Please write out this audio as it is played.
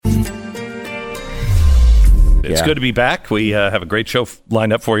It's good to be back. We have a great show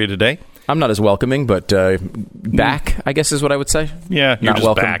lined up for you today. I'm not as welcoming, but back, I guess is what I would say. Yeah, you're not just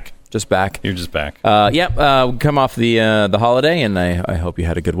welcome. back. Just back. You're just back. Come off the holiday, and I hope you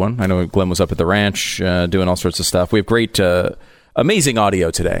had a good one. I know Glenn was up at the ranch doing all sorts of stuff. We have great, amazing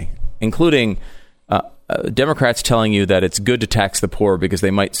audio today, including Democrats telling you that it's good to tax the poor because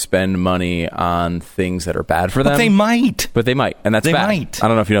they might spend money on things that are bad for them. But they might. And that's bad. Might. I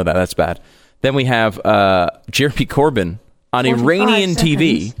don't know if you know that. That's bad. Then we have Jeremy Corbyn on Iranian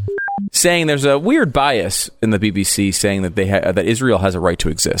TV saying there's a weird bias in the BBC saying that that Israel has a right to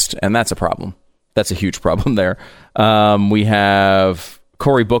exist, and that's a problem. That's a huge problem there. We have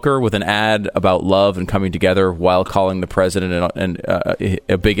Cory Booker with an ad about love and coming together while calling the president and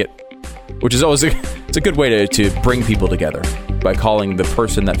a bigot, which is always it's a good way to bring people together by calling the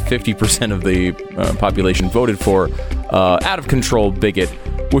person that 50% of the population voted for out of control bigot,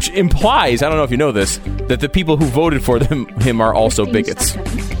 which implies, I don't know if you know this, that the people who voted for him are also bigots,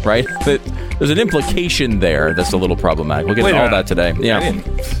 right? That there's an implication there that's a little problematic. We'll get into all that today. Yeah, I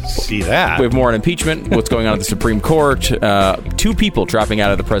didn't see that. We have more on impeachment, what's going on at the Supreme Court, 2 people dropping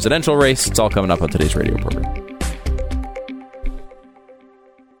out of the presidential race. It's all coming up on today's radio program.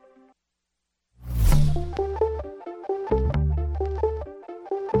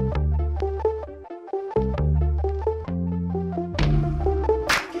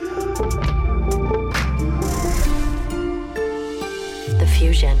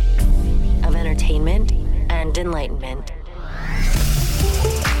 Fusion of entertainment and enlightenment.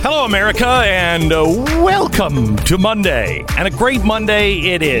 Hello, America, and welcome to Monday. And a great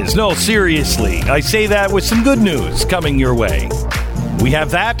Monday it is. No, seriously, I say that with some good news coming your way. We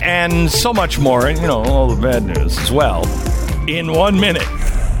have that and so much more, and, all the bad news as well, in 1 minute.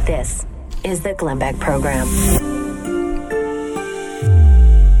 This is the Glenn Beck Program.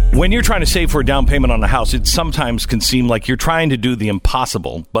 When you're trying to save for a down payment on a house, it sometimes can seem like you're trying to do the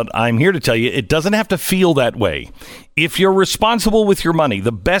impossible. But I'm here to tell you, it doesn't have to feel that way. If you're responsible with your money,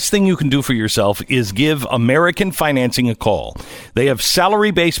 the best thing you can do for yourself is give American Financing a call. They have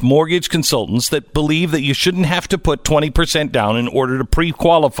salary-based mortgage consultants that believe that you shouldn't have to put 20% down in order to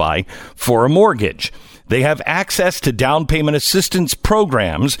pre-qualify for a mortgage. They have access to down payment assistance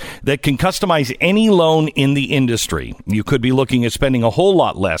programs that can customize any loan in the industry. You could be looking at spending a whole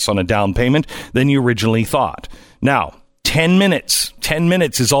lot less on a down payment than you originally thought. Now, 10 minutes. 10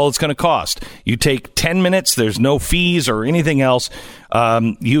 minutes is all it's going to cost. You take 10 minutes. There's no fees or anything else.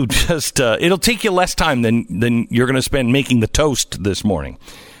 It'll take you less time than you're going to spend making the toast this morning.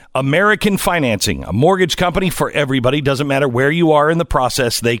 American Financing, a mortgage company for everybody. Doesn't matter where you are in the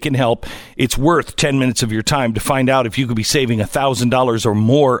process, they can help. It's worth 10 minutes of your time to find out if you could be saving $1,000 or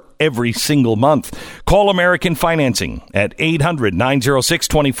more every single month. Call American Financing at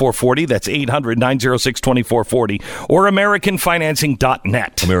 800-906-2440. That's 800-906-2440 or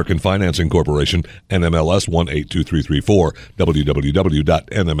AmericanFinancing.net. American Financing Corporation, NMLS 182334,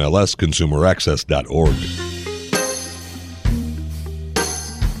 www.nmlsconsumeraccess.org.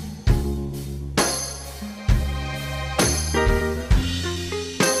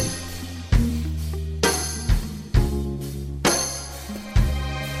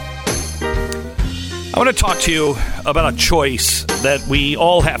 I want to talk to you about a choice that we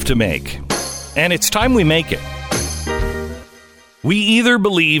all have to make, and it's time we make it. We either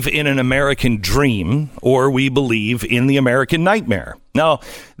believe in an American dream or we believe in the American nightmare. Now,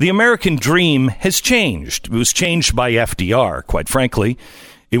 the American dream has changed. It was changed by FDR, quite frankly.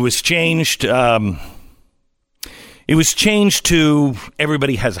 It was changed to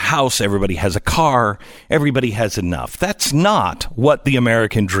everybody has a house, everybody has a car, everybody has enough. That's not what the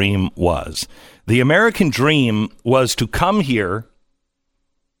American dream was. The American dream was to come here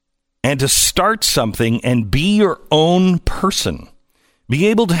and to start something and be your own person. Be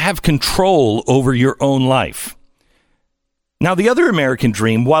able to have control over your own life. Now, the other American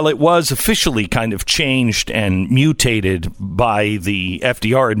dream, while it was officially kind of changed and mutated by the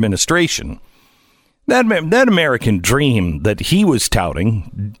FDR administration, that American dream that he was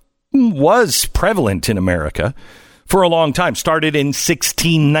touting was prevalent in America for a long time. Started in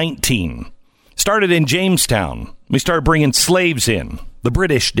 1619. Started in Jamestown. We started bringing slaves in. The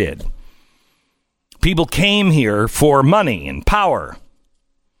British did. People came here for money and power.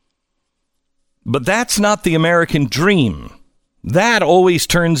 But that's not the American dream. That always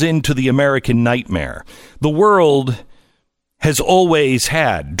turns into the American nightmare. The world has always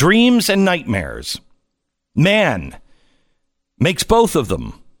had dreams and nightmares. Man makes both of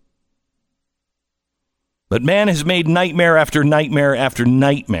them. But man has made nightmare after nightmare after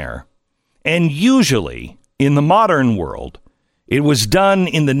nightmare. And usually, in the modern world, it was done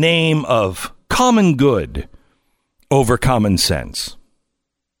in the name of common good, over common sense.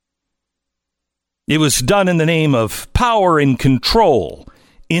 It was done in the name of power and control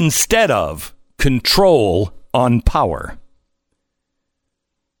instead of control on power.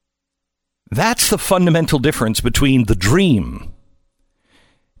 That's the fundamental difference between the dream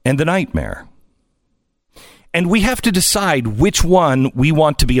and the nightmare. And we have to decide which one we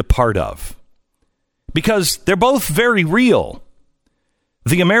want to be a part of, because they're both very real.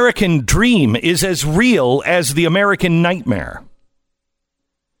 The American dream is as real as the American nightmare.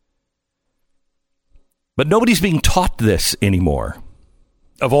 But nobody's being taught this anymore.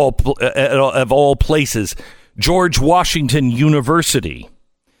 Of all places, George Washington University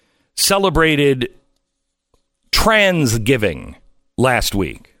celebrated Transgiving last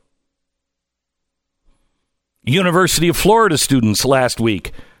week. University of Florida students last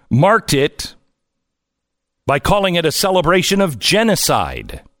week marked it by calling it a celebration of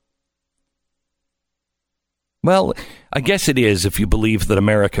genocide. Well, I guess it is if you believe that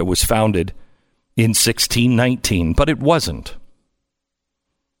America was founded in 1619, but it wasn't.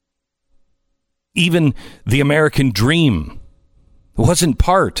 Even the American dream wasn't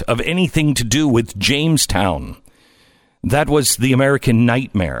part of anything to do with Jamestown. That was the American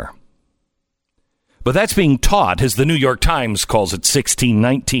nightmare. But that's being taught, as the New York Times calls it,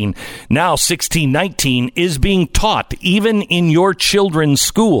 1619. Now 1619 is being taught even in your children's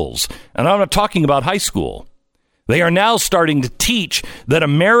schools. And I'm not talking about high school. They are now starting to teach that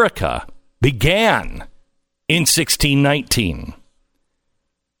America began in 1619.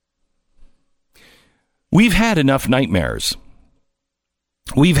 We've had enough nightmares.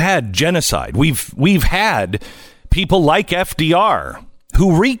 We've had genocide. We've had people like FDR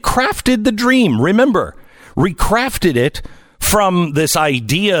who recrafted the dream. Remember, recrafted it from this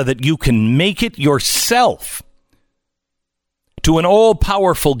idea that you can make it yourself to an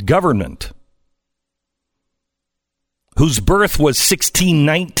all-powerful government whose birth was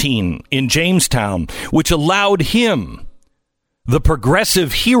 1619 in Jamestown, which allowed him, the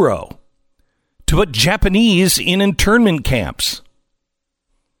progressive hero, to put Japanese in internment camps.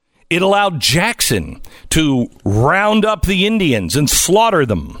 It allowed Jackson to round up the Indians and slaughter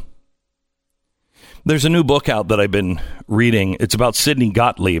them. There's a new book out that I've been reading. It's about Sidney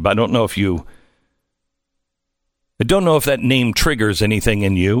Gottlieb. I don't know if that name triggers anything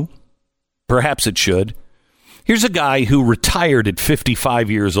in you. Perhaps it should. Here's a guy who retired at 55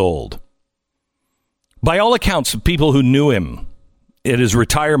 years old. By all accounts, people who knew him at his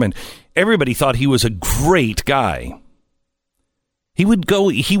retirement, everybody thought he was a great guy. He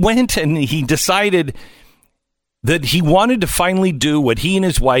went and he decided that he wanted to finally do what he and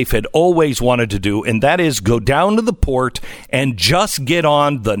his wife had always wanted to do, and that is go down to the port and just get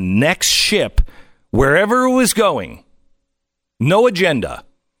on the next ship, wherever it was going, no agenda,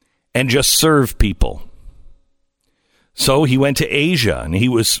 and just serve people. So he went to Asia, and he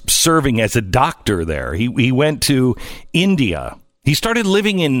was serving as a doctor there. He went to India. He started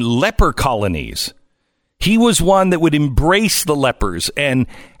living in leper colonies. He was one that would embrace the lepers and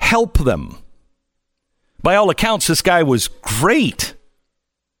help them. By all accounts, this guy was great.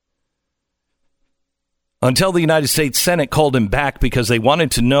 Until the United States Senate called him back because they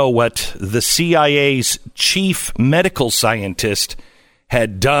wanted to know what the CIA's chief medical scientist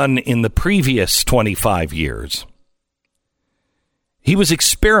had done in the previous 25 years. He was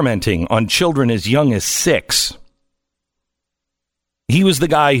experimenting on children as young as 6. He was the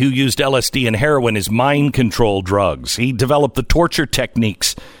guy who used LSD and heroin as mind control drugs. He developed the torture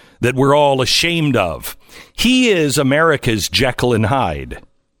techniques that we're all ashamed of. He is America's Jekyll and Hyde.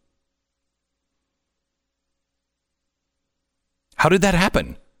 How did that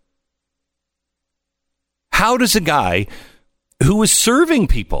happen? How does a guy who was serving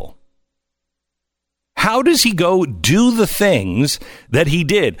people, how does he go do the things that he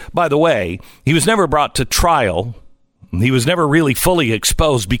did? By the way, he was never brought to trial. He was never really fully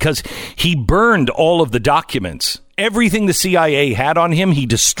exposed because he burned all of the documents. Everything the CIA had on him, he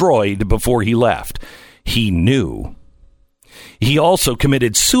destroyed before he left. He knew. He also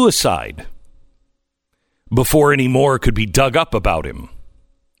committed suicide before any more could be dug up about him.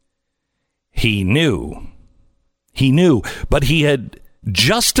 He knew. He knew, but he had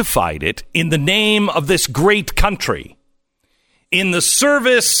justified it in the name of this great country, in the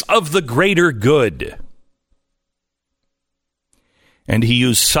service of the greater good. And he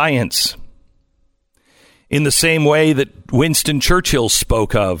used science in the same way that Winston Churchill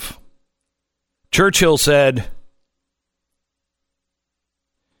spoke of. Churchill said,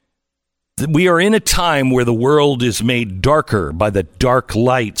 "We are in a time where the world is made darker by the dark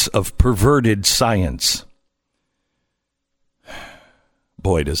lights of perverted science."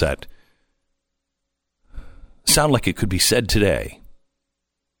 Boy, does that sound like it could be said today.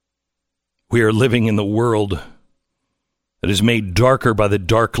 We are living in the world that is made darker by the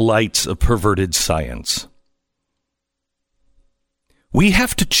dark lights of perverted science. We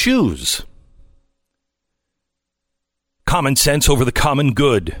have to choose common sense over the common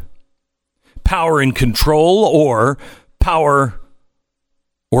good, power and control, or power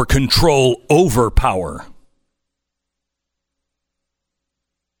or control over power.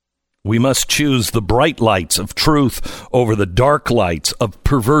 We must choose the bright lights of truth over the dark lights of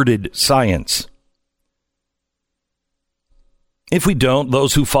perverted science. If we don't,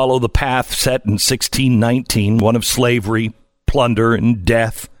 those who follow the path set in 1619, one of slavery, plunder, and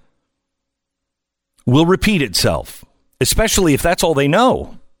death, will repeat itself, especially if that's all they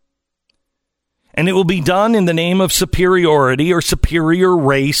know. And it will be done in the name of superiority or superior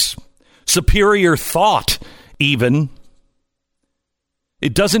race, superior thought even.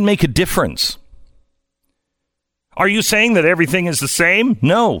 It doesn't make a difference. Are you saying that everything is the same?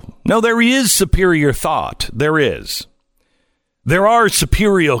 No, there is superior thought. There is. There are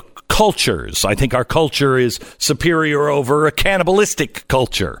superior cultures. I think our culture is superior over a cannibalistic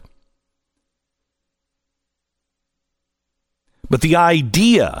culture. But the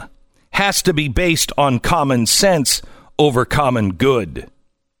idea has to be based on common sense over common good.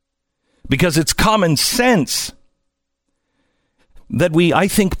 Because it's common sense that we, I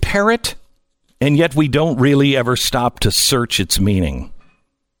think, parrot, and yet we don't really ever stop to search its meaning.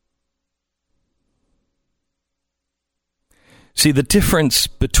 See, the difference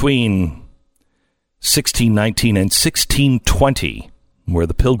between 1619 and 1620, where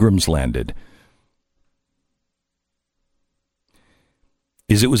the Pilgrims landed,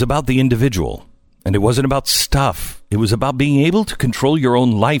 is it was about the individual, and it wasn't about stuff. It was about being able to control your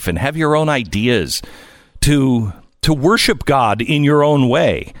own life and have your own ideas, to worship God in your own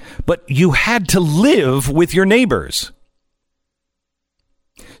way. But you had to live with your neighbors.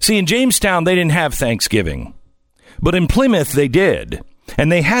 See, in Jamestown, they didn't have Thanksgiving. But in Plymouth, they did.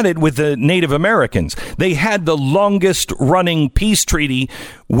 And they had it with the Native Americans. They had the longest running peace treaty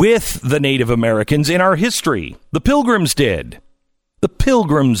with the Native Americans in our history. The Pilgrims did. The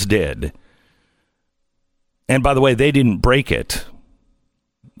Pilgrims did. And by the way, they didn't break it.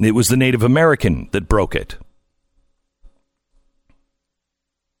 It was the Native American that broke it.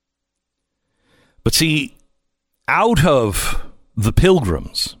 But see, out of the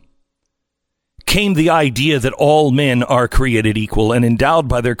Pilgrims came the idea that all men are created equal and endowed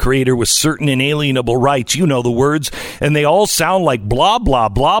by their Creator with certain inalienable rights. You know the words, and they all sound like blah, blah,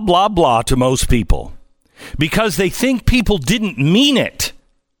 blah, blah, blah to most people because they think people didn't mean it.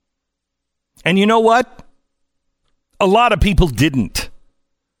 And you know what? A lot of people didn't.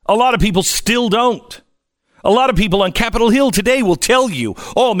 A lot of people still don't. A lot of people on Capitol Hill today will tell you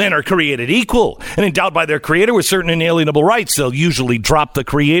all men are created equal and endowed by their Creator with certain inalienable rights. They'll usually drop the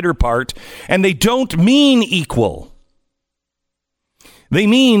Creator part, and they don't mean equal. They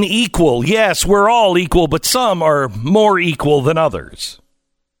mean equal. Yes, we're all equal, but some are more equal than others.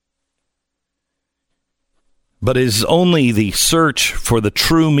 But it is only the search for the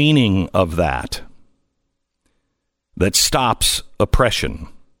true meaning of that stops oppression.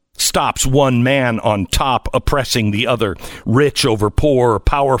 Stops one man on top oppressing the other, rich over poor,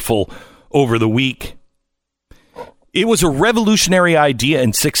 powerful over the weak. It was a revolutionary idea in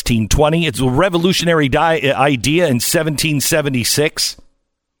 1620. It's a revolutionary idea in 1776.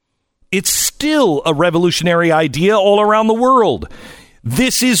 It's still a revolutionary idea all around the world.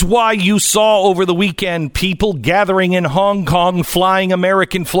 This is why you saw over the weekend people gathering in Hong Kong flying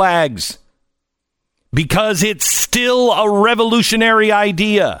American flags. Because it's still a revolutionary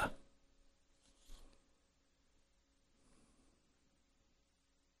idea.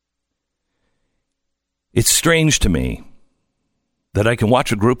 It's strange to me that I can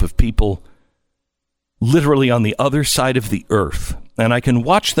watch a group of people literally on the other side of the earth, and I can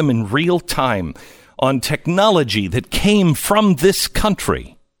watch them in real time on technology that came from this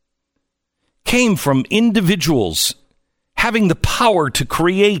country, came from individuals having the power to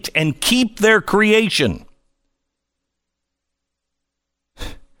create and keep their creation.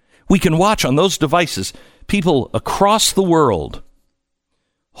 We can watch on those devices people across the world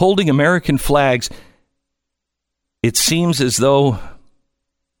holding American flags. It seems as though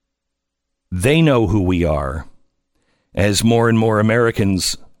they know who we are, as more and more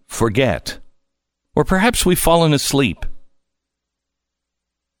Americans forget. Or perhaps we've fallen asleep.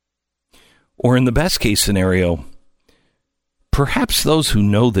 Or in the best case scenario, perhaps those who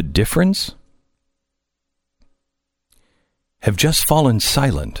know the difference have just fallen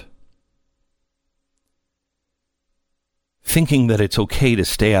silent, thinking that it's okay to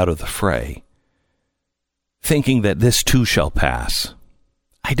stay out of the fray. thinking that this too shall pass.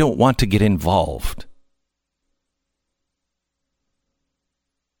 I don't want to get involved.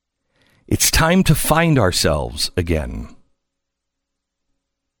 It's time to find ourselves again.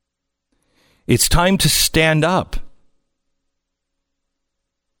 It's time to stand up.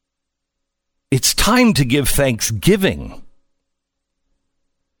 It's time to give thanksgiving.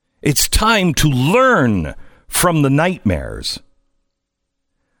 It's time to learn from the nightmares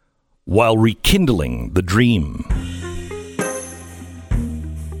while rekindling the dream.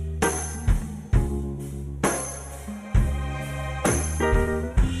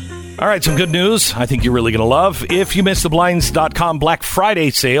 All right, some good news I think you're really going to love. If you missed the Blinds.com Black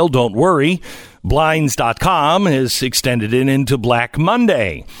Friday sale, don't worry. Blinds.com is extended into Black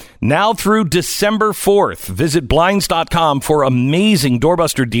Monday. Now through December 4th, visit Blinds.com for amazing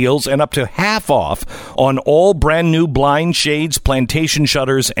doorbuster deals and up to half off on all brand new blind shades, plantation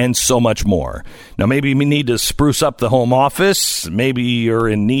shutters, and so much more. Now, maybe you need to spruce up the home office. Maybe you're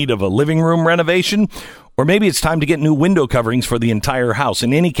in need of a living room renovation. Or maybe it's time to get new window coverings for the entire house.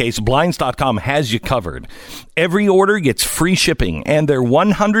 In any case, Blinds.com has you covered. Every order gets free shipping, and their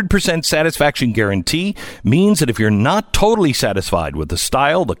 100% satisfaction guarantee means that if you're not totally satisfied with the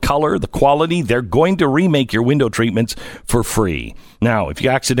style, the color, the quality, they're going to remake your window treatments for free. Now, if you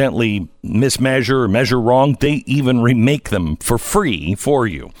accidentally mismeasure or measure wrong, they even remake them for free for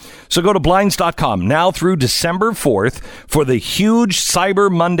you. So go to Blinds.com now through December 4th for the huge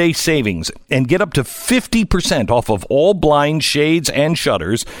Cyber Monday savings and get up to 50% off of all blind shades and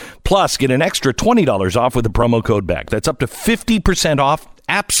shutters. Plus, get an extra $20 off with the promo code BECK. That's up to 50% off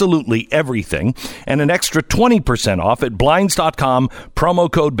absolutely everything and an extra 20% off at Blinds.com.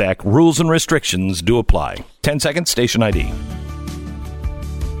 Promo code BECK. Rules and restrictions do apply. 10 seconds, station ID.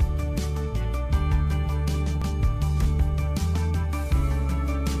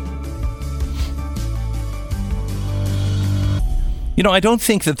 You know, I don't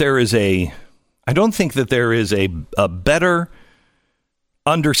think that there is a better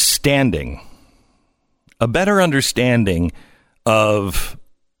understanding of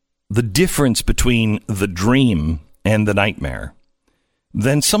the difference between the dream and the nightmare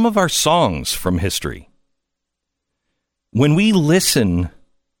than some of our songs from history. When we listen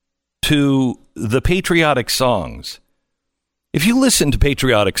to the patriotic songs, if you listen to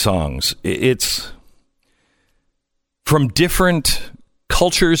patriotic songs, it's from different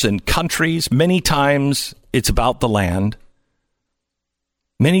cultures and countries. Many times it's about the land.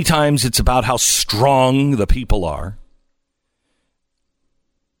 Many times it's about how strong the people are.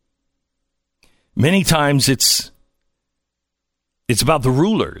 Many times it's about the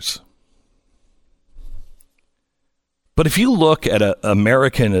rulers. But if you look at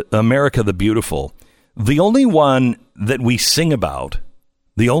America the Beautiful, the only one that we sing about,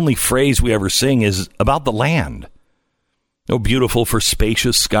 the only phrase we ever sing is about the land. Oh, beautiful for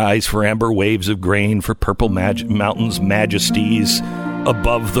spacious skies, for amber waves of grain, for purple mountains' majesties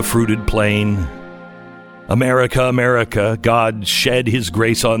above the fruited plain. America, America, God shed his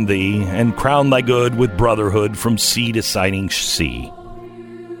grace on thee, and crown thy good with brotherhood from sea to shining sea.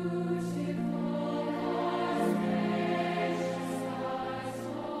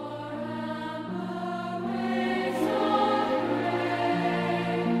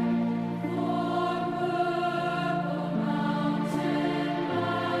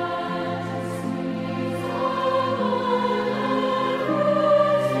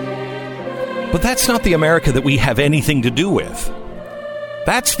 But that's not the America that we have anything to do with.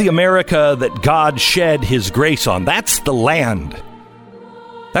 That's the America that God shed his grace on. That's the land.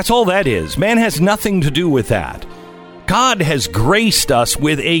 That's all that is. Man has nothing to do with that. God has graced us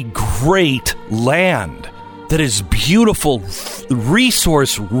with a great land that is beautiful,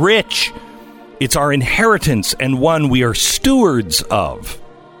 resource rich. It's our inheritance and one we are stewards of,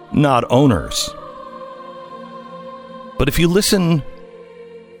 not owners. But if you listen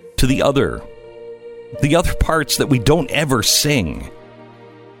to the other parts that we don't ever sing,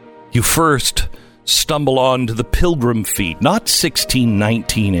 you first stumble onto the Pilgrim feat, not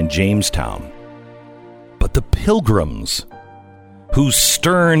 1619 in Jamestown, but the Pilgrims, whose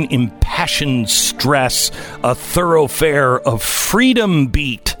stern, impassioned stress a thoroughfare of freedom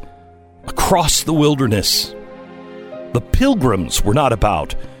beat across the wilderness. The Pilgrims were not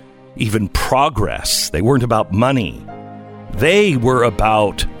about even progress. They weren't about money. They were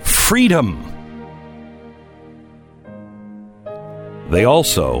about freedom. They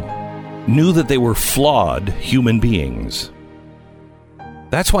also knew that they were flawed human beings.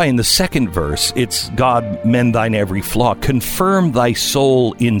 That's why in the second verse, it's God, mend thine every flaw. Confirm thy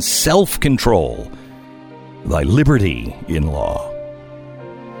soul in self-control, thy liberty in law.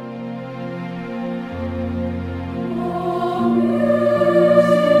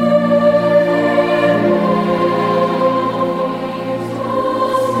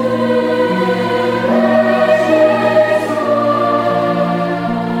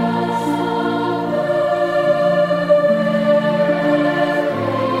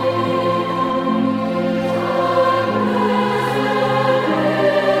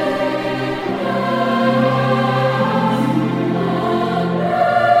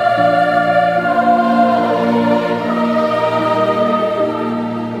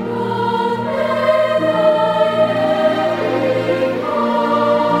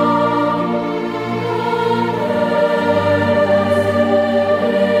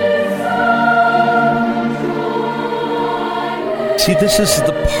 See, this is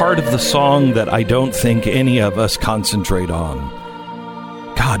the part of the song that I don't think any of us concentrate on.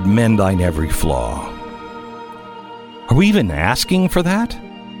 God, mend thine every flaw. Are we even asking for that?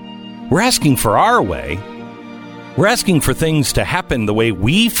 We're asking for our way. We're asking for things to happen the way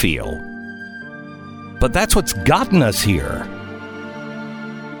we feel. But that's what's gotten us here.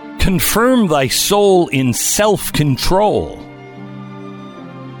 Confirm thy soul in self-control.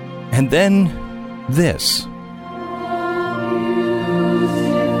 And then this.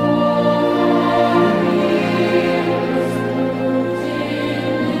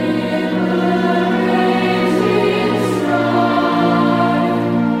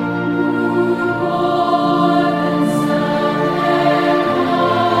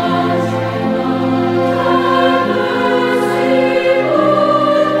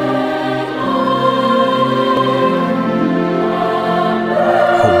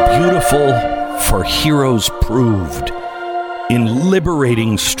 For heroes proved in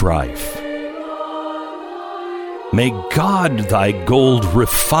liberating strife. May God thy gold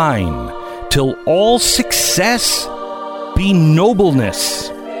refine, till all success be nobleness,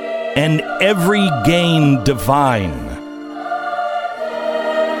 and every gain divine.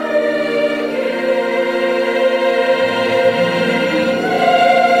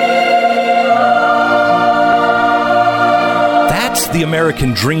 The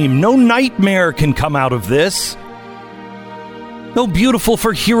American dream. No nightmare can come out of this. No beautiful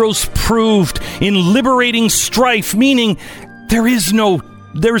for heroes proved in liberating strife, meaning there's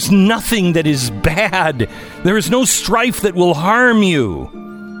nothing that is bad. There is no strife that will harm you.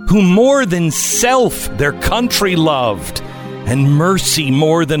 Who more than self their country loved, and mercy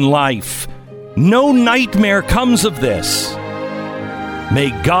more than life. No nightmare comes of this. May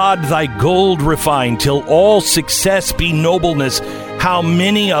God thy gold refine, till all success be nobleness. How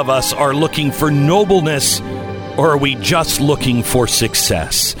many of us are looking for nobleness, or are we just looking for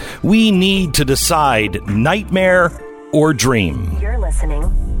success? We need to decide nightmare or dream. You're listening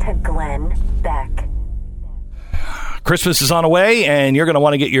to Glenn Beck. Christmas is on the way, and you're going to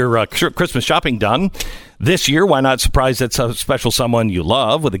want to get your Christmas shopping done. This year, why not surprise that special someone you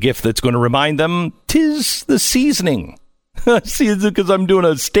love with a gift that's going to remind them 'tis the seasoning. See, it's because I'm doing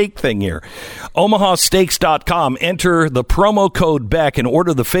a steak thing here. OmahaSteaks.com. Enter the promo code Beck and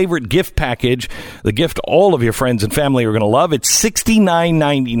order the favorite gift package, the gift all of your friends and family are going to love. It's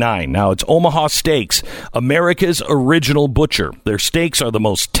 $69.99. Now, it's Omaha Steaks, America's original butcher. Their steaks are the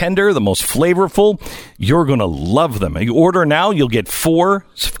most tender, the most flavorful. You're going to love them. You order now, you'll get 4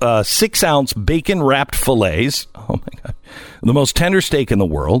 6-ounce bacon-wrapped fillets. Oh, my God. The most tender steak in the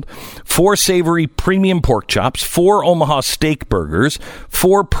world, 4 savory premium pork chops, 4 Omaha steak burgers,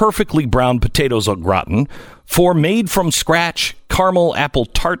 4 perfectly browned potatoes au gratin, 4 made-from-scratch caramel apple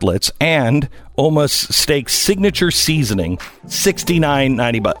tartlets, and Omaha Steak's signature seasoning,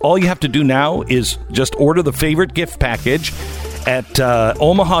 $69.90. All you have to do now is just order the favorite gift package at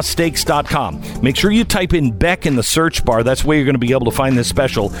omahasteaks.com. Make sure you type in Beck in the search bar. That's where you're going to be able to find this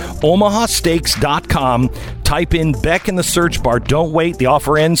special. omahasteaks.com. Type in Beck in the search bar. Don't wait. The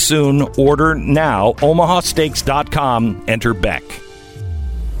offer ends soon. Order now. omahasteaks.com. Enter Beck.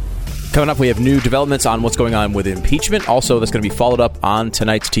 Coming up, we have new developments on what's going on with impeachment. Also, that's going to be followed up on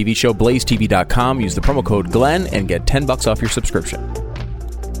tonight's TV show, BlazeTV.com. Use the promo code Glenn and get $10 off your subscription.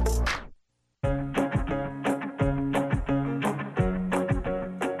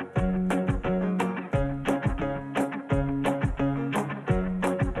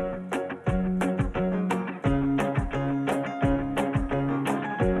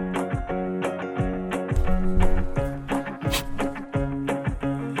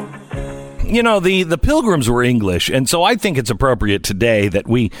 You know, the Pilgrims were English, and so I think it's appropriate today that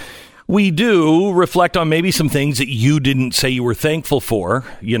we do reflect on maybe some things that you didn't say you were thankful for,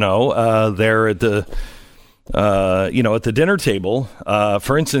 there at the, at the dinner table.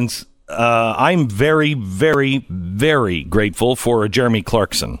 For instance, I'm very, very, very grateful for Jeremy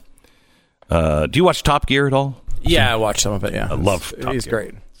Clarkson. Do you watch Top Gear at all? Yeah, I watched some of it, yeah. I love Top He's Gear.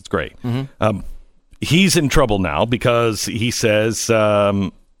 Great. It's great. Mm-hmm. He's in trouble now because he says...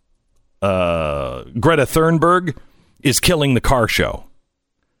 Greta Thunberg is killing the car show.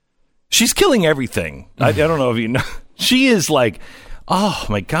 She's killing everything. I don't know if you know. She is like, oh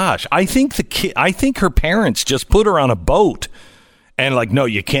my gosh. I think her parents just put her on a boat and like, no,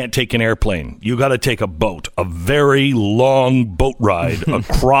 you can't take an airplane. You got to take a boat, a very long boat ride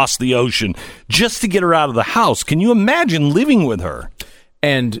across the ocean just to get her out of the house. Can you imagine living with her?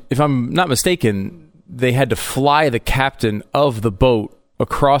 And if I'm not mistaken, they had to fly the captain of the boat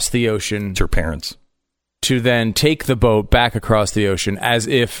across the ocean. It's her parents. To then take the boat back across the ocean as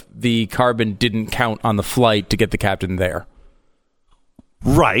if the carbon didn't count on the flight to get the captain there.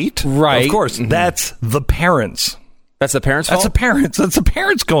 Right. Right. Of course. That's the parents. That's the parents' fault? That's the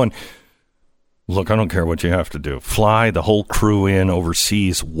parents going, look, I don't care what you have to do. Fly the whole crew in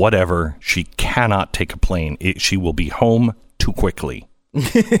overseas, whatever. She cannot take a plane. She will be home too quickly.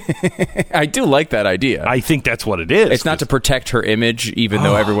 I do like that idea. I think that's what it is. It's not to protect her image, even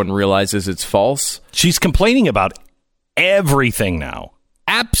though everyone realizes it's false. She's complaining about everything now.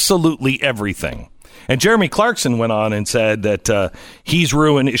 Absolutely everything. And Jeremy Clarkson went on and said that she's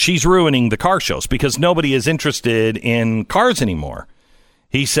ruining the car shows because nobody is interested in cars anymore.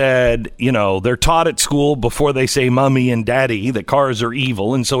 He said, they're taught at school before they say mommy and daddy that cars are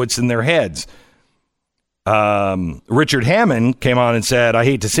evil, and so it's in their heads. Richard Hammond came on and said, I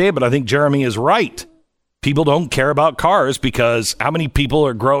hate to say it, but I think Jeremy is right. People don't care about cars because how many people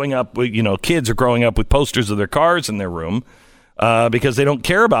are growing up with, kids are growing up with posters of their cars in their room because they don't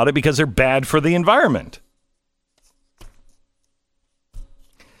care about it because they're bad for the environment.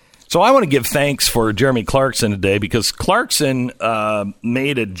 So I want to give thanks for Jeremy Clarkson today because Clarkson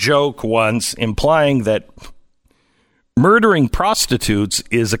made a joke once implying that murdering prostitutes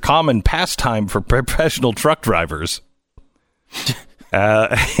is a common pastime for professional truck drivers.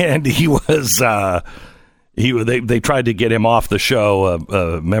 And he was, they tried to get him off the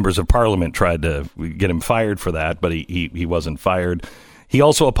show. Members of Parliament tried to get him fired for that, but he wasn't fired. He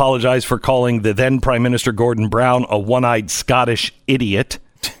also apologized for calling the then Prime Minister Gordon Brown a one-eyed Scottish idiot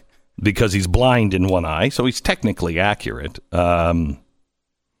because he's blind in one eye. So he's technically accurate.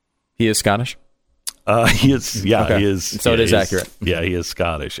 He is Scottish? He is, yeah, okay. He is. So it is accurate. Yeah, he is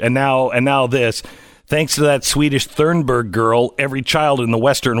Scottish. And now this, thanks to that Swedish Thunberg girl, every child in the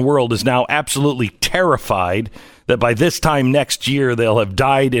Western world is now absolutely terrified that by this time next year, they'll have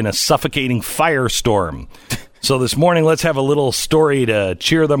died in a suffocating firestorm. So this morning, let's have a little story to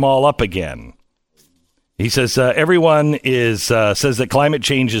cheer them all up again. He says, everyone says that climate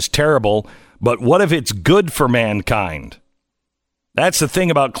change is terrible, but what if it's good for mankind? That's the thing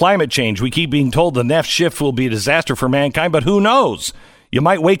about climate change. We keep being told the next shift will be a disaster for mankind, but who knows? You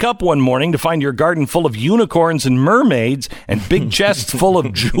might wake up one morning to find your garden full of unicorns and mermaids and big chests full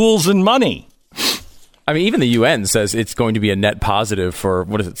of jewels and money. I mean, even the UN says it's going to be a net positive for,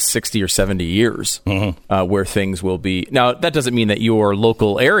 60 or 70 years, where things will be. Now, that doesn't mean that your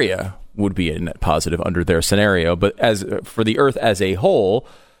local area would be a net positive under their scenario, but as for the Earth as a whole,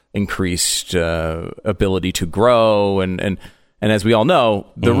 increased ability to grow and as we all know,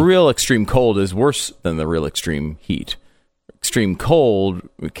 the real extreme cold is worse than the real extreme heat. Extreme cold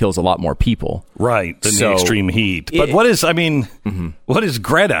kills a lot more people. Right, than the extreme heat. But what does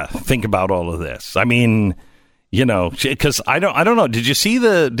Greta think about all of this? I mean, because I don't know. Did you see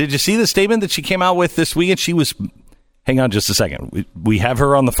the statement that she came out with this weekend? She was, hang on just a second. We have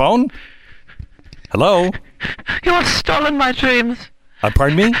her on the phone? Hello? You have stolen my dreams.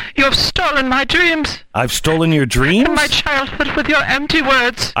 Pardon me? You have stolen my dreams. I've stolen your dreams? And my childhood with your empty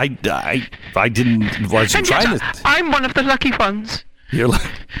words. I wasn't trying to... I'm one of the lucky ones.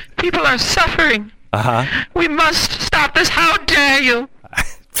 People are suffering. We must stop this. How dare you?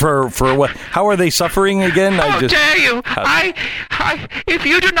 For what? How are they suffering again? How dare you? If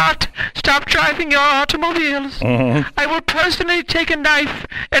you do not stop driving your automobiles, I will personally take a knife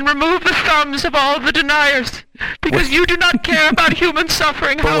and remove the thumbs of all the deniers. Because you do not care about human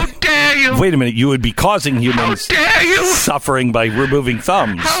suffering. How dare you? Wait a minute. You would be causing humans suffering by removing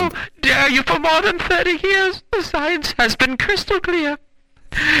thumbs. How dare you? For more than 30 years, the science has been crystal clear.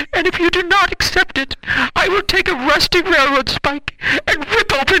 And if you do not accept it, I will take a rusty railroad spike and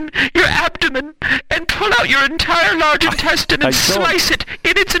rip open your abdomen and pull out your entire large intestine and slice it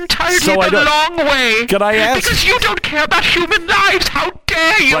in its entirety the long way. Can I ask? Because you don't care about human lives. How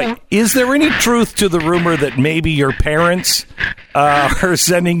dare you? Right. Is there any truth to the rumor that maybe your parents are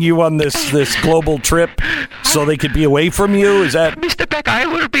sending you on this global trip so they could be away from you? Is that... Mr. Beck, I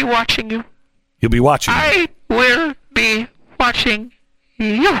will be watching you. You'll be watching me. I will be watching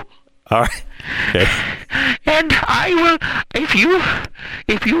you. All right. Okay. And I will, if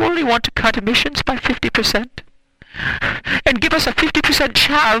you only want to cut emissions by 50% and give us a 50%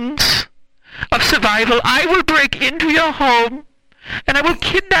 chance of survival, I will break into your home and I will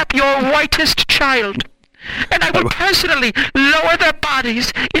kidnap your whitest child. And I will personally lower their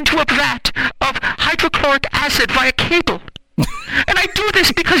bodies into a vat of hydrochloric acid via cable. And I do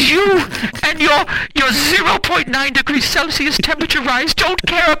this because you and your 0.9 degrees Celsius temperature rise don't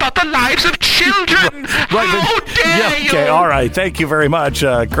care about the lives of children. How dare you? Okay, all right. Thank you very much,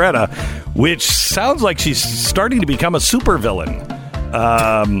 Greta, which sounds like she's starting to become a supervillain.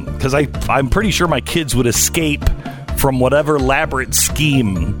 Because I'm pretty sure my kids would escape from whatever elaborate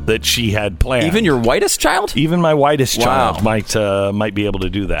scheme that she had planned. Even your whitest child? Even my whitest child might be able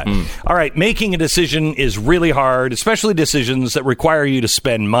to do that. All right, making a decision is really hard, especially decisions that require you to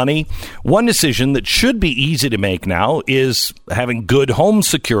spend money. One decision that should be easy to make now is having good home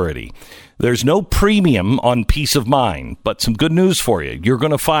security. There's no premium on peace of mind, but some good news for you. You're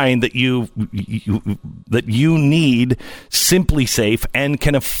going to find that you need Simply Safe and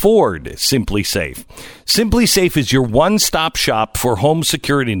can afford Simply Safe. Simply Safe is your one-stop shop for home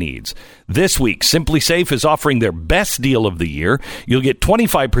security needs. This week, Simply Safe is offering their best deal of the year. You'll get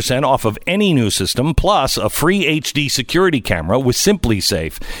 25% off of any new system, plus a free HD security camera with Simply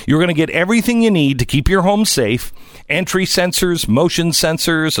Safe. You're going to get everything you need to keep your home safe. Entry sensors, motion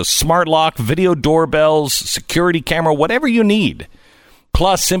sensors, a smart lock, video doorbells, security camera, whatever you need.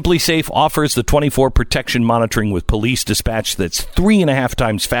 Plus, Simply Safe offers the 24 protection monitoring with police dispatch that's 3.5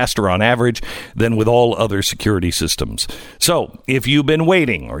 times faster on average than with all other security systems. So, if you've been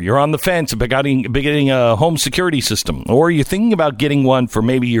waiting, or you're on the fence about getting a home security system, or you're thinking about getting one for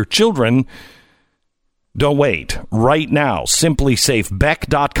maybe your children, don't wait. Right now,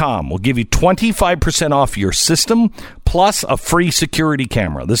 SimplySafeBeck.com will give you 25% off your system plus a free security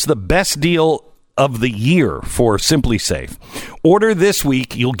camera. This is the best deal of the year for Simply Safe. Order this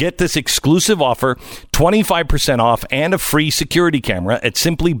week. You'll get this exclusive offer, 25% off and a free security camera at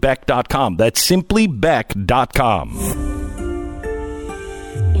SimplyBeck.com. That's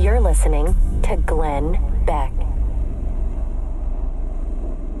SimplyBeck.com. You're listening to Glenn Beck.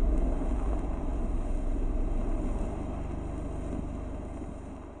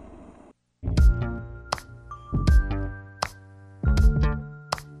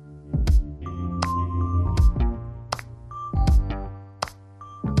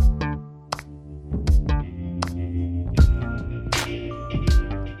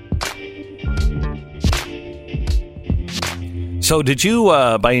 So did you,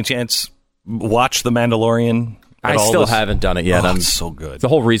 by any chance, watch The Mandalorian? I still haven't done it yet. It's so good. It's the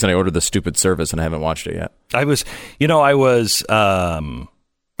whole reason I ordered the stupid service, and I haven't watched it yet. I wasn't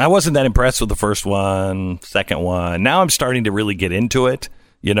that impressed with the first one, second one. Now I'm starting to really get into it,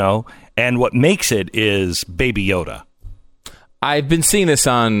 and what makes it is Baby Yoda. I've been seeing this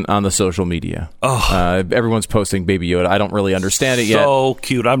on the social media. Everyone's posting Baby Yoda. I don't really understand it yet. So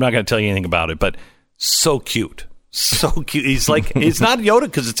cute. I'm not going to tell you anything about it, but so cute. So cute. He's like, it's not Yoda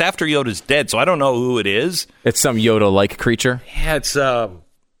because it's after Yoda's dead, so I don't know who it is. It's some Yoda-like creature? Yeah, it's, I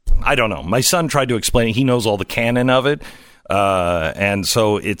don't know. My son tried to explain it. He knows all the canon of it. And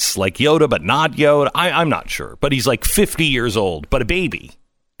so it's like Yoda, but not Yoda. I'm not sure. But he's like 50 years old, but a baby.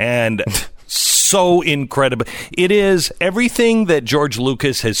 And so incredible. It is everything that George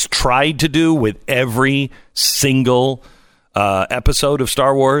Lucas has tried to do with every single episode of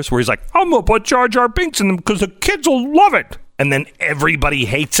Star Wars, where he's like, I'm going to put Jar Jar Binks in them because the kids will love it. And then everybody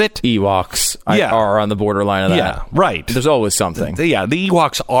hates it. Ewoks are on the borderline of that. Yeah, right. There's always something. The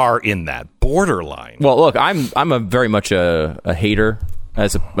Ewoks are in that borderline. Well, look, I'm a very much a hater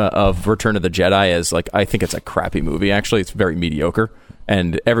of Return of the Jedi. As like, I think it's a crappy movie. Actually, it's very mediocre,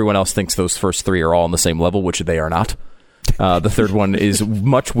 and everyone else thinks those first three are all on the same level, which they are not. The third one is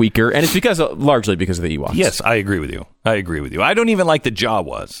much weaker, and it's largely because of the Ewoks. Yes, I agree with you. I don't even like the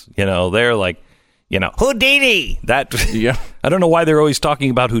Jawas. They're like, Houdini. Yeah. I don't know why they're always talking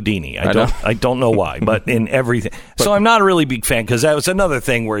about Houdini. I don't know why, but in everything. So I'm not a really big fan, because that was another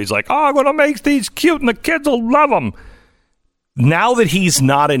thing where he's like, I'm going to make these cute and the kids will love them. Now that he's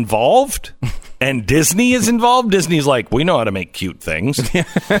not involved and Disney is involved, Disney's like, we know how to make cute things.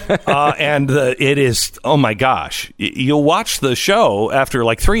 And it is, oh my gosh. You'll watch the show after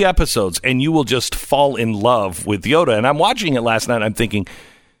like 3 episodes and you will just fall in love with Yoda. And I'm watching it last night and I'm thinking,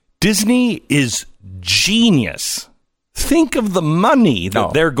 Disney is genius. Think of the money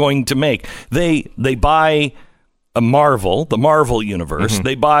that they're going to make. They buy the Marvel universe. Mm-hmm.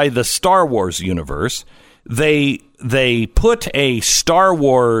 They buy the Star Wars universe. They put a Star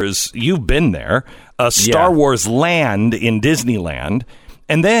Wars, you've been there, a Star Wars land in Disneyland,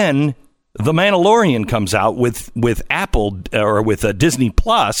 and then The Mandalorian comes out with Apple or with Disney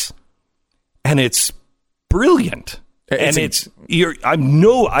Plus, and it's brilliant. I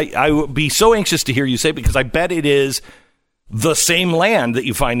would be so anxious to hear you say it, because I bet it is the same land that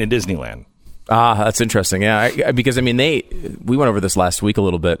you find in Disneyland. That's interesting. Yeah, because we went over this last week a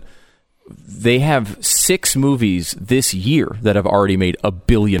little bit. They have 6 movies this year that have already made $1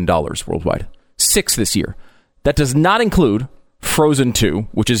 billion worldwide. 6 this year. That does not include Frozen 2,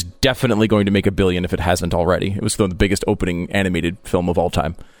 which is definitely going to make $1 billion if it hasn't already. It was the biggest opening animated film of all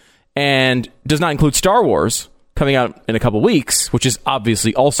time. And does not include Star Wars, coming out in a couple weeks, which is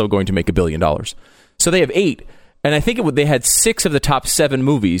obviously also going to make $1 billion. So they have 8. And I think they had 6 of the top 7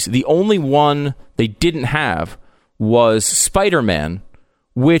 movies. The only one they didn't have was Spider-Man,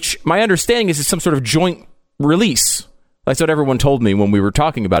 which my understanding is some sort of joint release. That's what everyone told me when we were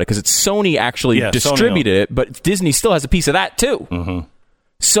talking about it, because it's Sony actually distributed it, but Disney still has a piece of that too. Mm-hmm.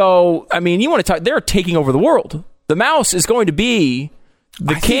 So, I mean, you want to talk, they're taking over the world. The mouse is going to be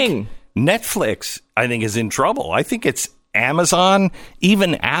the king. Netflix, I think, is in trouble. I think it's Amazon.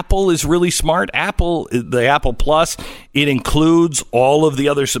 Even Apple is really smart. The Apple Plus, it includes all of the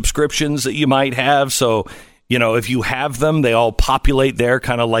other subscriptions that you might have. So, if you have them, they all populate there,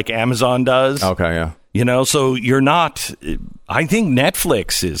 kind of like Amazon does. Okay, yeah. So you're not. I think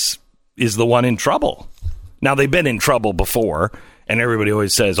Netflix is the one in trouble. Now, they've been in trouble before, and everybody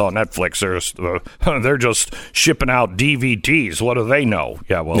always says, "Oh, Netflix, they're just shipping out DVDs. What do they know?"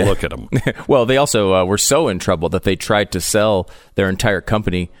 Yeah, well, look at them. Well, they also were so in trouble that they tried to sell their entire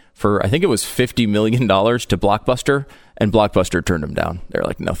company for, I think it was $50 million to Blockbuster, and Blockbuster turned them down. They're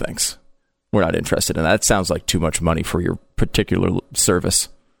like, "No, thanks. We're not interested in that. That sounds like too much money for your particular service."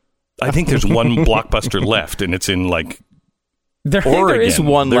 I think there's one Blockbuster left, and it's in Oregon. There is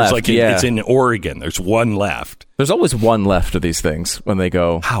one left. It's in Oregon. There's one left. There's always one left of these things when they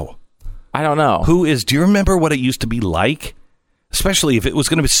go. How? I don't know. Do you remember what it used to be like? Especially if it was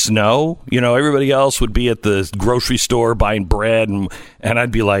going to snow, everybody else would be at the grocery store buying bread, and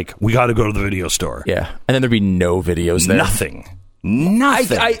I'd be like, "We got to go to the video store." Yeah, and then there'd be no videos there. Nothing.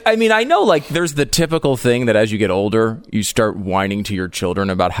 I mean, I know, there's the typical thing that as you get older, you start whining to your children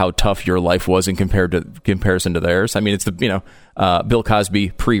about how tough your life was in comparison to theirs. I mean, it's Bill Cosby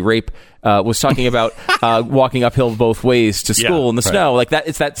pre-rape was talking about walking uphill both ways to school in the snow. Like that,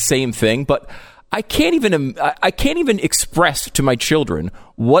 it's that same thing. But I can't even express to my children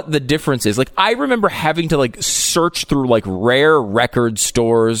what the difference is. Like, I remember having to search through rare record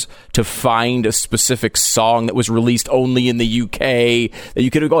stores to find a specific song that was released only in the UK that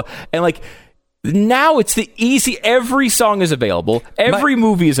you could go, and now it's the easy. Every song is available. Every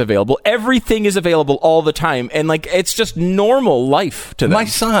movie is available. Everything is available all the time, and it's just normal life to them. My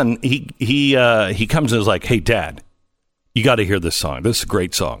son, he comes and is like, "Hey, Dad, you got to hear this song. This is a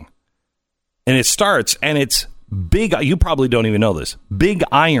great song." And it starts, and it's Big. You probably don't even know this. Big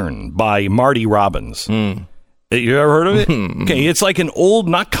Iron by Marty Robbins. You ever heard of it? Okay, it's like an old,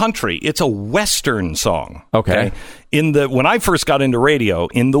 not country. It's a Western song. Okay. When I first got into radio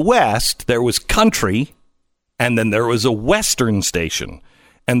in the West, there was country, and then there was a Western station.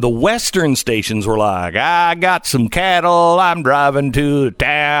 And the Western stations were like, "I got some cattle, I'm driving to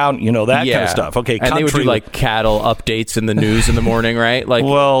town," that kind of stuff. Okay, and they would do cattle updates in the news in the morning, right?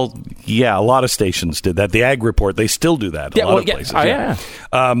 Well, yeah, a lot of stations did that. The Ag Report, they still do that. A lot of places. Oh, yeah.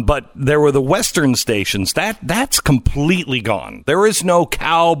 But there were the Western stations. That's completely gone. There is no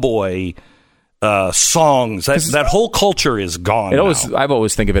cowboy songs. That whole culture is gone. I've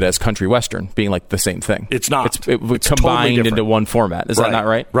always think of it as country western being the same thing. It's not. It's combined totally into one format. Is that not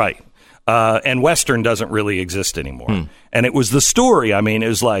right? Right. And western doesn't really exist anymore. And it was the story. I mean, it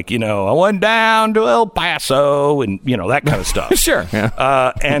was I went down to El Paso and that kind of stuff. Sure.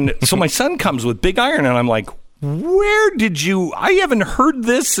 Yeah. And so my son comes with Big Iron, and I'm like, "Where did you? I haven't heard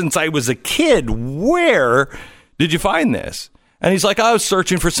this since I was a kid. Where did you find this?" And he's like, "I was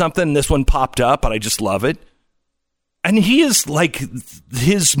searching for something, and this one popped up, and I just love it." And he is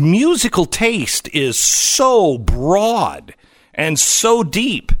his musical taste is so broad and so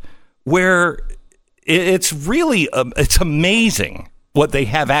deep, where it's really, it's amazing what they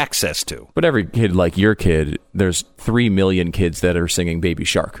have access to. But every kid like your kid, there's 3 million kids that are singing Baby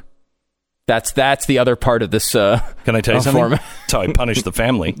Shark. That's the other part of this. Can I tell you something? That's how I punish the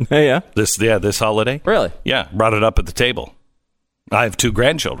family. Yeah. This holiday. Really? Yeah. Brought it up at the table. I have 2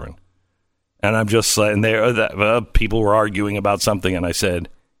 grandchildren, and I'm just and people were arguing about something, and I said,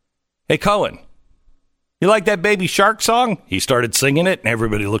 "Hey, Cohen, you like that Baby Shark song?" He started singing it, and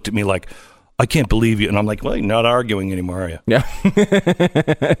everybody looked at me like, "I can't believe you." And I'm like, "Well, you're not arguing anymore, are you?" Yeah.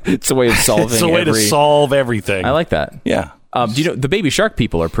 It's a way of solving. It's a way to solve everything. I like that. Yeah. Do you know the Baby Shark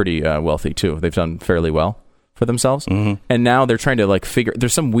people are pretty wealthy too? They've done fairly well for themselves, and now they're trying to figure.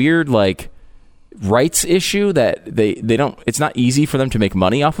 There's some weird rights issue that they don't. It's not easy for them to make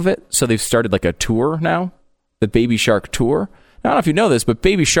money off of it, so they've started a tour now, the Baby Shark tour. Now, I don't know if you know this, but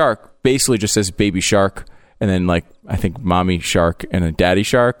Baby Shark basically just says Baby Shark, and then I think Mommy Shark and a Daddy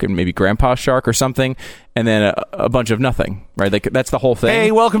Shark and maybe Grandpa Shark or something, and then a bunch of nothing, right? That's the whole thing.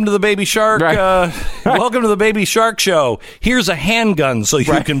 Hey, welcome to the Baby Shark. Right. Welcome to the Baby Shark Show. Here's a handgun so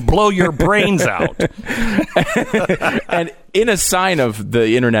you can blow your brains out. And in a sign of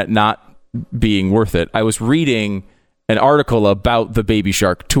the internet not being worth it, I was reading an article about the Baby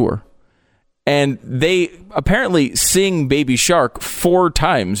Shark tour, And they apparently sing Baby Shark 4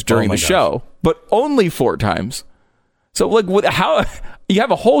 times during the show, but only 4 times. So, like, how you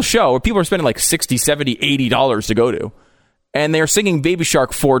have a whole show where people are spending like $60, $70, $80 to go to, and they're singing Baby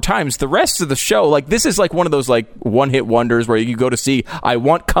Shark 4 times. The rest of the show, like, this is like one of those like one-hit wonders where you go to see I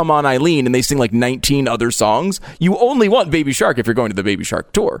Want Come On Eileen, and they sing like 19 other songs. You only want Baby Shark if you're going to the Baby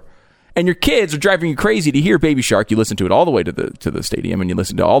Shark tour. And your kids are driving you crazy to hear Baby Shark. You listen to it all the way to the stadium, and you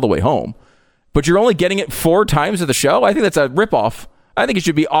listen to it all the way home. But you're only getting it 4 times at the show? I think that's a ripoff. I think it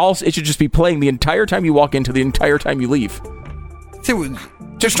should just be playing the entire time you walk into, the entire time you leave.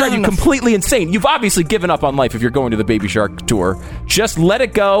 Just drive you completely insane. You've obviously given up on life if you're going to the Baby Shark tour. Just let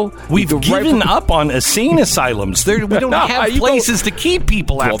it go. We've given up on insane asylums. We don't have places to keep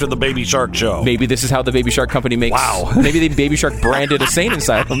people after the Baby Shark show. Maybe this is how the Baby Shark company makes... Wow. Maybe the Baby Shark branded insane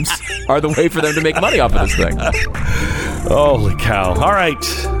asylums are the way for them to make money off of this thing. Holy cow. All right.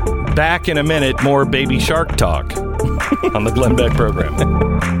 Back in a minute. More Baby Shark talk on the Glenn Beck program.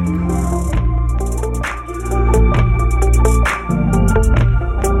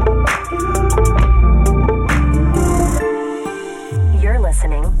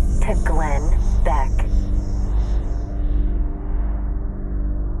 Listening to Glenn Beck.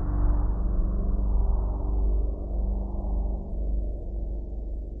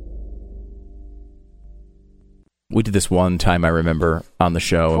 We did this one time, I remember, on the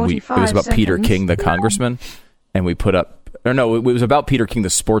show, and it was about Peter King, the congressman, and we put up, or no, it was about Peter King, the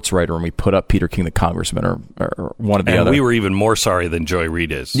sports writer, and we put up Peter King, the congressman, or one of the other. And we were even more sorry than Joy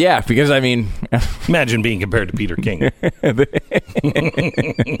Reid is. Yeah, because, I mean... Imagine being compared to Peter King.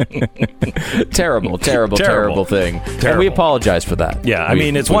 Terrible thing. Terrible. And we apologize for that. Yeah, I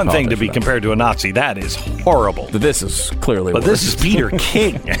mean, it's one thing to be compared to a Nazi. That is horrible. But this is clearly But worse. this is Peter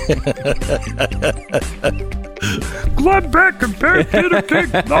King. Glenn Beck compared Peter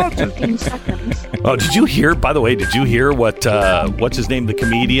King to Nazis. Oh, did you hear, by the way, what's his name, the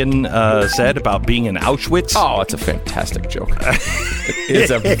comedian, said about being in Auschwitz? Oh, it's a fantastic joke.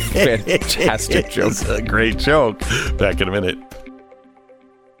 It's a fantastic joke. It's a great joke. Back in a minute.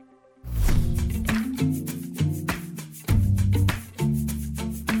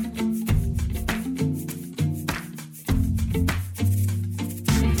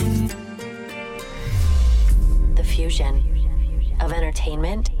 The fusion of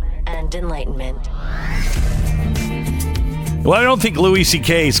entertainment and enlightenment. Well, I don't think Louis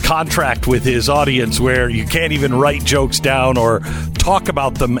C.K.'s contract with his audience, where you can't even write jokes down or talk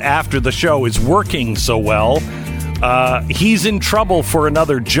about them after the show, is working so well. He's in trouble for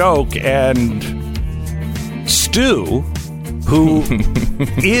another joke, and Stu, who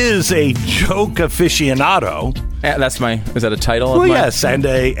is a joke aficionado. Yeah, is that a title? Well, yes, and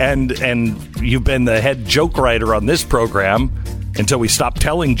you've been the head joke writer on this program until we stopped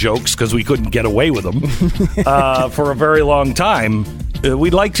telling jokes because we couldn't get away with them for a very long time.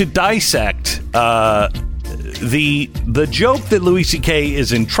 We'd like to dissect the joke that Louis C.K.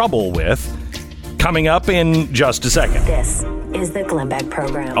 is in trouble with, coming up in just a second. This is the Glenn Beck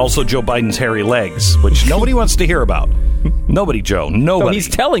program. Also, Joe Biden's hairy legs, which nobody wants to hear about. Nobody, Joe. Nobody. No, he's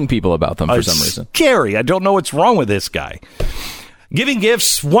telling people about them for some reason. Scary. I don't know what's wrong with this guy. Giving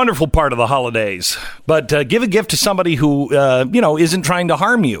gifts, wonderful part of the holidays. But give a gift to somebody who, isn't trying to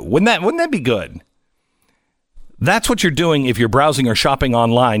harm you. Wouldn't that be good? That's what you're doing if you're browsing or shopping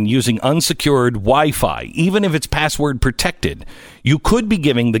online using unsecured Wi-Fi, even if it's password protected. You could be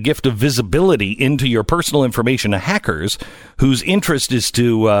giving the gift of visibility into your personal information to hackers whose interest is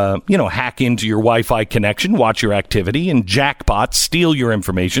to, hack into your Wi-Fi connection, watch your activity, and jackpot steal your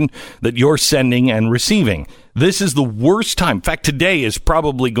information that you're sending and receiving. This is the worst time. In fact, today is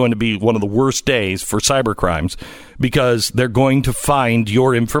probably going to be one of the worst days for cybercrimes because they're going to find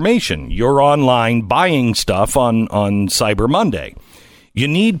your information. You're online buying stuff on Cyber Monday. You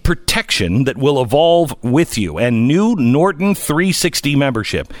need protection that will evolve with you, and new Norton 360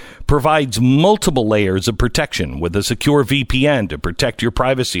 membership provides multiple layers of protection with a secure VPN to protect your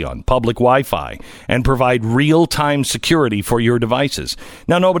privacy on public Wi-Fi and provide real-time security for your devices.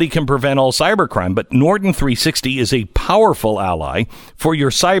 Now, nobody can prevent all cybercrime, but Norton 360 is a powerful ally for your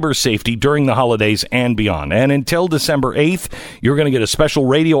cyber safety during the holidays and beyond. And until December 8th, you're going to get a special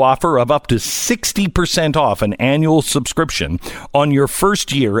radio offer of up to 60% off an annual subscription on your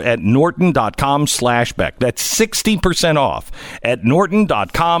first year at norton.com/Beck. That's 60% off at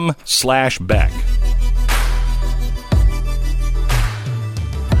norton.com/Beck.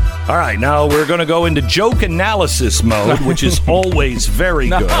 All right, now we're going to go into joke analysis mode, which is always very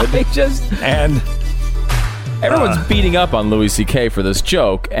good. And everyone's beating up on Louis C.K. for this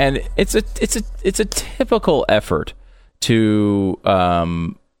joke, and it's a typical effort to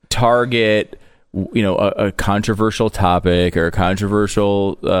target, a controversial topic or a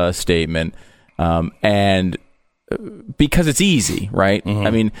controversial statement, and because it's easy, right?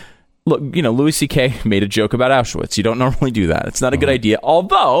 I mean, look, Louis C.K. made a joke about Auschwitz. You don't normally do that. It's not a good idea.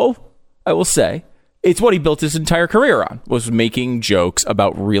 Although, I will say, it's what he built his entire career on, was making jokes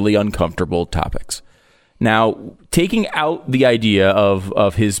about really uncomfortable topics. Now, taking out the idea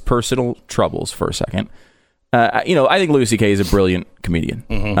of his personal troubles for a second, I think Louis C.K. is a brilliant comedian.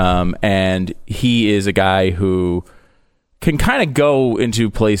 And he is a guy who can kind of go into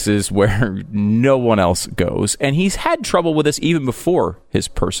places where no one else goes. And he's had trouble with this even before his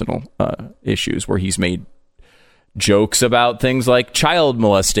personal issues, where he's made jokes about things like child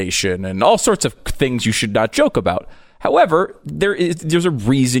molestation and all sorts of things you should not joke about. However, there's a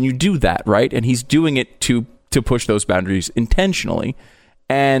reason you do that, right? And he's doing it to push those boundaries intentionally.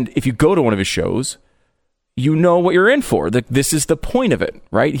 And if you go to one of his shows, you know what you're in for. This is the point of it,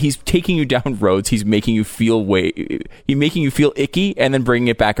 right? He's taking you down roads. He's making you feel icky and then bringing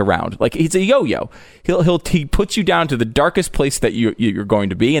it back around. Like he's a yo-yo. He puts you down to the darkest place that you're going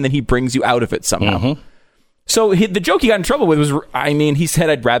to be, and then he brings you out of it somehow. So the joke he got in trouble with was, he said,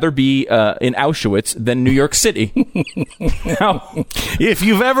 I'd rather be in Auschwitz than New York City. Now, if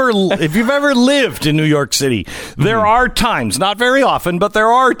you've ever lived in New York City, there are times, not very often, but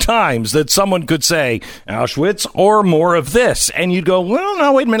there are times that someone could say Auschwitz or more of this, and you'd go, well,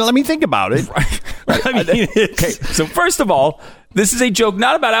 no, wait a minute, let me think about it. Okay, so first of all, this is a joke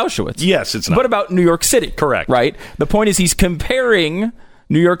not about Auschwitz. Yes, it's not. But about New York City. Correct. Right? The point is he's comparing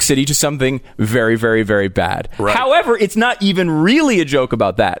New York City to something very, very, very bad. Right. However, it's not even really a joke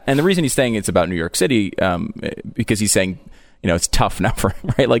about that. And the reason he's saying it's about New York City, because he's saying, it's tough now for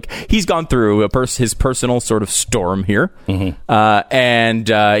him, right? Like he's gone through his personal sort of storm here. And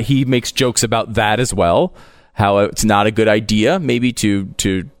he makes jokes about that as well. How it's not a good idea maybe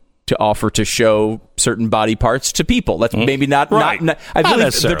to offer to show certain body parts to people. That's maybe not, right. I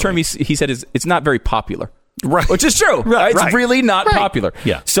believe the term he said is it's not very popular. Right. Which is true. Right. It's really not popular.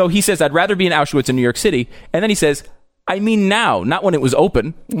 Yeah. So he says, I'd rather be in Auschwitz in New York City. And then he says, I mean now, not when it was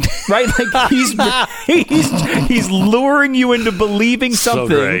open. Right? Like he's luring you into believing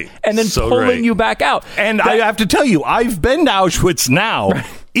something and then pulling you back out. And I have to tell you, I've been to Auschwitz now. Right.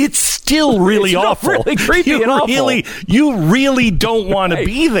 It's still really awful. Really creepy and awful. You really don't want to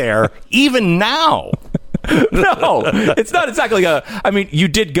be there, even now. No, it's not exactly you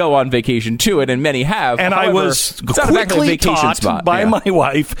did go on vacation to it, and many have. And however, I was quickly taught by my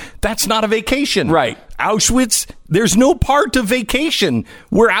wife, that's not a vacation. Right. Auschwitz, there's no part of vacation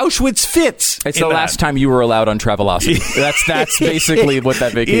where Auschwitz fits. It's the last time you were allowed on Travelocity. That's basically what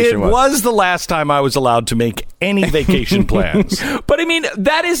that vacation was. It was the last time I was allowed to make any vacation plans. But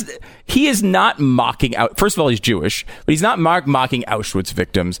he is not mocking out. First of all, he's Jewish, but he's not mocking Auschwitz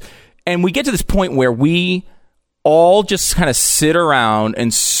victims. And we get to this point where we all just kind of sit around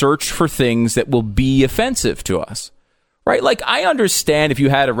and search for things that will be offensive to us, right? Like, I understand if you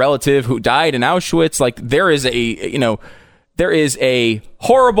had a relative who died in Auschwitz, like there is a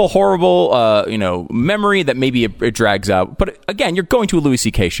horrible, memory that maybe it drags out. But again, you're going to a Louis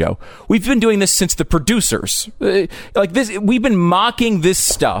C.K. show. We've been doing this since the producers. We've been mocking this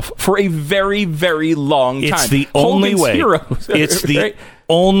stuff for a very, very long time. It's the only way. Heroes, it's the right?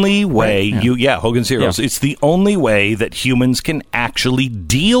 only way Hogan's Heroes. Yeah. It's the only way that humans can actually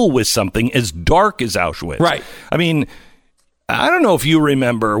deal with something as dark as Auschwitz. Right. I mean, I don't know if you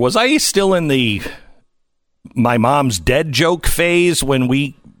remember, was I still in the my mom's dead joke phase when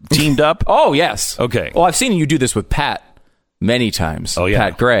we teamed up? Oh, yes. Okay. Well, I've seen you do this with Pat many times. Oh, yeah.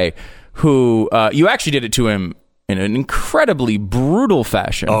 Pat Gray, who you actually did it to him in an incredibly brutal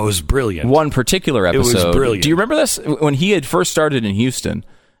fashion. Oh, it was brilliant. One particular episode. It was brilliant. Do you remember this? When he had first started in Houston,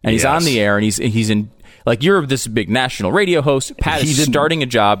 and he's on the air, and he's in, like, you're this big national radio host. Pat is starting a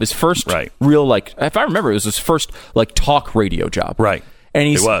job, his first real, like, if I remember, it was his first, like, talk radio job. Right. And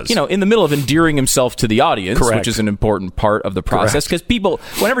he's, in the middle of endearing himself to the audience, which is an important part of the process. Because people,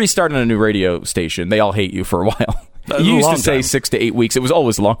 whenever you start on a new radio station, they all hate you for a while. You used to say 6 to 8 weeks. It was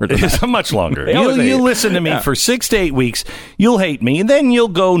always longer than that. It's much longer. You listen to me for 6 to 8 weeks, you'll hate me, and then you'll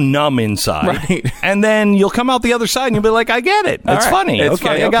go numb inside. Right. And then you'll come out the other side and you'll be like, I get it. It's funny. It's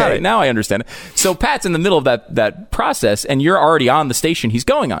funny. I got it. Now I understand it. So Pat's in the middle of that process, and you're already on the station he's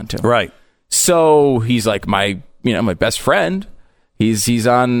going on to. Right. So he's like my best friend. He's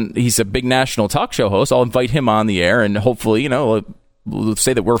a big national talk show host. I'll invite him on the air, and hopefully, we'll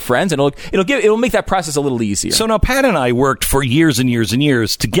say that we're friends, and it'll make that process a little easier. So now Pat and I worked for years and years and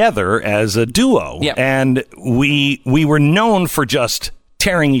years together as a duo, and we were known for just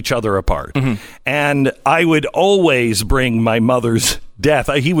tearing each other apart. And I would always bring my mother's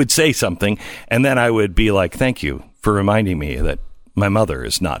death. He would say something, and then I would be like, thank you for reminding me that my mother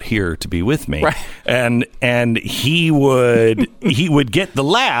is not here to be with me. Right. And he would get the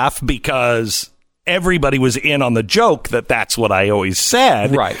laugh because everybody was in on the joke that that's what I always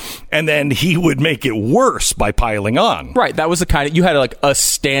said. Right. And then he would make it worse by piling on. Right. That was the kind of, you had like a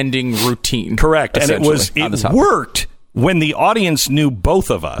standing routine. Correct. And it worked when the audience knew both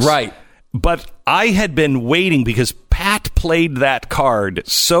of us. Right. But I had been waiting because Pat played that card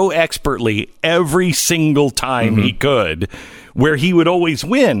so expertly every single time he could, where he would always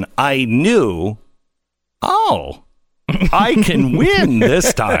win. I knew, I can win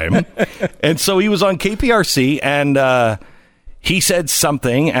this time. And so he was on KPRC, and he said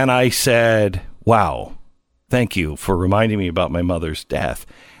something, and I said, wow, thank you for reminding me about my mother's death.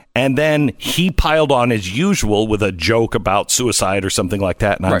 And then he piled on as usual with a joke about suicide or something like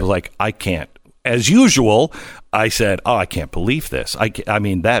that. And I was like, I can't. As usual, I said, I can't believe this. I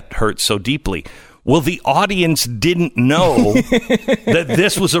mean, that hurts so deeply. Well, the audience didn't know that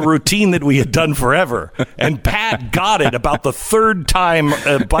this was a routine that we had done forever. And Pat got it about the third time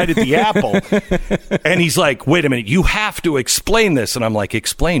bite at the apple. And he's like, wait a minute, you have to explain this. And I'm like,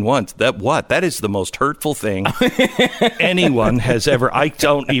 explain once. That is the most hurtful thing anyone has ever. I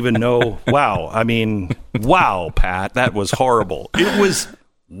don't even know. Wow. I mean, wow, Pat, that was horrible. It was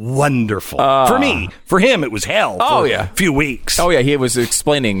wonderful for me. For him, it was hell for a few weeks. Oh, yeah. He was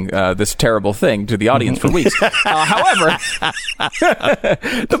explaining this terrible thing to the audience for weeks. However,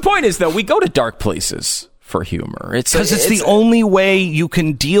 the point is, though, we go to dark places for humor. It's the only way you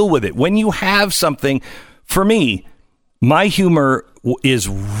can deal with it. When you have something, for me, my humor is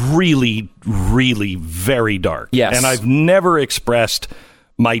really, really very dark. Yes. And I've never expressed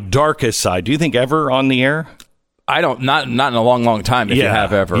my darkest side. Do you think ever on the air? I don't, not in a long, long time, if you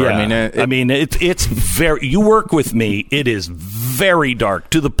have ever. Yeah. I mean, it's very, you work with me, it is very dark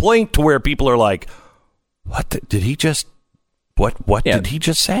to the point to where people are like, what did he just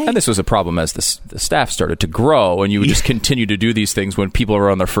say? And this was a problem as the staff started to grow, and you would just continue to do these things when people were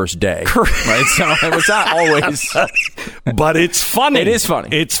on their first day. Correct. Right? So it was not always. But it's funny. It is funny.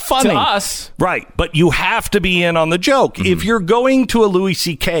 It's funny. To us. Right. But you have to be in on the joke. If you're going to a Louis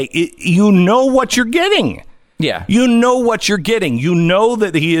C.K., you know what you're getting. Yeah. You know what you're getting. You know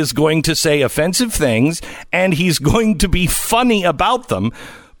that he is going to say offensive things, and he's going to be funny about them.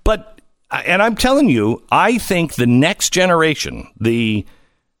 And I'm telling you, I think the next generation,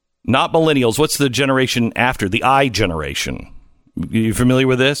 not millennials, what's the generation after? The I generation. You familiar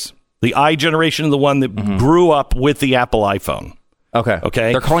with this? The I generation is the one that grew up with the Apple iPhone. Okay.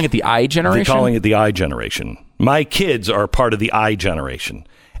 They're calling it the I generation? They're calling it the I generation. My kids are part of the I generation.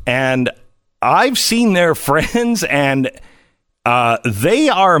 And I've seen their friends, and they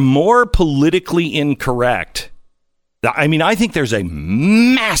are more politically incorrect. I mean, I think there's a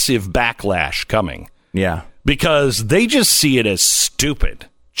massive backlash coming. Yeah. Because they just see it as stupid.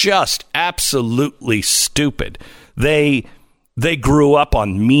 Just absolutely stupid. They grew up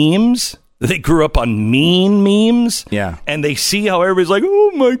on memes. They grew up on mean memes. Yeah. And they see how everybody's like,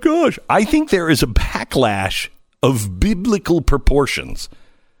 oh my gosh. I think there is a backlash of biblical proportions.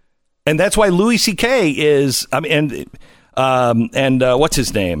 And that's why Louis C.K. is, and what's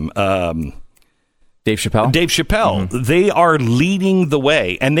his name? Dave Chappelle? Dave Chappelle. Mm-hmm. They are leading the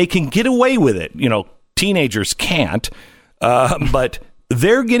way, and they can get away with it. You know, teenagers can't, but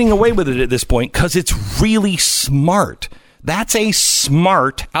they're getting away with it at this point because it's really smart. That's a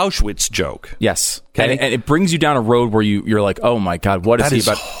smart Auschwitz joke. Yes. Okay? And it brings you down a road where you're like, oh my God, what is he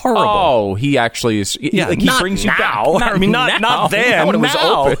about? Horrible. Oh, he actually is. Yeah, like, he brings you back. I mean, not then. When it was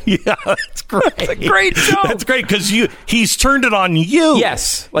open. Yeah, that's great. It's a great joke. That's great because he's turned it on you.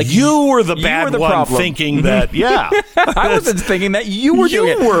 Yes. Like you were the bad one problem. Thinking that, yeah. I wasn't thinking that you were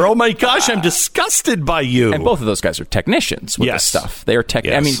doing it. You were. Oh my gosh, I'm disgusted by you. And both of those guys are technicians with this stuff. They are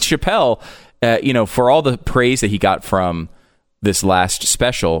Yes. I mean, Chappelle, for all the praise that he got from this last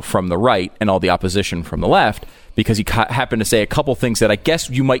special from the right and all the opposition from the left, because he happened to say a couple things that I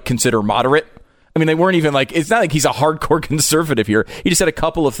guess you might consider moderate. I mean, they weren't even like, it's not like he's a hardcore conservative here. He just said a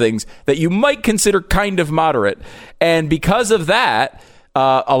couple of things that you might consider kind of moderate. And because of that,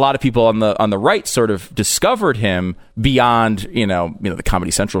 a lot of people on the right sort of discovered him beyond, the Comedy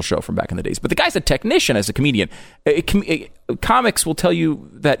Central show from back in the days. But the guy's a technician as a comedian. Comics will tell you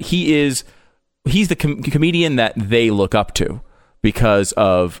that he's the comedian that they look up to, because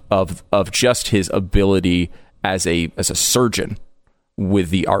of just his ability as a surgeon with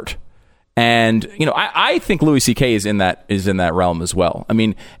the art. And, I think Louis C.K. is in that realm as well. I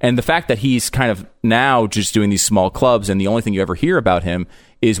mean, and the fact that he's kind of now just doing these small clubs, and the only thing you ever hear about him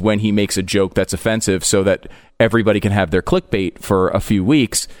is when he makes a joke that's offensive so that everybody can have their clickbait for a few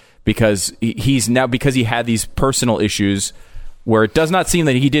weeks, because he had these personal issues where it does not seem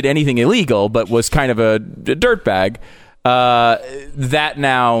that he did anything illegal, but was kind of a dirtbag, that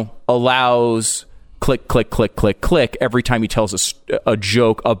now allows click, click, click, click, click every time he tells a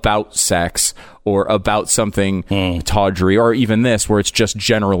joke about sex or about something tawdry, or even this, where it's just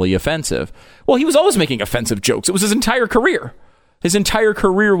generally offensive. Well, he was always making offensive jokes. It was his entire career. His entire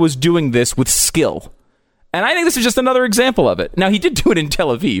career was doing this with skill. And I think this is just another example of it. Now, he did do it in Tel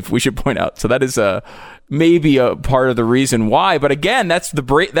Aviv, we should point out. So that is maybe a part of the reason why. But again, that's Tel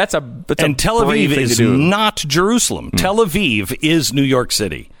Aviv is not Jerusalem. Tel Aviv is New York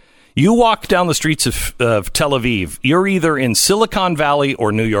City. You walk down the streets of Tel Aviv, you're either in Silicon Valley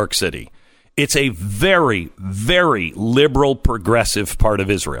or New York City. It's a very, very liberal, progressive part of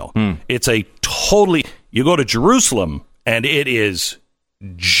Israel. It's a totally... You go to Jerusalem, and it is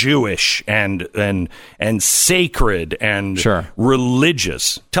Jewish and sacred and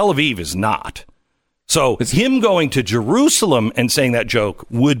religious. Tel Aviv is not. So him going to Jerusalem and saying that joke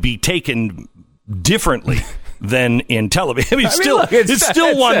would be taken differently than in Tel Aviv. I mean, it's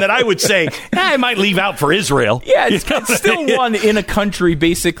still one that I would say I might leave out for Israel. Yeah, it's still one in a country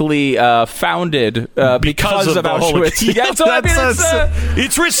basically founded because of Auschwitz.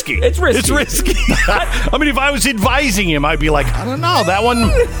 It's risky. It's risky. I mean, if I was advising him, I'd be like, I don't know, that one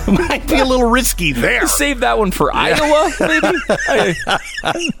might be a little risky there. Save that one for Iowa, maybe?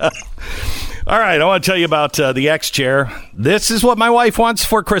 All right, I want to tell you about the X chair. This is what my wife wants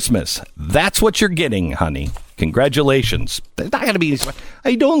for Christmas. That's what you're getting, honey. Congratulations. There's not going to be...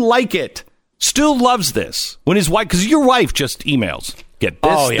 I don't like it. Stu loves this. When his wife... Because your wife just emails. Get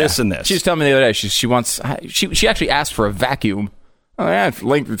this, this, and this. She was telling me the other day, she wants... She actually asked for a vacuum. Oh, yeah,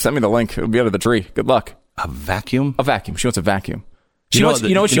 send me the link. It'll be under the tree. Good luck. A vacuum? A vacuum. She wants a vacuum. You know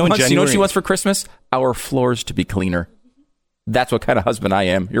what she wants for Christmas? Our floors to be cleaner. That's what kind of husband I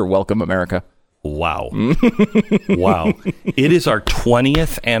am. You're welcome, America. Wow. Wow. It is our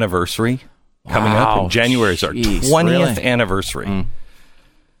 20th anniversary coming up. In January is our 20th anniversary.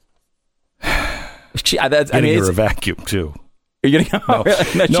 I mean, you're a vacuum, too. You're getting,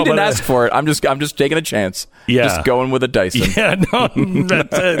 she didn't ask for it. I'm just taking a chance. Yeah. Just going with a Dyson. Yeah, no,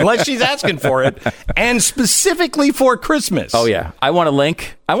 unless she's asking for it, and specifically for Christmas. Oh yeah, I want a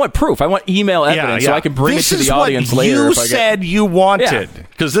link. I want proof. I want email evidence so I can bring it to the audience later. You said you wanted,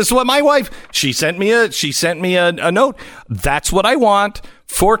 because this is what my wife. She sent me a note. That's what I want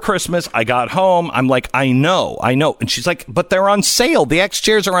for Christmas. I got home. I'm like, I know. And she's like, but they're on sale. The X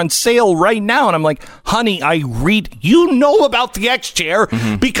chairs are on sale right now. And I'm like, honey, you know about the X chair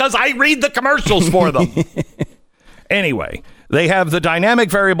because I read the commercials for them. Anyway, they have the dynamic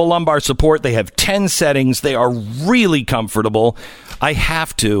variable lumbar support. They have 10 settings. They are really comfortable. I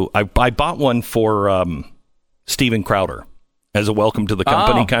bought one for Steven Crowder as a welcome to the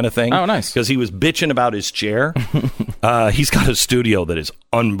company kind of thing. Oh, nice. Because he was bitching about his chair. He's got a studio that is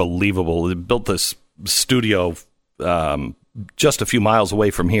unbelievable. He built this studio just a few miles away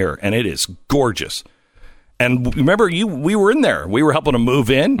from here, and it is gorgeous. And remember, we were in there. We were helping him move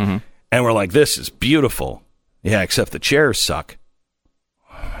in, and we're like, this is beautiful. Yeah, except the chairs suck.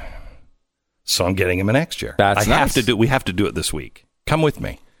 So I'm getting him an X chair. We have to do it this week. Come with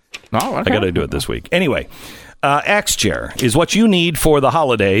me. Oh, okay. I got to do it this week. Anyway, X chair is what you need for the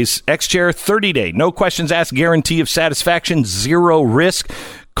holidays. X chair 30-day, no questions asked, guarantee of satisfaction, zero risk.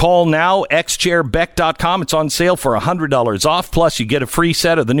 Call now, xchairbeck.com. It's on sale for $100 off. Plus, you get a free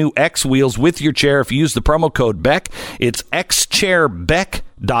set of the new X wheels with your chair if you use the promo code BECK. It's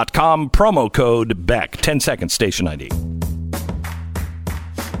xchairbeck.com, promo code BECK. 10-second station ID.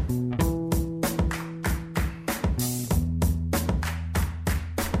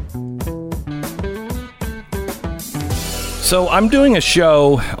 So I'm doing a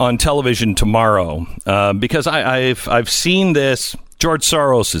show on television tomorrow because I've seen this. George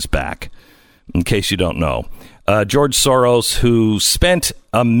Soros is back, in case you don't know. George Soros, who spent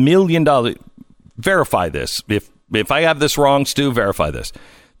 $1 million. Verify this. If I have this wrong, Stu, verify this.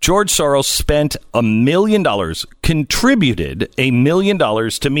 George Soros spent $1 million, contributed $1 million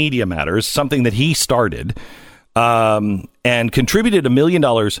to Media Matters, something that he started, and contributed $1 million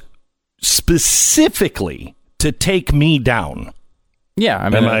specifically to take me down. Yeah, I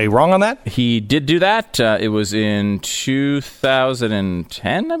mean, am I wrong on that? He did do that. It was in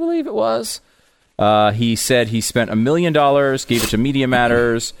 2010, I believe it was. He said he spent $1 million, gave it to Media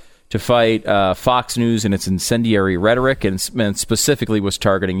Matters to fight Fox News and its incendiary rhetoric, and specifically was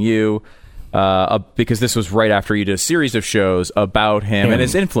targeting you. because this was right after he did a series of shows about him and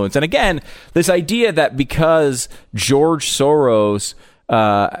his influence. And again, this idea that because George Soros,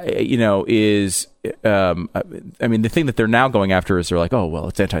 is, the thing that they're now going after is they're like, oh, well,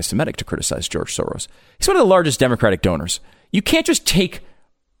 it's anti-Semitic to criticize George Soros. He's one of the largest Democratic donors. You can't just take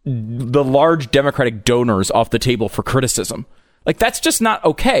the large Democratic donors off the table for criticism. Like, that's just not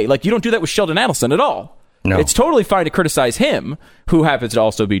okay. Like, you don't do that with Sheldon Adelson at all. No. It's totally fine to criticize him, who happens to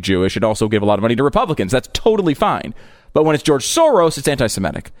also be Jewish and also give a lot of money to Republicans. That's totally fine. But when it's George Soros, it's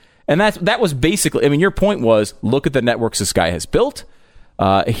anti-Semitic. And that was basically, your point was, look at the networks this guy has built.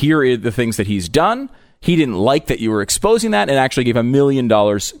 Here are the things that he's done. He didn't like that you were exposing that and actually gave $1 million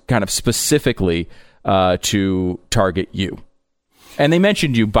kind of specifically to target you. And they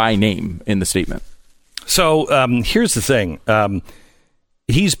mentioned you by name in the statement. So here's the thing.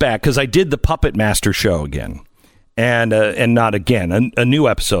 He's back because I did the Puppet Master show again. And not again, a new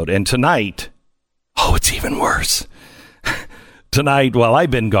episode. And tonight, it's even worse. Tonight, while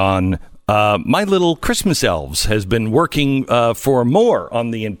I've been gone, my little Christmas elves has been working for more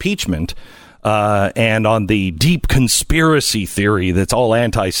on the impeachment and on the deep conspiracy theory that's all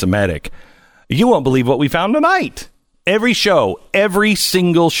anti-Semitic. You won't believe what we found tonight. Every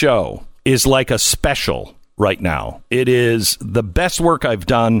single show is like a special right now. It is the best work I've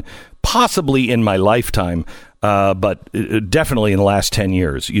done possibly in my lifetime, but definitely in the last 10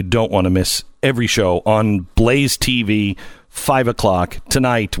 years. You don't want to miss every show on BlazeTV, 5 o'clock.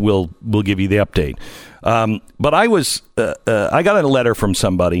 Tonight, we'll give you the update. But I got a letter from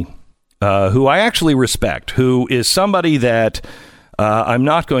somebody who I actually respect, who is somebody that I'm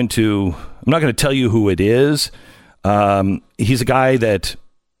not going to tell you who it is. He's a guy that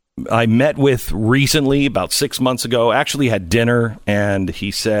I met with recently, about 6 months ago, actually had dinner, and he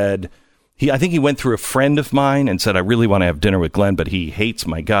said, I think he went through a friend of mine and said, I really want to have dinner with Glenn, but he hates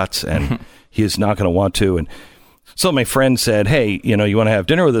my guts and he is not going to want to. And so my friend said, hey, you want to have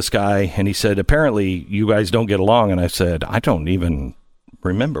dinner with this guy? And he said, apparently you guys don't get along. And I said, I don't even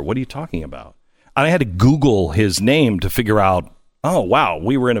remember. What are you talking about? And I had to Google his name to figure out, oh, wow,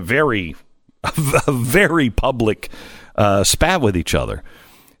 we were in a very public spat with each other.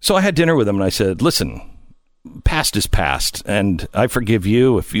 So I had dinner with him and I said, listen, past is past and I forgive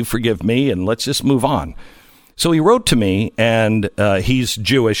you if you forgive me and let's just move on. So he wrote to me and he's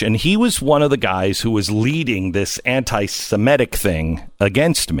Jewish and he was one of the guys who was leading this anti-Semitic thing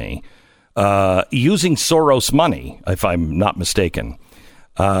against me using Soros money, if I'm not mistaken.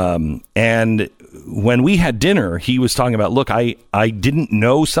 And when we had dinner, he was talking about, look, I didn't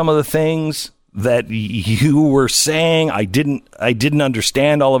know some of the things that you were saying. I didn't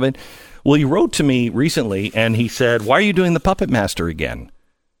understand all of it. Well, he wrote to me recently and he said, why are you doing the Puppet Master again?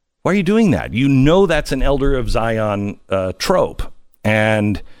 Why are you doing that? You know that's an Elder of Zion trope.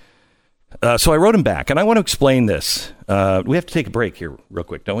 And so I wrote him back and I want to explain this. We have to take a break here real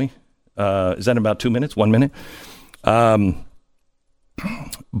quick, don't we? Is that in about 2 minutes? 1 minute?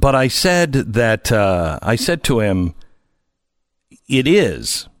 But I said that, I said to him, it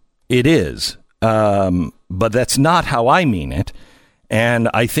is, but that's not how I mean it. And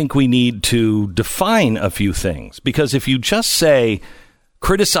I think we need to define a few things, because if you just say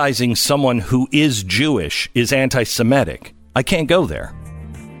criticizing someone who is Jewish is anti-Semitic, I can't go there.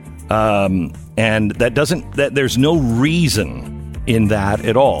 And there's no reason in that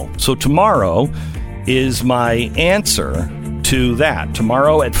at all. So tomorrow is my answer to that.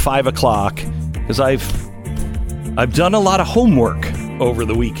 Tomorrow at 5 o'clock, because I've done a lot of homework over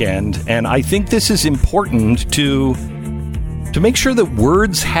the weekend, and I think this is important to make sure that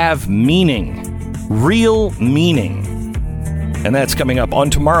words have meaning, real meaning. And that's coming up on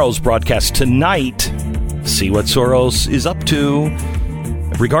tomorrow's broadcast. Tonight, see what Soros is up to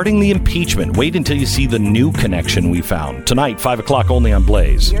regarding the impeachment. Wait until you see the new connection we found. Tonight, 5 o'clock only on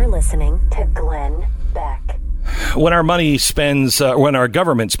Blaze. You're listening to Glenn Beck. When our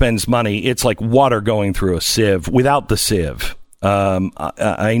government spends money, it's like water going through a sieve without the sieve.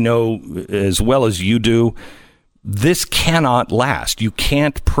 I know as well as you do, this cannot last. You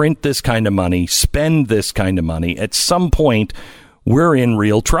can't print this kind of money, spend this kind of money. At some point, we're in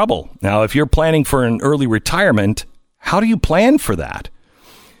real trouble. Now, if you're planning for an early retirement, how do you plan for that?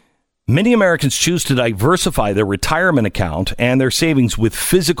 Many Americans choose to diversify their retirement account and their savings with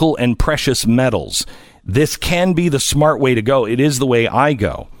physical and precious metals. This can be the smart way to go. It is the way I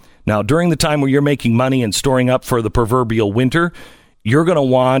go. Now, during the time where you're making money and storing up for the proverbial winter, you're going to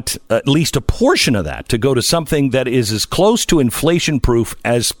want at least a portion of that to go to something that is as close to inflation-proof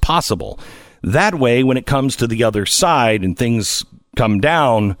as possible. That way, when it comes to the other side and things come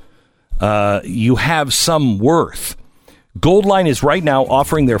down, you have some worth. Goldline is right now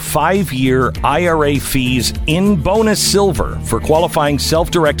offering their 5-year IRA fees in bonus silver for qualifying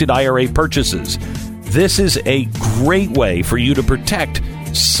self-directed IRA purchases. This is a great way for you to protect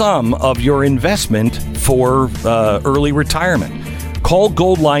some of your investment for early retirement. Call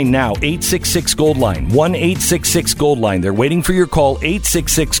Goldline now, 866-GOLDLINE, 1-866-GOLDLINE. They're waiting for your call,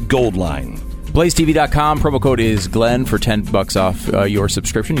 866-GOLDLINE. BlazeTV.com. Promo code is Glenn for $10 off your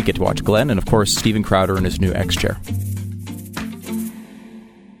subscription. You get to watch Glenn and, of course, Steven Crowder in his new X-Chair.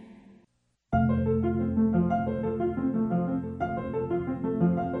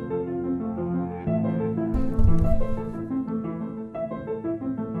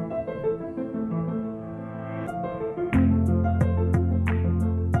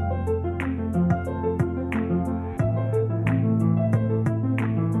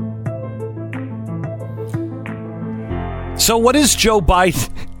 So what is Joe Biden?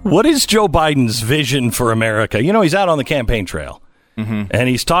 What is Joe Biden's vision for America? You know, he's out on the campaign trail, and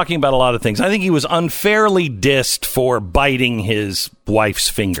he's talking about a lot of things. I think he was unfairly dissed for biting his wife's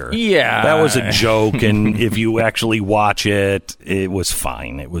finger. Yeah. That was a joke, and if you actually watch it, it was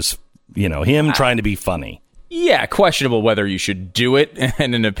fine. It was, him trying to be funny. Yeah, questionable whether you should do it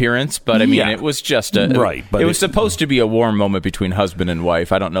in an appearance, but I mean, it was just right. But it was supposed to be a warm moment between husband and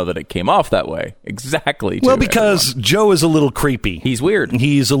wife. I don't know that it came off that way exactly. Well, because everyone. Joe is a little creepy. He's weird.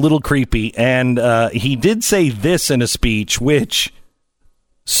 He's a little creepy, and he did say this in a speech, which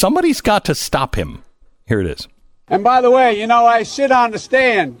somebody's got to stop him. Here it is. And by the way, I sit on the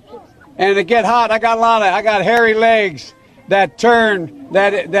stand, and it get hot. I got hairy legs that turn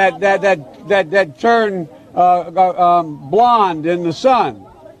turn. Blonde in the sun,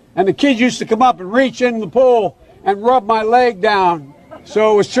 and the kids used to come up and reach in the pool and rub my leg down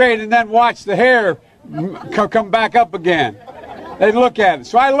so it was straight, and then watch the hair come back up again. They'd look at it.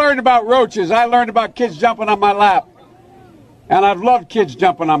 So I learned about roaches. I learned about kids jumping on my lap, and I've loved kids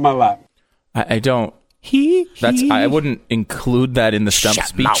jumping on my lap. I don't. I wouldn't include that in the stump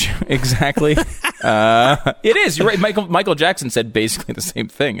speech. Exactly. It is. You're right. Michael Jackson said basically the same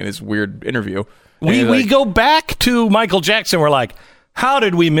thing in his weird interview. We go back to Michael Jackson. We're like, how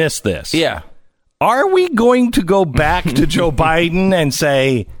did we miss this? Yeah. Are we going to go back to Joe Biden and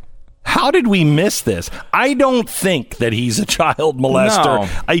say, how did we miss this? I don't think that he's a child molester. No.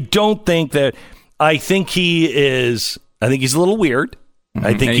 I think he is. I think he's a little weird. Mm-hmm.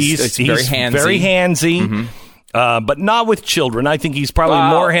 I think he's very handsy. But not with children. I think he's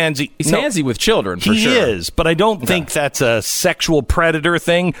probably more handsy. He's handsy with children, for sure. He is, but I don't think that's a sexual predator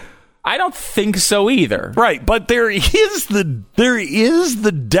thing. I don't think so either. Right, but there is the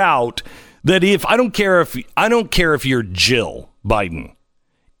doubt that I don't care if you're Jill Biden.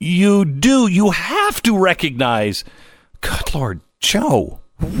 You have to recognize, good Lord, Joe,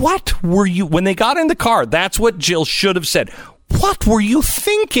 what were you when they got in the car? That's what Jill should have said. What were you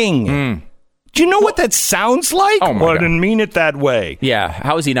thinking? Do you know what that sounds like? Oh my God. I didn't mean it that way. Yeah,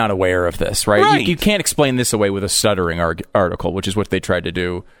 how is he not aware of this, right? You can't explain this away with a stuttering article, which is what they tried to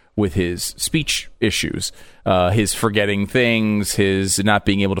do with his speech issues, his forgetting things, his not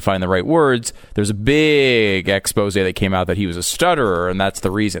being able to find the right words. There's a big expose that came out that he was a stutterer, and that's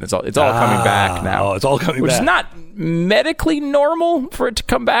the reason. It's all coming back now. Oh, it's all coming back. Which is not medically normal for it to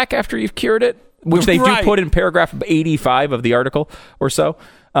come back after you've cured it, which they do put in paragraph 85 of the article or so.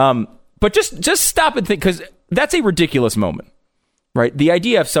 But just stop and think, because that's a ridiculous moment. Right, the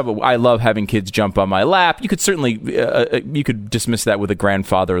idea of I love having kids jump on my lap. You could certainly you could dismiss that with a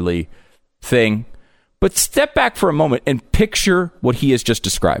grandfatherly thing, but step back for a moment and picture what he has just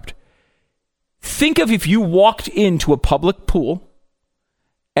described. Think of if you walked into a public pool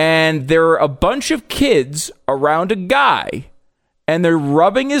and there are a bunch of kids around a guy and they're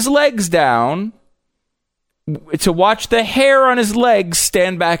rubbing his legs down to watch the hair on his legs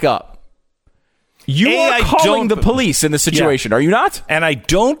stand back up. You are calling the police in this situation, are you not? And I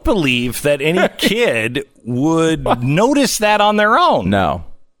don't believe that any kid would notice that on their own. No.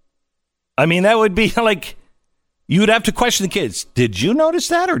 I mean, that would be like, you would have to question the kids. Did you notice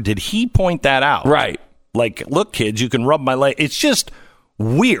that, or did he point that out? Right. Like, look, kids, you can rub my leg. It's just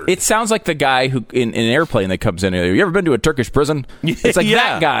weird. It sounds like the guy who in an airplane that comes in. You ever been to a Turkish prison? It's like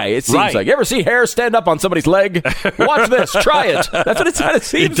that guy. It seems like. You ever see hair stand up on somebody's leg? Watch this. Try it. That's what it kind of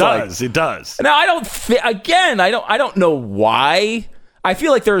seems like. It does. Now I don't know why. I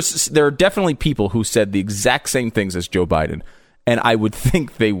feel like there are definitely people who said the exact same things as Joe Biden, and I would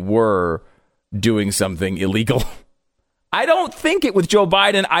think they were doing something illegal. I don't think it with Joe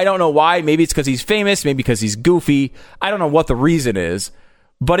Biden. I don't know why. Maybe it's because he's famous. Maybe because he's goofy. I don't know what the reason is.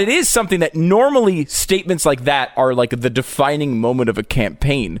 But it is something that normally statements like that are like the defining moment of a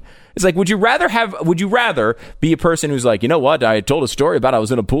campaign. It's like, would you rather be a person who's like, you know what? I told a story about I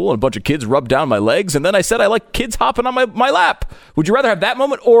was in a pool and a bunch of kids rubbed down my legs, and then I said I like kids hopping on my lap. Would you rather have that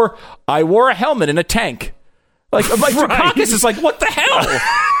moment, or I wore a helmet in a tank? Like Dukakis is like, what the hell?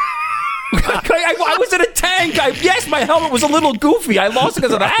 I was in a tank. Yes, my helmet was a little goofy. I lost it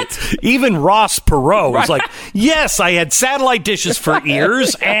because of that. Even Ross Perot was like, yes, I had satellite dishes for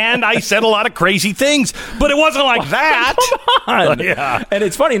ears, and I said a lot of crazy things, but it wasn't like that. Come on. Yeah. And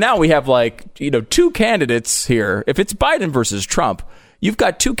it's funny, now we have two candidates here. If it's Biden versus Trump, you've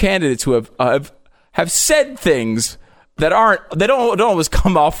got two candidates who have said things that don't always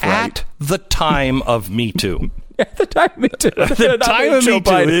come off right. At the time of Me Too. At the time of Me Too. At the time of Me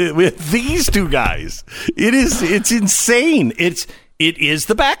Too, with these two guys, it's insane. It is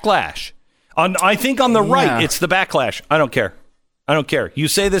the backlash. I think on the right, it's the backlash. I don't care. You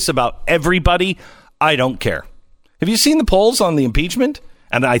say this about everybody. I don't care. Have you seen the polls on the impeachment?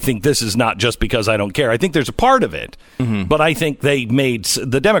 And I think this is not just because I don't care. I think there's a part of it. Mm-hmm. But I think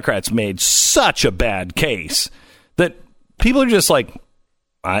the Democrats made such a bad case that people are just like,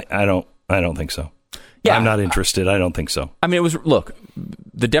 I don't think so. Yeah. I'm not interested. I don't think so. I mean,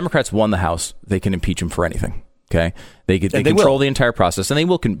 the Democrats won the House. They can impeach him for anything. Okay. They control the entire process, and they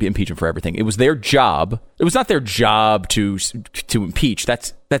will impeach him for everything. It was their job. It was not their job to impeach.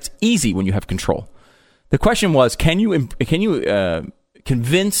 That's easy when you have control. The question was, can you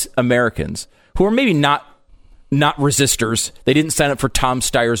convince Americans who are maybe not resistors? They didn't sign up for Tom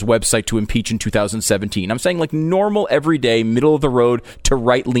Steyer's website to impeach in 2017. I'm saying like normal, everyday, middle of the road to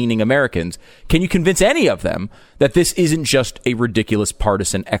right-leaning Americans. Can you convince any of them that this isn't just a ridiculous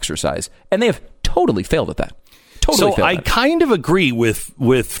partisan exercise? And they have totally failed at that. I kind of agree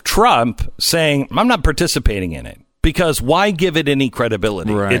with Trump saying, I'm not participating in it, because why give it any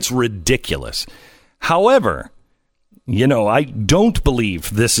credibility? Right. It's ridiculous. However, I don't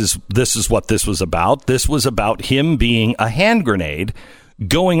believe this is what this was about. This was about him being a hand grenade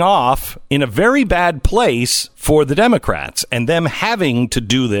going off in a very bad place for the Democrats, and them having to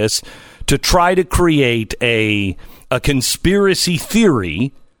do this to try to create a conspiracy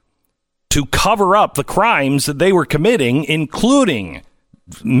theory to cover up the crimes that they were committing, including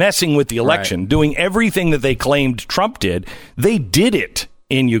messing with the election, doing everything that they claimed Trump did. They did it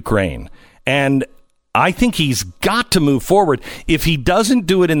in Ukraine. And I think he's got to move forward. If he doesn't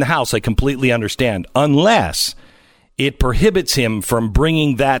do it in the House, I completely understand, unless it prohibits him from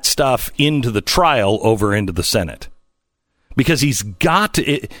bringing that stuff into the trial over into the Senate. Because he's got to,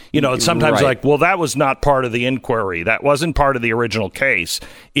 it's sometimes like, well, that was not part of the inquiry. That wasn't part of the original case.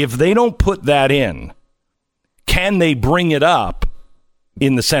 If they don't put that in, can they bring it up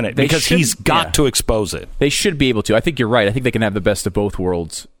in the Senate? Because he's got to expose it. They should be able to. I think you're right. I think they can have the best of both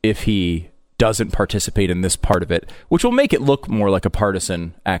worlds if he doesn't participate in this part of it, which will make it look more like a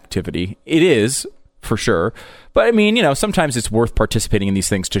partisan activity. It is, for sure. But I mean, sometimes it's worth participating in these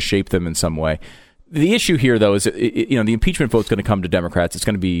things to shape them in some way. The issue here, though, is the impeachment vote's going to come to Democrats. It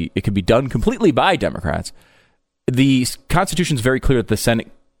can be done completely by Democrats. The Constitution is very clear that the Senate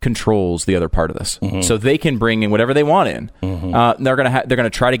controls the other part of this, so they can bring in whatever they want in. They're going to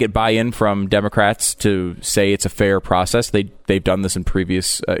try to get buy-in from Democrats to say it's a fair process. They've done this in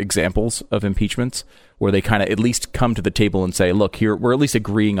previous examples of impeachments, where they kind of at least come to the table and say, "Look, here we're at least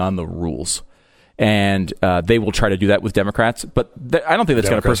agreeing on the rules." And they will try to do that with Democrats, but I don't think that's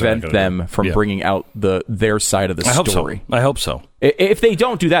going to prevent them from bringing out their side of the story. I hope so. If they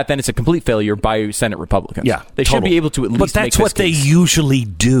don't do that, then it's a complete failure by Senate Republicans. Yeah, they should be able to at least. But that's what they usually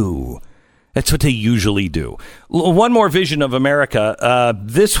do. That's what they usually do. One more vision of America.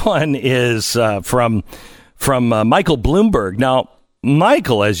 This one is from Michael Bloomberg. Now,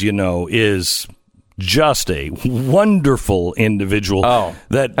 Michael, as you know, is just a wonderful individual. Oh,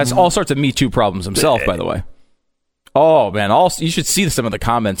 that's all sorts of Me Too problems himself, by the way. Oh, man. You should see some of the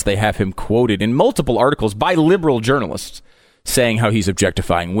comments they have him quoted in multiple articles by liberal journalists saying how he's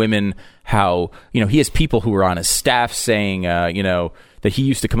objectifying women, how, he has people who are on his staff saying, that he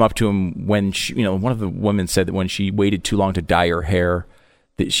used to come up to him when one of the women said that when she waited too long to dye her hair,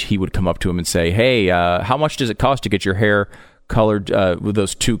 that he would come up to him and say, hey, how much does it cost to get your hair colored with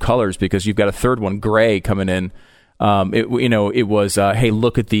those two colors, because you've got a third one, gray, coming in. It was hey,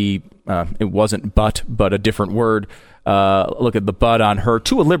 look at the it wasn't but a different word. Look at the butt on her,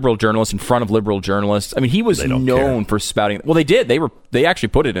 to a liberal journalist in front of liberal journalists. I mean, he was known for spouting. Well, they did. They actually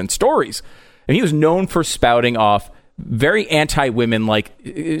put it in stories, and he was known for spouting off very anti-women, like,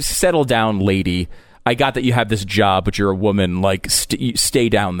 settle down, lady. I got that you have this job, but you're a woman. Like, stay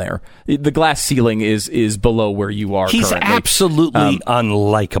down there. The glass ceiling is below where you are. He's currently. absolutely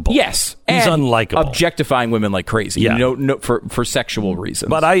unlikable. Yes, he's and unlikable. Objectifying women like crazy. Yeah. No, for sexual reasons.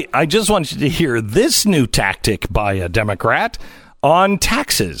 But I just want you to hear this new tactic by a Democrat on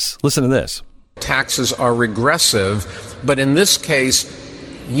taxes. Listen to this. Taxes are regressive, but in this case,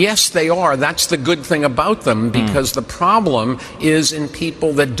 yes, they are. That's the good thing about them, because the problem is in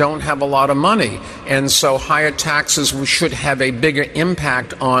people that don't have a lot of money. And so higher taxes should have a bigger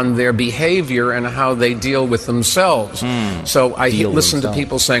impact on their behavior and how they deal with themselves. So I listen to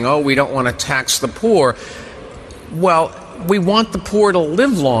people saying, oh, we don't want to tax the poor. Well, we want the poor to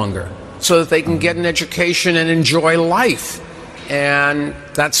live longer so that they can get an education and enjoy life. And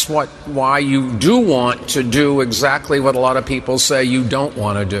that's why you do want to do exactly what a lot of people say you don't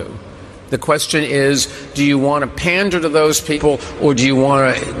want to do. The question is, do you want to pander to those people, or do you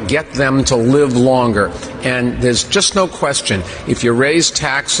want to get them to live longer? And there's just no question. If you raise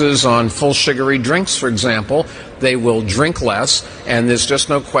taxes on full sugary drinks, for example, they will drink less. And there's just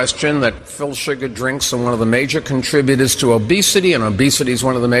no question that full sugar drinks are one of the major contributors to obesity, and obesity is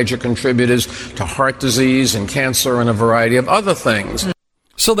one of the major contributors to heart disease and cancer and a variety of other things.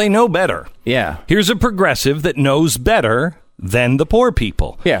 So they know better. Yeah. Here's a progressive that knows better than the poor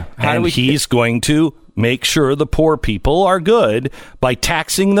people. Yeah. He's going to make sure the poor people are good by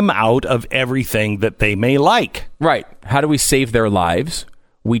taxing them out of everything that they may like. Right. How do we save their lives?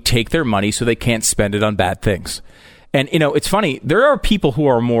 We take their money so they can't spend it on bad things. And, it's funny. There are people who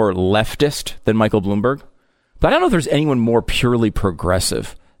are more leftist than Michael Bloomberg, but I don't know if there's anyone more purely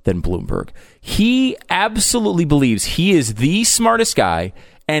progressive than Bloomberg. He absolutely believes he is the smartest guy,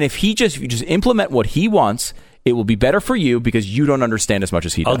 and if you just implement what he wants, it will be better for you because you don't understand as much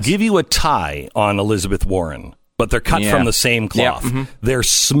as he does. I'll give you a tie on Elizabeth Warren, but they're cut from the same cloth. Yeah. They're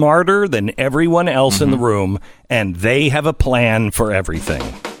smarter than everyone else in the room, and they have a plan for everything.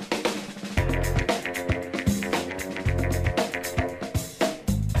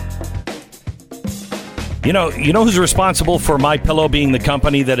 You know who's responsible for MyPillow being the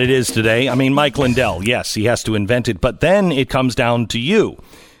company that it is today? I mean, Mike Lindell. Yes, he has to invent it, but then it comes down to you.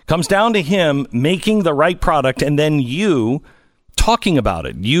 Comes down to him making the right product, and then you talking about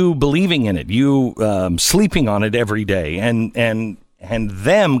it, you believing in it, you sleeping on it every day, and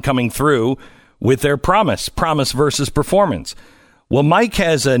them coming through with their promise versus performance. Well, Mike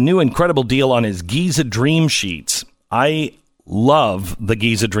has a new incredible deal on his Giza Dream Sheets. I love the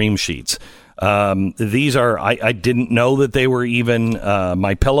Giza Dream Sheets. These are, I didn't know that they were even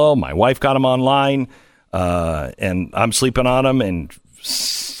MyPillow. My wife got them online, and I'm sleeping on them, and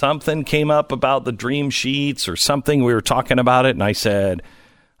something came up about the dream sheets or something. We were talking about it, and I said,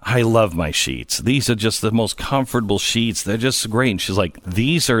 I love my sheets. These are just the most comfortable sheets. They're just great. And she's like,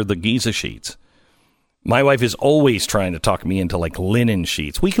 these are the Giza sheets. My wife is always trying to talk me into like linen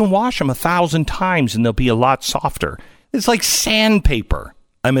sheets. We can wash them 1,000 times and they'll be a lot softer. It's like sandpaper.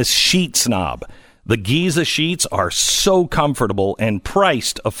 I'm a sheet snob. The Giza sheets are so comfortable and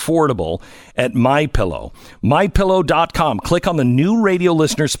priced affordable at MyPillow. MyPillow.com. Click on the new radio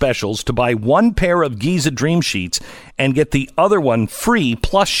listener specials to buy one pair of Giza Dream Sheets and get the other one free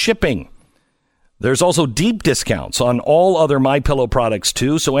plus shipping. There's also deep discounts on all other MyPillow products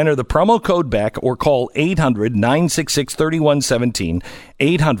too, so enter the promo code BECK or call 800-966-3117,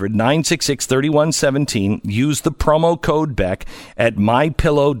 800-966-3117. Use the promo code BECK at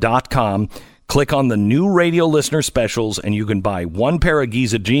MyPillow.com. Click on the new radio listener specials, and you can buy one pair of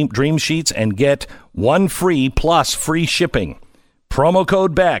Giza Dream Sheets and get one free plus free shipping. Promo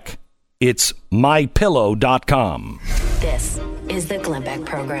code BECK. It's MyPillow.com. This is the Glenn Beck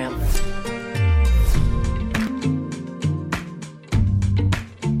Program.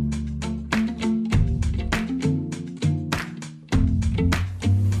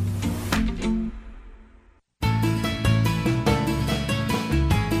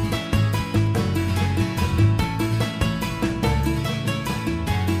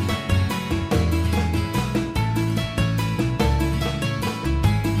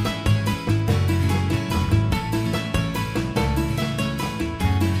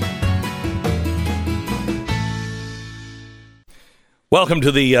 Welcome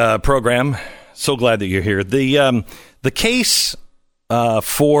to the program. So glad that you're here. The case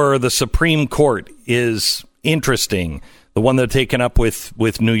for the Supreme Court is interesting. The one they're taking up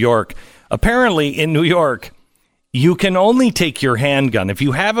with New York. Apparently, in New York, you can only take your handgun if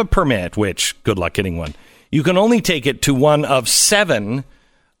you have a permit. Which, good luck getting one. You can only take it to one of 7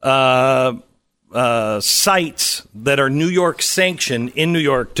 sites that are New York sanctioned in New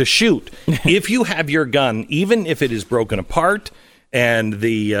York to shoot. If you have your gun, even if it is broken apart and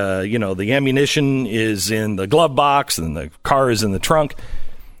the ammunition is in the glove box and the car is in the trunk,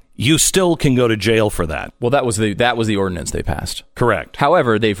 you still can go to jail for that. Well, that was the ordinance they passed. Correct.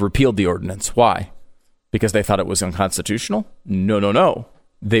 However, they've repealed the ordinance. Why? Because they thought it was unconstitutional? No.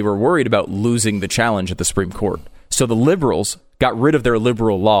 They were worried about losing the challenge at the Supreme Court. So the liberals got rid of their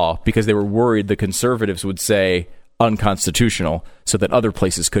liberal law because they were worried the conservatives would say unconstitutional so that other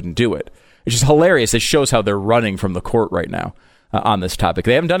places couldn't do it. It's just hilarious. It shows how they're running from the court right now on this topic.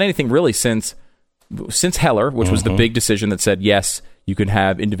 They haven't done anything really since Heller, which was the big decision that said, yes, you can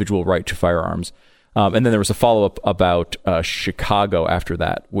have individual right to firearms. And then there was a follow-up about Chicago after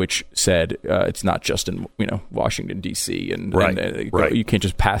that, which said it's not just in Washington, D.C. and you can't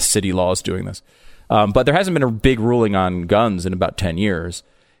just pass city laws doing this. But there hasn't been a big ruling on guns in about 10 years.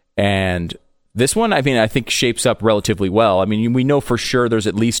 And this one, I think shapes up relatively well. I mean, we know for sure there's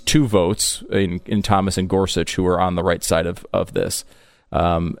at least 2 votes in Thomas and Gorsuch who are on the right side of this.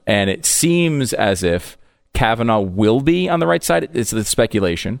 And it seems as if Kavanaugh will be on the right side. It's the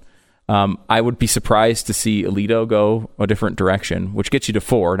speculation. I would be surprised to see Alito go a different direction, which gets you to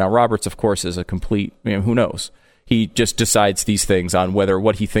 4. Now, Roberts, of course, is a complete, who knows? He just decides these things on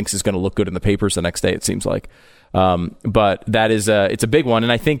what he thinks is going to look good in the papers the next day, it seems like. But that is it's a big one,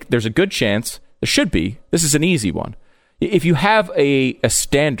 and I think there's a good chance, there should be, this is an easy one. If you have a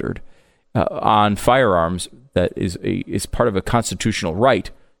standard on firearms that is part of a constitutional right,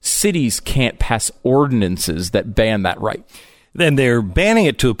 cities can't pass ordinances that ban that right. Then they're banning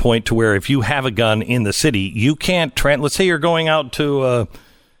it to a point to where if you have a gun in the city, you can't. Let's say you're going out to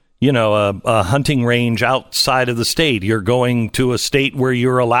a hunting range outside of the state. You're going to a state where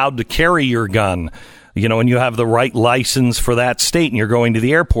you're allowed to carry your gun, and you have the right license for that state, and you're going to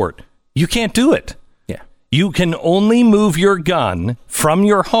the airport. You can't do it. Yeah, you can only move your gun from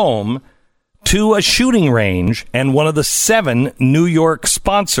your home to a shooting range and one of the 7 New York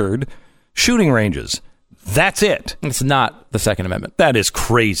sponsored shooting ranges. That's it. It's not the Second Amendment. That is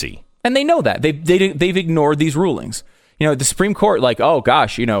crazy. And they know that. They've ignored these rulings. The Supreme Court,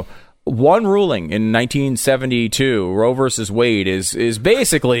 one ruling in 1972, Roe versus Wade, is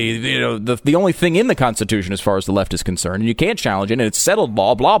basically, the only thing in the Constitution as far as the left is concerned. And you can't challenge it, and it's settled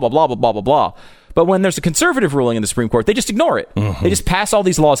law, blah, blah, blah, blah, blah, blah, blah. But when there's a conservative ruling in the Supreme Court, they just ignore it. They just pass all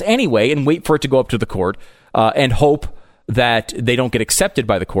these laws anyway and wait for it to go up to the court and hope that they don't get accepted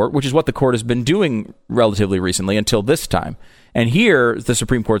by the court, which is what the court has been doing relatively recently until this time. And here, the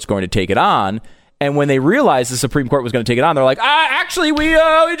Supreme Court's going to take it on. And when they realized the Supreme Court was going to take it on, they're like, actually, we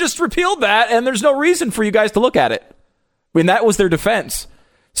just repealed that, and there's no reason for you guys to look at it. That was their defense.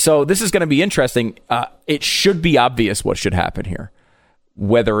 So this is going to be interesting. It should be obvious what should happen here.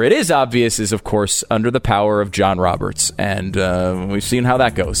 Whether it is obvious is, of course, under the power of John Roberts. And we've seen how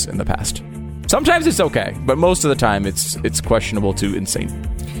that goes in the past. Sometimes it's okay, but most of the time it's questionable to insane.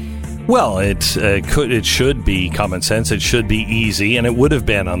 Well, it should be common sense. It should be easy, and it would have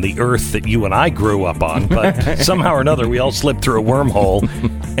been on the earth that you and I grew up on. But somehow or another, we all slipped through a wormhole,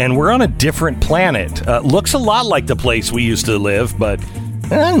 and we're on a different planet. Looks a lot like the place we used to live, but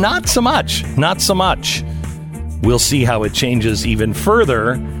not so much. Not so much. We'll see how it changes even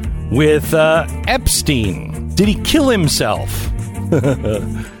further with Epstein. Did he kill himself?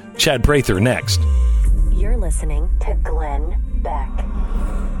 Chad Prather next. You're listening to Glenn Beck.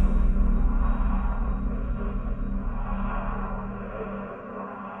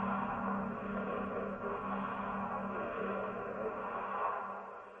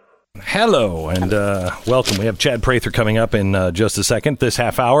 Hello and welcome. We have Chad Prather coming up in just a second. This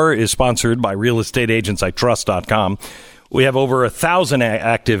half hour is sponsored by realestateagentsitrust.com. We have over 1,000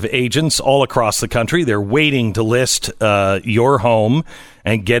 active agents all across the country. They're waiting to list your home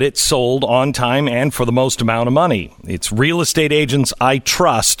and get it sold on time and for the most amount of money. It's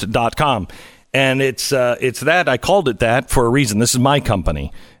realestateagentsitrust.com. And it's that. I called it that for a reason. This is my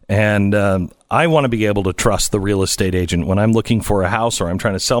company. And I want to be able to trust the real estate agent. When I'm looking for a house or I'm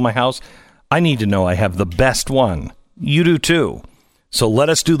trying to sell my house, I need to know I have the best one. You do too. So let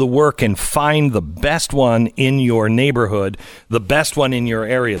us do the work and find the best one in your neighborhood, the best one in your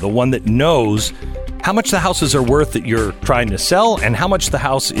area, the one that knows how much the houses are worth that you're trying to sell and how much the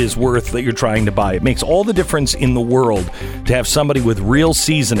house is worth that you're trying to buy. It makes all the difference in the world to have somebody with real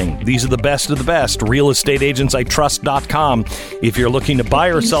seasoning. These are the best of the best. realestateagentsitrust.com. If you're looking to buy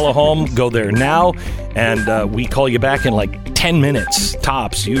or sell a home, go there now, and we call you back in like 10 minutes,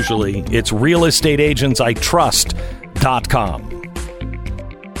 tops, usually. It's realestateagentsitrust.com.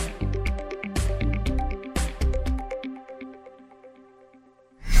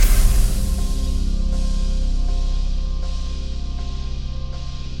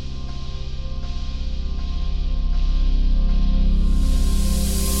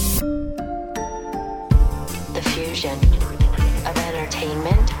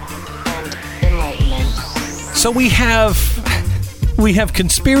 So we have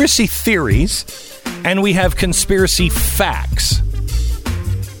conspiracy theories and we have conspiracy facts.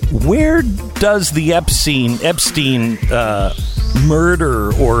 Where does the Epstein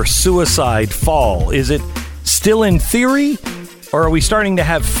murder or suicide fall? Is it still in theory, or are we starting to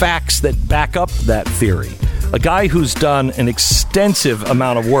have facts that back up that theory? A guy who's done an extensive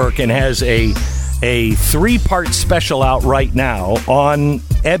amount of work and has a 3-part special out right now on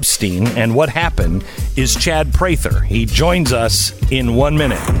Epstein and what happened is Chad Prather. He joins us in 1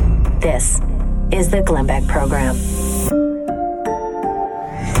 minute. This is the Glenn Beck Program.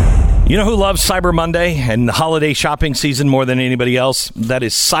 You know who loves Cyber Monday and the holiday shopping season more than anybody else? That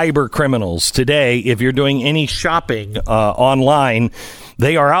is cyber criminals. Today, if you're doing any shopping online,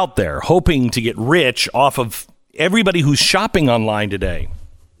 they are out there hoping to get rich off of everybody who's shopping online today.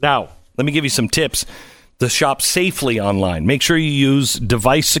 Now, let me give you some tips to shop safely online. Make sure you use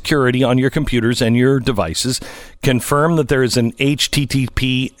device security on your computers and your devices. Confirm that there is an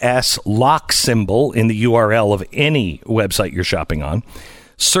HTTPS lock symbol in the URL of any website you're shopping on.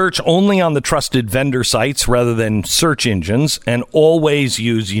 Search only on the trusted vendor sites rather than search engines, and always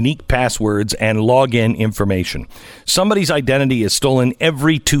use unique passwords and login information. Somebody's identity is stolen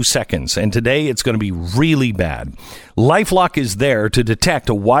every 2 seconds, and today it's going to be really bad. LifeLock is there to detect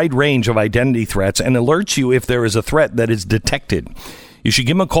a wide range of identity threats and alerts you if there is a threat that is detected. You should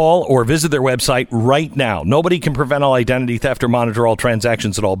give them a call or visit their website right now. Nobody can prevent all identity theft or monitor all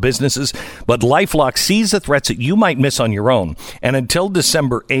transactions at all businesses, but LifeLock sees the threats that you might miss on your own. And until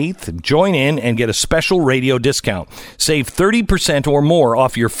December 8th, join in and get a special radio discount. Save 30% or more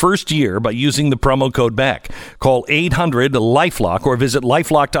off your first year by using the promo code BECK. Call 800-LifeLock or visit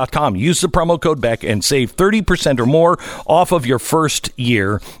lifelock.com. Use the promo code BECK and save 30% or more off of your first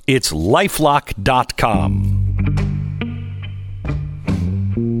year. It's lifelock.com.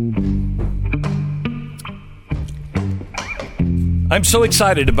 I'm so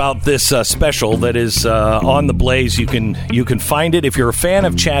excited about this special that is on the Blaze. You can find it if you're a fan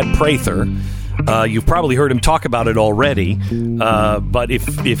of Chad Prather. You've probably heard him talk about it already. But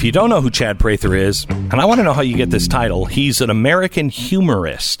if you don't know who Chad Prather is, and I want to know how you get this title, he's an American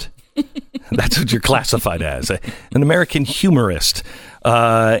humorist. That's what you're classified as, an American humorist.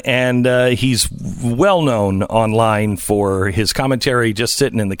 And he's well known online for his commentary just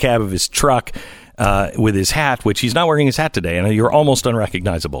sitting in the cab of his truck. With his hat, which he's not wearing his hat today, and you're almost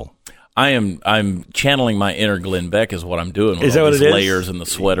unrecognizable. I'm channeling my inner Glenn Beck is what I'm doing. With is that all what these it is? Layers and the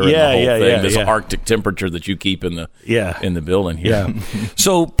sweater and the whole thing. This yeah. Arctic temperature that you keep in the building here. Yeah.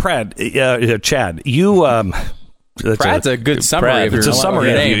 So, Chad, you Prad's a good summary. It's a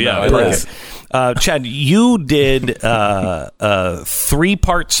summary of you. Yeah. Chad, you did a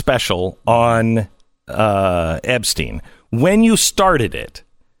 3-part special on Epstein. When you started it,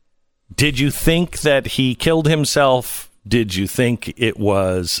 did you think that he killed himself? Did you think it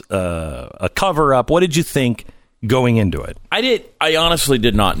was a cover-up? What did you think going into it? I honestly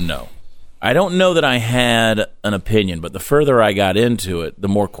did not know. I don't know that I had an opinion, but the further I got into it, the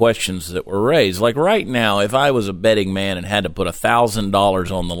more questions that were raised. Like right now, if I was a betting man and had to put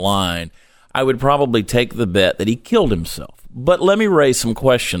 $1,000 on the line, I would probably take the bet that he killed himself. But let me raise some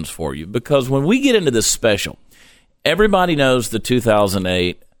questions for you, because when we get into this special, everybody knows the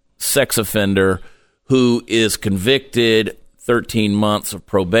 2008 sex offender who is convicted, 13 months of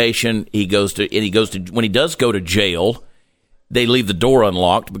probation. When he does go to jail, they leave the door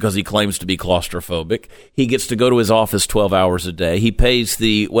unlocked because he claims to be claustrophobic. He gets to go to his office 12 hours a day. He pays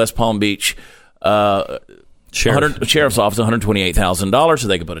the West Palm Beach sheriff's office $128,000 so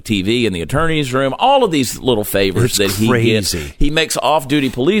they can put a TV in the attorney's room. All of these little favors that he gets. He makes off-duty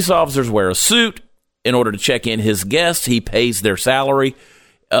police officers wear a suit in order to check in his guests. He pays their salary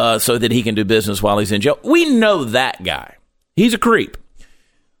so that he can do business while he's in jail. We know that guy. He's a creep.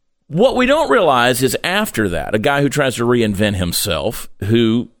 What we don't realize is after that, a guy who tries to reinvent himself,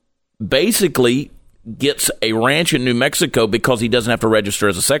 who basically gets a ranch in New Mexico because he doesn't have to register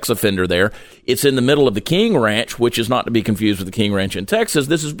as a sex offender there. It's in the middle of the King Ranch, which is not to be confused with the King Ranch in Texas.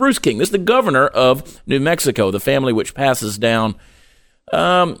 This is Bruce King. This is the governor of New Mexico, the family which passes down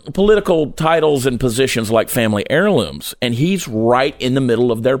political titles and positions like family heirlooms, and he's right in the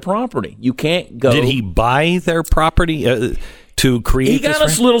middle of their property. You can't go. Did he buy their property to create? He got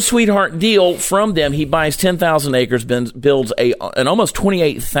a little sweetheart deal from them. He buys 10,000 acres, builds an almost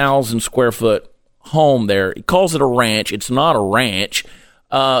 28,000 square foot home there. He calls it a ranch. It's not a ranch.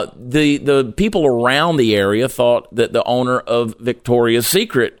 The people around the area thought that the owner of Victoria's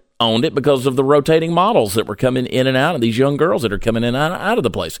Secret owned it because of the rotating models that were coming in and out, of these young girls that are coming in and out of the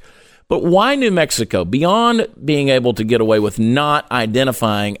place. But why New Mexico? Beyond being able to get away with not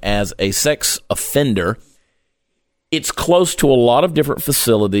identifying as a sex offender, It's close to a lot of different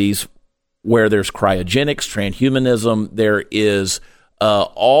facilities where there's cryogenics, transhumanism. There is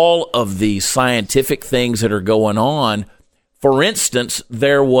all of the scientific things that are going on. For instance,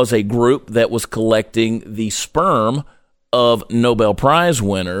 there was a group that was collecting the sperm of Nobel Prize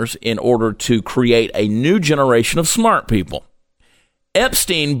winners in order to create a new generation of smart people.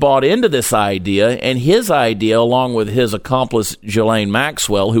 Epstein bought into this idea, and his idea, along with his accomplice Ghislaine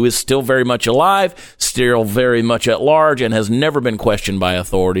Maxwell, who is still very much alive, still very much at large, and has never been questioned by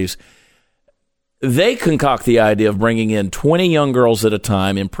authorities, they concoct the idea of bringing in 20 young girls at a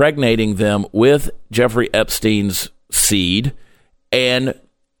time, impregnating them with Jeffrey Epstein's seed, and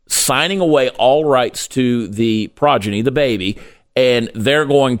signing away all rights to the progeny, the baby, and they're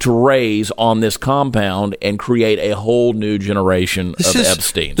going to raise on this compound and create a whole new generation of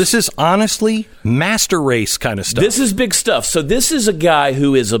Epsteins. This is honestly master race kind of stuff. This is big stuff. So this is a guy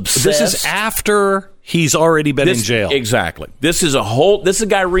who is obsessed. This is after he's already been in jail. Exactly. This is a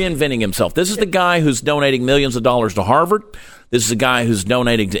guy reinventing himself. This is the guy who's donating millions of dollars to Harvard. This is a guy who's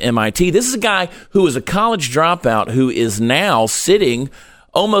donating to MIT. This is a guy who is a college dropout who is now sitting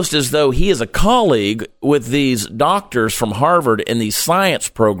almost as though he is a colleague with these doctors from Harvard in these science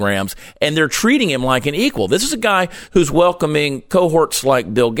programs, and they're treating him like an equal. This is a guy who's welcoming cohorts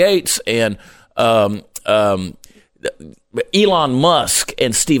like Bill Gates and Elon Musk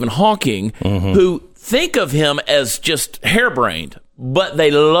and Stephen Hawking, who think of him as just harebrained, but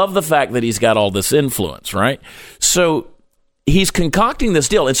they love the fact that he's got all this influence, right? So he's concocting this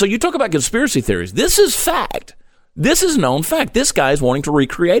deal. And so you talk about conspiracy theories. This is fact. This is known fact. This guy is wanting to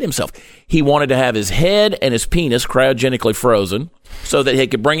recreate himself. He wanted to have his head and his penis cryogenically frozen so that he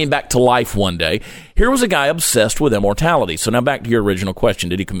could bring him back to life one day. Here was a guy obsessed with immortality. So now back to your original question.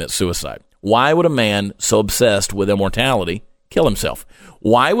 Did he commit suicide? Why would a man so obsessed with immortality kill himself?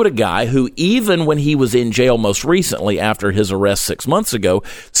 Why would a guy who, even when he was in jail most recently after his arrest 6 months ago,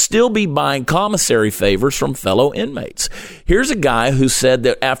 still be buying commissary favors from fellow inmates? Here's a guy who said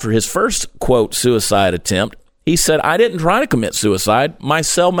that after his first, quote, suicide attempt, he said, I didn't try to commit suicide. My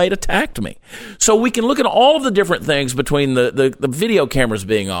cellmate attacked me. So we can look at all of the different things between the video cameras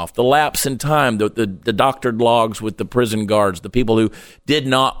being off, the lapse in time, the doctored logs with the prison guards, the people who did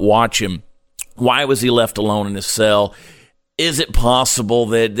not watch him. Why was he left alone in his cell? Is it possible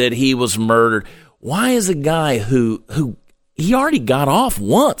that he was murdered? Why is a guy who he already got off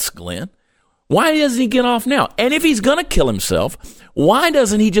once, Glenn? Why doesn't he get off now? And if he's going to kill himself, why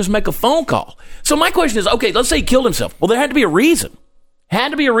doesn't he just make a phone call? So my question is, okay, let's say he killed himself. Well, there had to be a reason.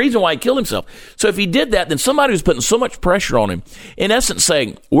 Had to be a reason why he killed himself. So if he did that, then somebody was putting so much pressure on him, in essence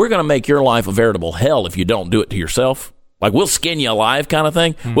saying, we're going to make your life a veritable hell if you don't do it to yourself. Like, we'll skin you alive kind of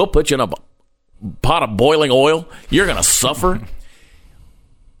thing. We'll put you in a pot of boiling oil. You're going to suffer.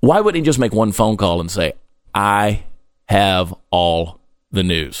 Why wouldn't he just make one phone call and say, I have all the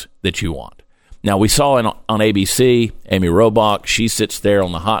news that you want? Now, we saw on ABC, Amy Robach, she sits there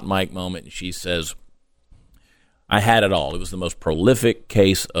on the hot mic moment, and she says, I had it all. It was the most prolific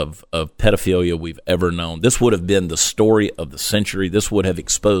case of pedophilia we've ever known. This would have been the story of the century. This would have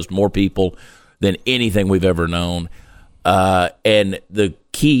exposed more people than anything we've ever known. And the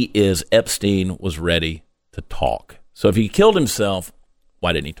key is Epstein was ready to talk. So if he killed himself,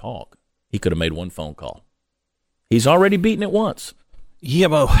 why didn't he talk? He could have made one phone call. He's already beaten it once. Yeah,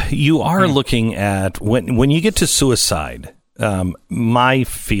 but you are looking at when you get to suicide. My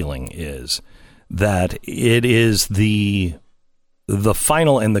feeling is that it is the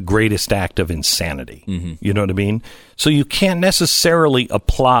final and the greatest act of insanity. You know what I mean? So you can't necessarily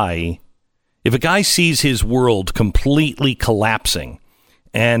apply. If a guy sees his world completely collapsing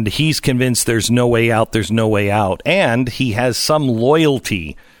and he's convinced there's no way out, and he has some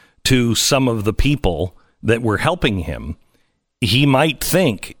loyalty to some of the people that were helping him, he might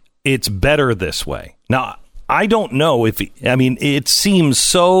think it's better this way. Now, I don't know if it seems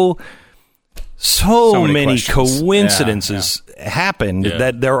so many coincidences happened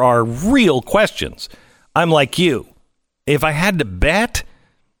that there are real questions. I'm like you. If I had to bet,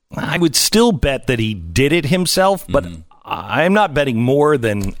 I would still bet that he did it himself, but I'm probably not betting more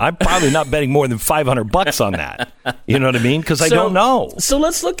than $500 on that. You know what I mean? Because I don't know. So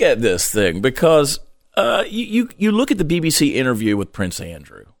let's look at this thing, because you look at the BBC interview with Prince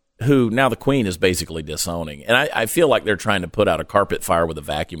Andrew. who now the Queen is basically disowning. And I feel like they're trying to put out a carpet fire with a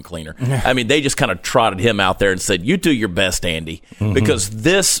vacuum cleaner. I mean, they just kind of trotted him out there and said, you do your best, Andy. Because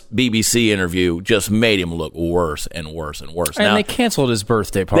this BBC interview just made him look worse and worse and worse. And now, they canceled his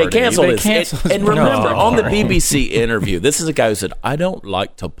birthday party. They canceled his and remember, on the BBC interview, this is a guy who said, I don't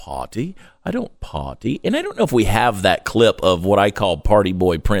like to party. I don't party. And I don't know if we have that clip of what I call Party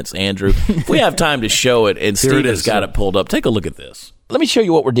Boy Prince Andrew. If we have time to show it, and Steve has got it pulled up. Take a look at this. Let me show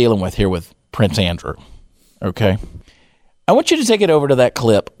you what we're dealing with here with Prince Andrew. Okay? I want you to take it over to that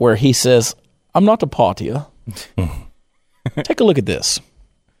clip where he says, I'm not a partier. Take a look at this.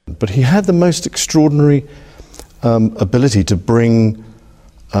 But he had the most extraordinary ability to bring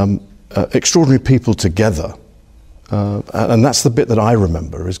extraordinary people together. And that's the bit that I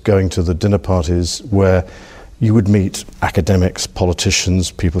remember, is going to the dinner parties where you would meet academics,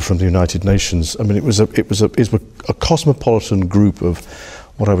 politicians, people from the United Nations. I mean, it was a cosmopolitan group of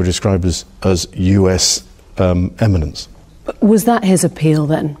what I would describe as US eminence. Was that his appeal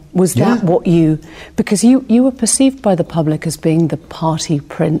then? Was that what because you were perceived by the public as being the party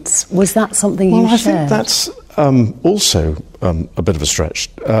prince. Was that something you shared? I think that's also a bit of a stretch.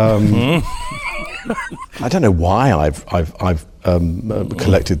 I don't know why I've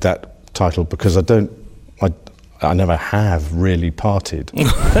collected that title, because I never have really partied.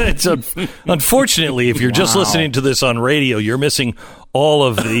 Unfortunately, if you're just listening to this on radio, you're missing all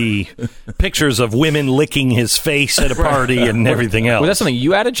of the pictures of women licking his face at a party and everything else. Was that something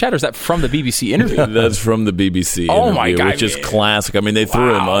you added, Chad, or is that from the BBC interview? That's from the BBC interview, my God, which is classic. I mean, they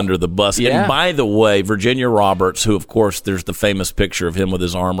threw him under the bus. Yeah. And by the way, Virginia Roberts, who, of course, there's the famous picture of him with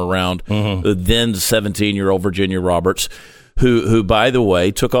his arm around the then 17-year-old Virginia Roberts, who, by the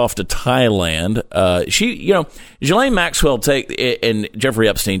way, took off to Thailand. Ghislaine Maxwell and Jeffrey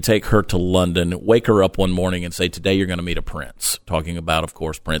Epstein take her to London, wake her up one morning and say, today you're going to meet a prince, talking about, of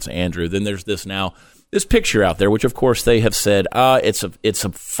course, Prince Andrew. Then there's this picture out there, which, of course, they have said, it's a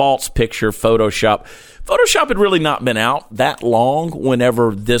false picture, Photoshop. Photoshop had really not been out that long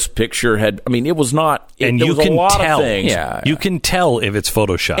whenever this picture had, I mean, it was not, and there you was can a lot tell, of things. You can tell if it's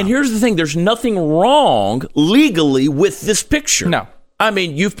Photoshop. And here's the thing, there's nothing wrong legally with this picture. No. I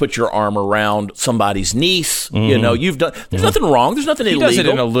mean, you've put your arm around somebody's niece. You've done. There's nothing wrong. There's nothing illegal. He does it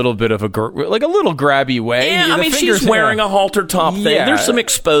in a little bit of a little grabby way. Yeah, I mean, she's wearing a halter top thing. Yeah. There's some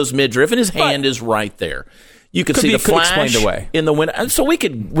exposed midriff, and his hand is right there. You can see the flash in the window. And so we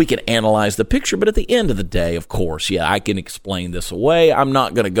could analyze the picture, but at the end of the day, of course, I can explain this away. I'm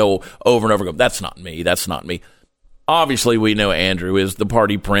not going to go over and over and go, that's not me. That's not me. Obviously, we know Andrew is the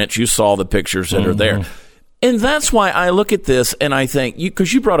party prince. You saw the pictures that are there. And that's why I look at this and I think,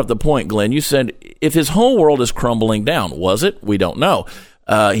 because you brought up the point, Glenn, you said, if his whole world is crumbling down, was it? We don't know.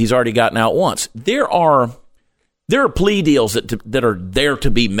 He's already gotten out once. There are plea deals that are there to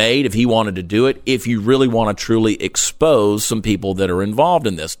be made if he wanted to do it, if you really want to truly expose some people that are involved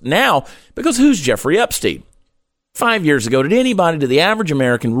in this. Now, because who's Jeffrey Epstein? 5 years ago, did the average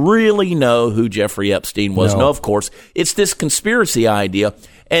American really know who Jeffrey Epstein was? No, of course. It's this conspiracy idea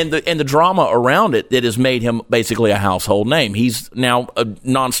and the drama around it that has made him basically a household name. He's now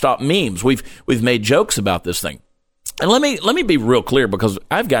nonstop memes. We've made jokes about this thing. And let me be real clear, because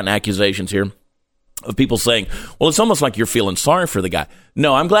I've gotten accusations here of people saying, well, it's almost like you're feeling sorry for the guy.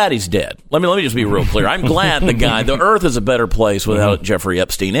 No, I'm glad he's dead. Let me just be real clear. I'm glad the earth is a better place without Jeffrey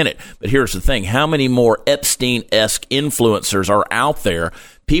Epstein in it. But here's the thing. How many more Epstein-esque influencers are out there?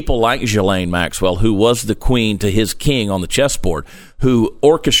 People like Ghislaine Maxwell, who was the queen to his king on the chessboard, who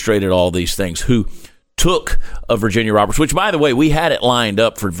orchestrated all these things, who took Virginia Roberts, which, by the way, we had it lined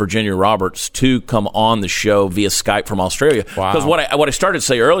up for Virginia Roberts to come on the show via Skype from Australia. Wow. Because what I started to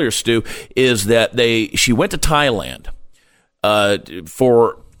say earlier, Stu, is that she went to Thailand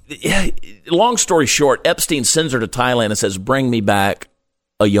for, long story short, Epstein sends her to Thailand and says, bring me back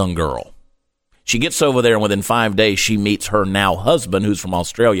a young girl. She gets over there, and within 5 days, she meets her now husband, who's from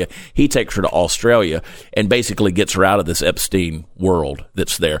Australia. He takes her to Australia and basically gets her out of this Epstein world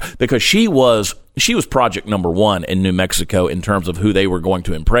that's there, because she was project number one in New Mexico in terms of who they were going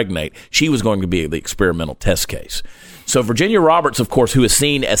to impregnate. She was going to be the experimental test case. So Virginia Roberts, of course, who is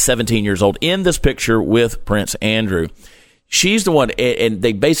seen as 17 years old in this picture with Prince Andrew, she's the one, and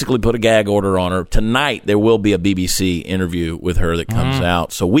they basically put a gag order on her. Tonight, there will be a BBC interview with her that comes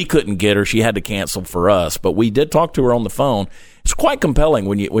out. So we couldn't get her. She had to cancel for us. But we did talk to her on the phone, It's quite compelling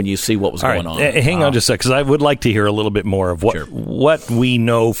when you see what was going on. Hang on just a sec, because I would like to hear a little bit more of what we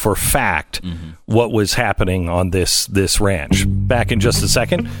know for fact what was happening on this ranch. Back in just a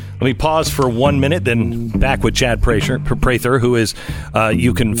second. Let me pause for 1 minute, then back with Chad Prather, who is,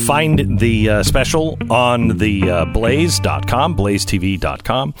 you can find the special on the blaze.com,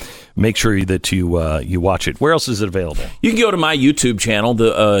 blazetv.com. Make sure that you watch it. Where else is it available? You can go to my YouTube channel,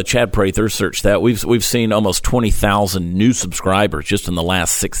 the Chad Prather. Search that. We've seen almost 20,000 new subscribers just in the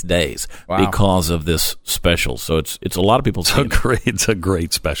last 6 days because of this special. So it's a lot of people. It's a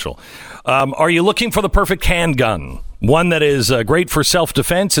great special. Are you looking for the perfect handgun? One that is great for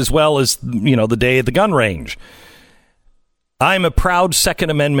self-defense as well as the day at the gun range. I'm a proud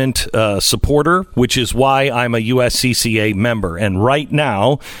Second Amendment supporter, which is why I'm a USCCA member. And right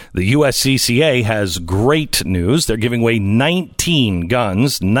now, the USCCA has great news. They're giving away 19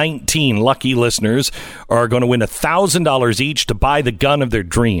 guns. 19 lucky listeners are going to win $1,000 each to buy the gun of their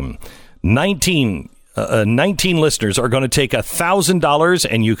dream. 19 listeners are going to take $1,000,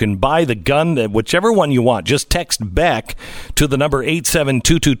 and you can buy the gun, whichever one you want. Just text Beck to the number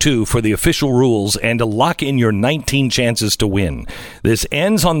 87222 for the official rules and to lock in your 19 chances to win. This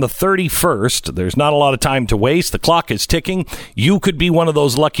ends on the 31st. There's not a lot of time to waste. The clock is ticking. You could be one of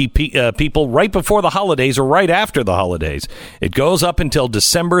those lucky people right before the holidays or right after the holidays. It goes up until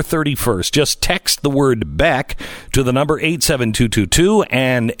December 31st. Just text the word Beck to the number 87222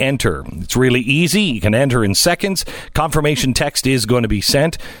 and enter. It's really easy. You can enter in seconds. Confirmation text is going to be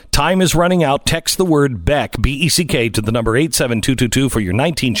sent. Time is running out. Text the word Beck, B-E-C-K, to the number 87222 for your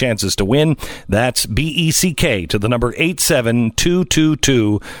 19 chances to win. That's B-E-C-K to the number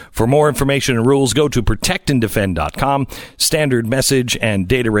 87222. For more information and rules, go to protectanddefend.com. Standard message and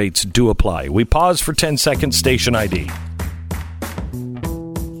data rates do apply. We pause for 10 seconds. Station ID.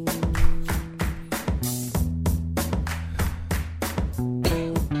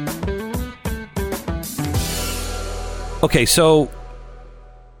 Okay, so,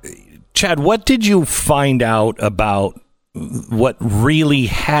 Chad, what did you find out about what really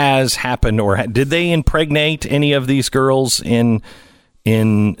has happened, or did they impregnate any of these girls in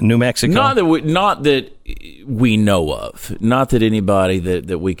New Mexico? Not that we know of. Not that anybody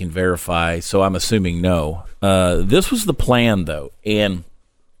that we can verify, so I'm assuming no. This was the plan, though, and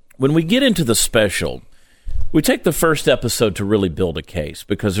when we get into the special, we take the first episode to really build a case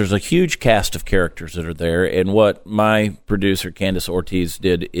because there's a huge cast of characters that are there, and what my producer, Candace Ortiz,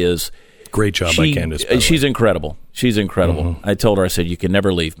 did is... Great job by Candace. She's incredible. She's incredible. Mm-hmm. I told her, I said, you can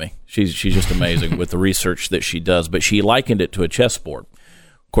never leave me. She's just amazing with the research that she does, but she likened it to a chessboard.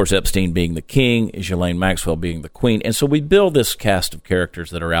 Of course, Epstein being the king, Ghislaine Maxwell being the queen, and so we build this cast of characters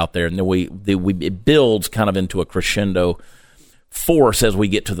that are out there, and then it builds kind of into a crescendo force as we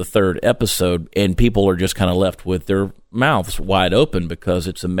get to the third episode, and people are just kind of left with their mouths wide open because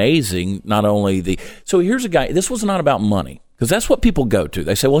it's amazing. Not only so here's a guy, this was not about money, because that's what people go to.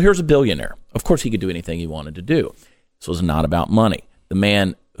 They say, well, here's a billionaire. Of course, he could do anything he wanted to do. This was not about money. The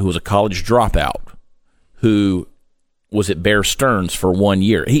man who was a college dropout, who was at Bear Stearns for 1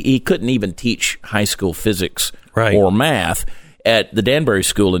 year. He couldn't even teach high school physics or math at the Danbury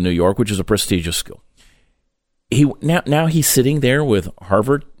School in New York, which is a prestigious school. Now he's sitting there with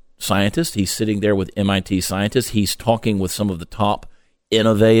Harvard scientists. He's sitting there with MIT scientists. He's talking with some of the top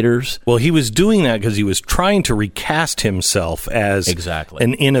innovators. Well, he was doing that because he was trying to recast himself as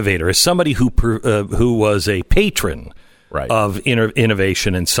an innovator, as somebody who was a patron of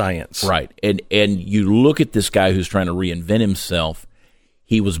innovation and science. Right. And you look at this guy who's trying to reinvent himself.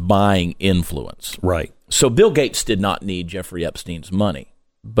 He was buying influence. Right. So Bill Gates did not need Jeffrey Epstein's money,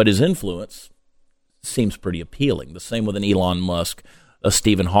 but his influence seems pretty appealing. The same with an Elon Musk, a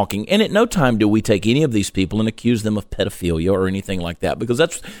Stephen Hawking. And at no time do we take any of these people and accuse them of pedophilia or anything like that, because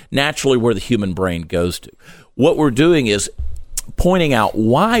that's naturally where the human brain goes to. What we're doing is pointing out,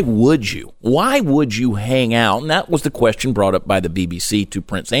 why would you hang out? And that was the question brought up by the BBC to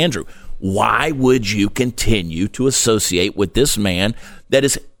Prince Andrew. Why would you continue to associate with this man that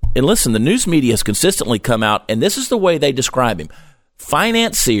is, and listen, the news media has consistently come out, and this is the way they describe him: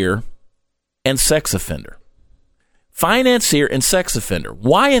 financier and sex offender. Financier and sex offender.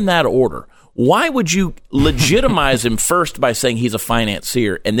 Why in that order? Why would you legitimize him first by saying he's a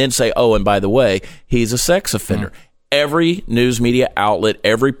financier and then say, oh, and by the way, he's a sex offender? Mm-hmm. Every news media outlet,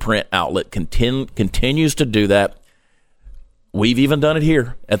 every print outlet continues to do that. We've even done it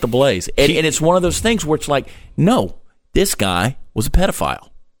here at the Blaze. And it's one of those things where it's like, no, this guy was a pedophile.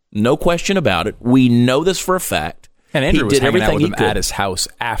 No question about it. We know this for a fact. And Andrew was hanging out with him at his house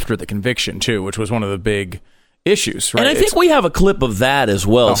after the conviction, too, which was one of the big issues, right? And I think we have a clip of that as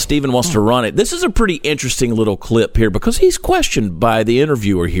well. Stephen wants to run it. This is a pretty interesting little clip here because he's questioned by the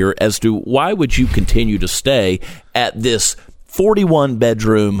interviewer here as to why would you continue to stay at this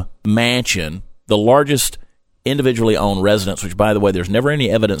 41-bedroom mansion, the largest individually owned residence, which, by the way, there's never any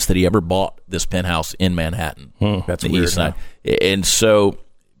evidence that he ever bought this penthouse in Manhattan. That's the weird. East Side. And so,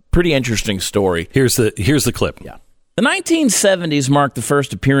 pretty interesting story. Here's the clip. Yeah. The 1970s marked the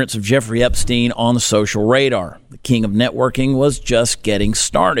first appearance of Jeffrey Epstein on the social radar. The king of networking was just getting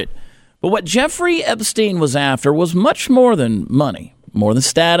started. But what Jeffrey Epstein was after was much more than money, more than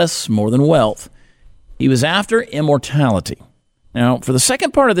status, more than wealth. He was after immortality. Now, for the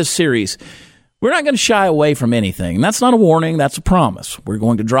second part of this series, we're not going to shy away from anything. That's not a warning, that's a promise. We're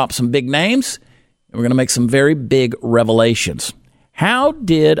going to drop some big names, and we're going to make some very big revelations. How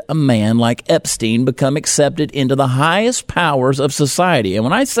did a man like Epstein become accepted into the highest powers of society? And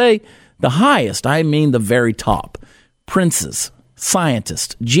when I say the highest, I mean the very top. Princes,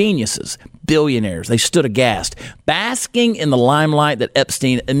 scientists, geniuses, billionaires. They stood aghast, basking in the limelight that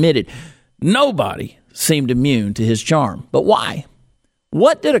Epstein emitted. Nobody seemed immune to his charm. But why?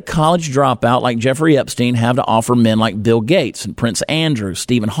 What did a college dropout like Jeffrey Epstein have to offer men like Bill Gates and Prince Andrew,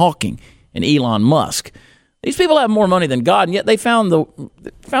 Stephen Hawking, and Elon Musk? These people have more money than God, and yet they found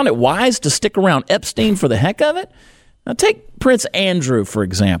it wise to stick around Epstein for the heck of it. Now, take Prince Andrew, for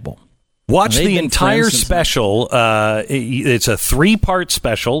example. Watch the entire special. It's a 3-part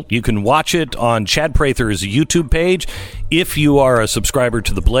special. You can watch it on Chad Prather's YouTube page. If you are a subscriber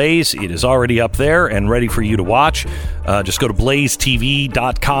to The Blaze, it is already up there and ready for you to watch. Just go to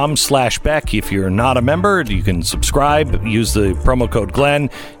blazetv.com/Beck. If you're not a member, you can subscribe. Use the promo code Glenn.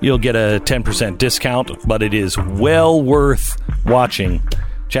 You'll get a 10% discount, but it is well worth watching.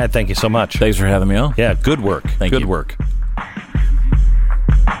 Chad, thank you so much. Thanks for having me on. Yeah, good work. Thank you. Good work.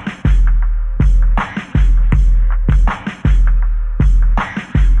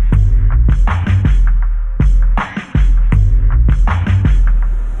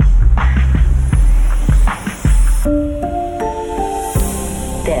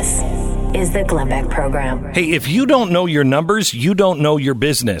 This is the Glenn Beck Program. Hey, if you don't know your numbers, you don't know your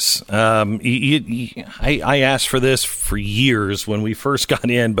business. I asked for this for years when we first got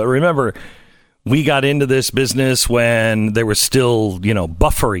in, but remember, we got into this business when there was still,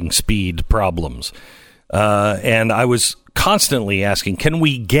 buffering speed problems. And I was constantly asking, can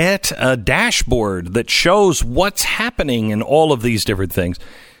we get a dashboard that shows what's happening in all of these different things?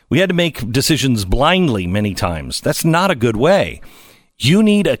 We had to make decisions blindly many times. That's not a good way. You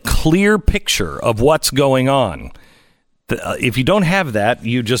need a clear picture of what's going on. If you don't have that,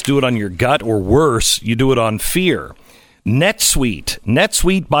 you just do it on your gut, or worse, you do it on fear.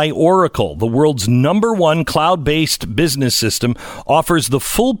 NetSuite by Oracle, the world's #1 cloud-based business system, offers the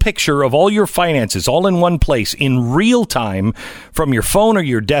full picture of all your finances all in one place in real time from your phone or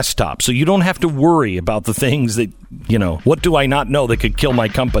your desktop. So you don't have to worry about the things that, what do I not know that could kill my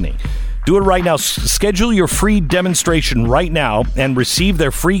company? Do it right now. Schedule your free demonstration right now and receive their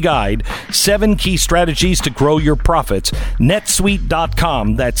free guide, 7 Key Strategies to Grow Your Profits.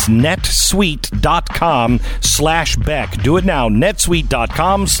 netsuite.com. That's netsuite.com/Beck. Do it now.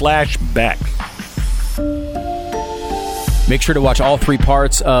 netsuite.com/Beck. Make sure to watch all 3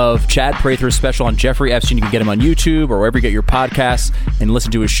 parts of Chad Prather's special on Jeffrey Epstein. You can get him on YouTube or wherever you get your podcasts and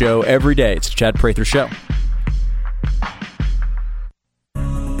listen to his show every day. It's the Chad Prather Show.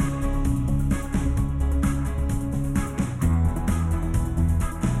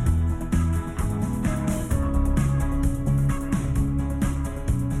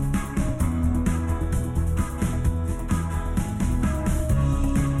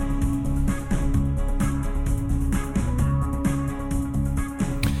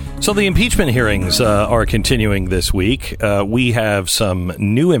 So the impeachment hearings are continuing this week. We have some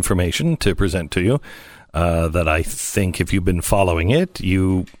new information to present to you that I think, if you've been following it,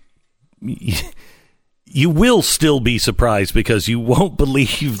 you will still be surprised, because you won't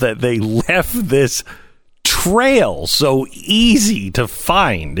believe that they left this trail so easy to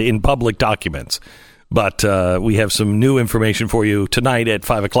find in public documents. But we have some new information for you tonight at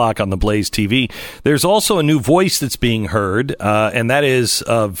 5 o'clock on the Blaze TV. There's also a new voice that's being heard, and that is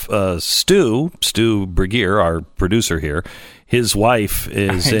of Stu Bergier, our producer here. His wife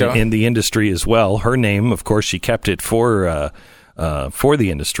is in the industry as well. Her name, of course, she kept it for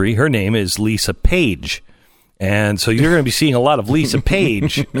the industry. Her name is Lisa Page. And so you're going to be seeing a lot of Lisa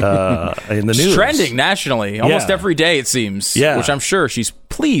Page in the news. It's trending nationally almost every day, it seems, which I'm sure she's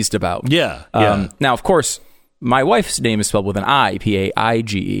pleased about. Yeah. Now, of course, my wife's name is spelled with an I,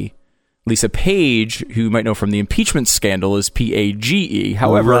 P-A-I-G-E. Lisa Page, who you might know from the impeachment scandal, is P-A-G-E.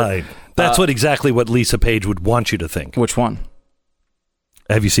 However, That's exactly what Lisa Page would want you to think. Which one?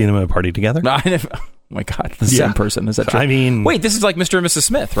 Have you seen them at a party together? No, I never. Oh my God, the same person. Is that true? I mean, wait, this is like Mr. and Mrs.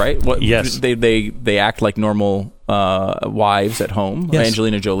 Smith, right? Yes. They act like normal wives at home. Yes.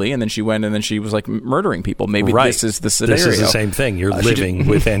 Angelina Jolie, and then she went and then she was like murdering people. Maybe this is the scenario. This is the same thing. You're living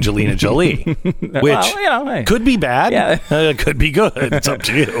with Angelina Jolie, which could be bad. Yeah. Could be good. It's up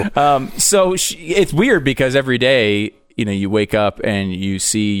to you. So it's weird because every day, you wake up and you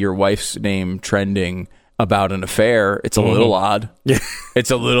see your wife's name trending about an affair. It's a little odd. Yeah.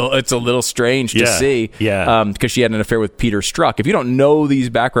 It's a little strange to see. Yeah. Because she had an affair with Peter Strzok. If you don't know these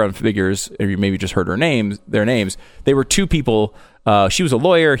background figures, or you maybe just heard their names, they were two people. She was a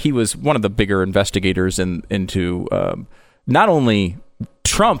lawyer. He was one of the bigger investigators into not only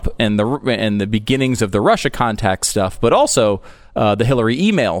Trump and the beginnings of the Russia contact stuff, but also the Hillary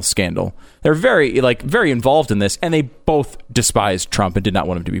email scandal. They're very involved in this, and they both despised Trump and did not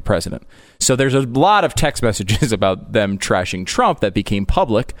want him to be president. So there's a lot of text messages about them trashing Trump that became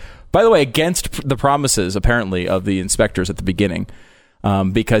public, by the way, against the promises, apparently, of the inspectors at the beginning,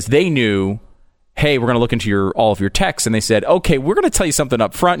 because they knew, hey, we're going to look into all of your texts, and they said, okay, we're going to tell you something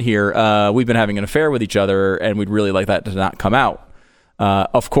up front here. We've been having an affair with each other, and we'd really like that to not come out.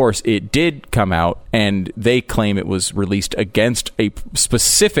 Of course, it did come out, and they claim it was released against a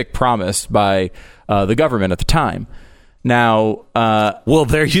specific promise by the government at the time. Now, well,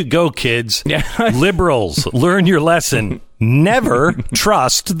 there you go, kids. Yeah. Liberals, learn your lesson. Never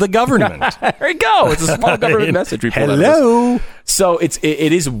trust the government. There you go. It's a small government message. Hello. So it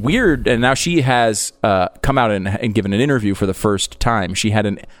is weird, and now she has come out and given an interview for the first time. She had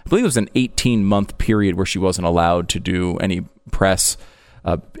I believe it was an 18-month period where she wasn't allowed to do any press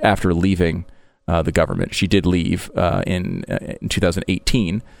after leaving the government. She did leave in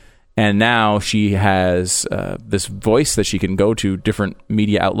 2018. And now she has this voice that she can go to different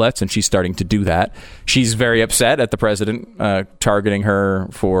media outlets, and she's starting to do that. She's very upset at the president targeting her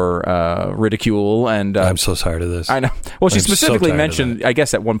for ridicule. And I'm so tired of this. I know. Well, she specifically mentioned, I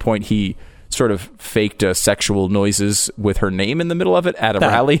guess at one point he sort of faked sexual noises with her name in the middle of it at a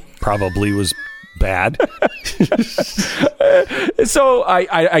rally. Probably was bad. So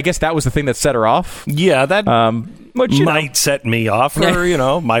I guess that was the thing that set her off. Yeah, that might set me off,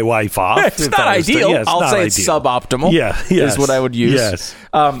 or my wife off. It's not ideal. I'll say it's suboptimal. Is what I would use. Yes.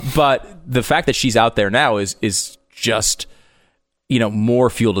 But the fact that she's out there now is just more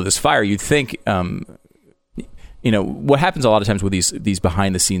fuel to this fire. You'd think what happens a lot of times with these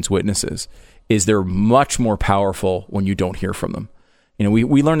behind the scenes witnesses is they're much more powerful when you don't hear from them.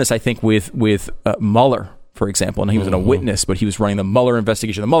 We learned this, I think, with Mueller, for example, and he wasn't a witness, but he was running the Mueller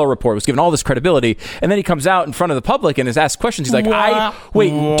investigation. The Mueller report was given all this credibility, and then he comes out in front of the public and is asked questions. He's like,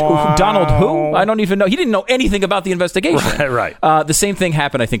 Donald who? I don't even know. He didn't know anything about the investigation. Right. The same thing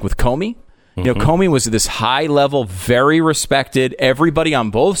happened, I think, with Comey. Comey was this high level, very respected. Everybody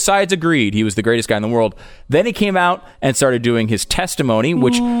on both sides agreed he was the greatest guy in the world. Then he came out and started doing his testimony,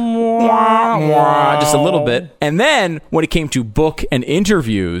 which just a little bit. And then when it came to book and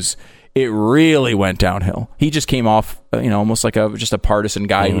interviews, it really went downhill. He just came off, almost like just a partisan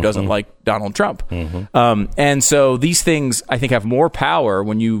guy who doesn't like Donald Trump. And so these things, I think, have more power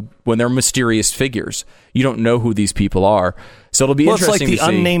when they're mysterious figures. You don't know who these people are. So it'll be interesting to see. It's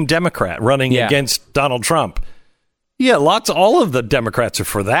like the unnamed Democrat running against Donald Trump. Yeah, all of the Democrats are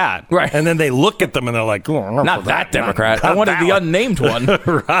for that. Right. And then they look at them and they're like, not that Democrat. I wanted the unnamed one.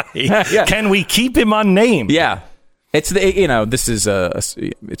 Right. Yeah. Can we keep him unnamed? Yeah. It's this is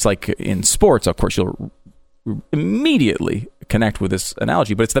it's like in sports, of course, you'll immediately connect with this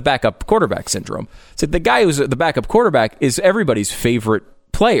analogy, but it's the backup quarterback syndrome. So the guy who's the backup quarterback is everybody's favorite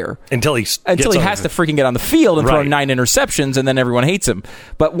player until he has to freaking get on the field and throw 9 interceptions, and then everyone hates him.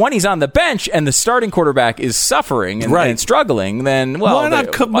 But when he's on the bench and the starting quarterback is suffering and struggling, then why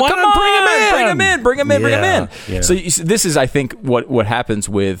not bring him in? Yeah. So this is, I think, what happens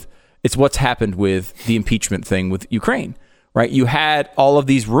with. It's what's happened with the impeachment thing with Ukraine, right? You had all of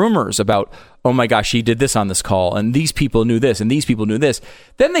these rumors about, oh my gosh, he did this on this call, and these people knew this, and these people knew this.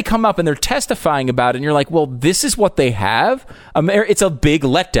 Then they come up and they're testifying about it, and you're like, well, this is what they have? It's a big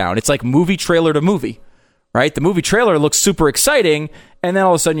letdown. It's like movie trailer to movie, right? The movie trailer looks super exciting, and then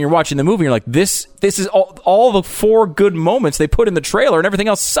all of a sudden you're watching the movie, and you're like, this is all the 4 good moments they put in the trailer, and everything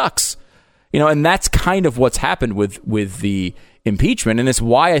else sucks. And that's kind of what's happened with the impeachment, and it's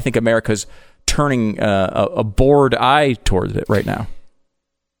why I think America's turning a bored eye towards it right now.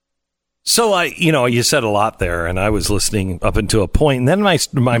 So you said a lot there, and I was listening up until a point, and then my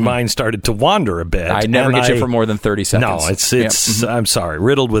mind started to wander a bit. I never get you for more than 30 seconds. No, it's I'm sorry,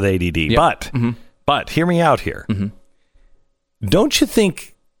 riddled with ADD. Yep. But hear me out here. Don't you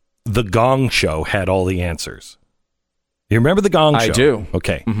think The Gong Show had all the answers. You remember The Gong Show? I do.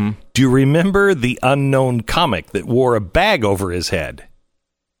 Okay. Mm-hmm. Do you remember the unknown comic that wore a bag over his head?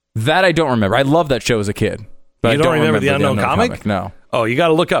 That I don't remember. I loved that show as a kid. But You don't remember the unknown comic? No. Oh, you got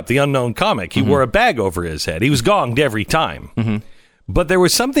to look up the unknown comic. He wore a bag over his head. He was gonged every time. Mm-hmm. But there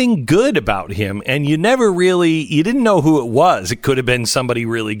was something good about him, and you didn't know who it was. It could have been somebody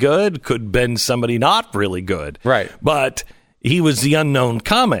really good, could have been somebody not really good. Right. But he was the unknown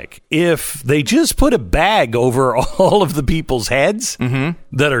comic. If they just put a bag over all of the people's heads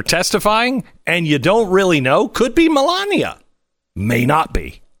that are testifying, and you don't really know, could be Melania. May not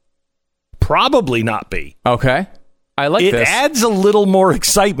be. Probably not be. Okay. I like this. It adds a little more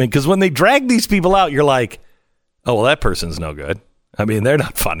excitement, because when they drag these people out, you're like, oh, well, that person's no good. I mean, they're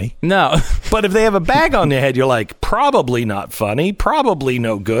not funny. No. But if they have a bag on their head, you're like, probably not funny, probably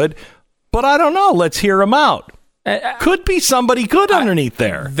no good, but I don't know. Let's hear them out. Could be somebody good underneath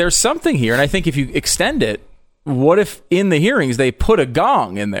there. There's something here, and I think if you extend it, what if in the hearings they put a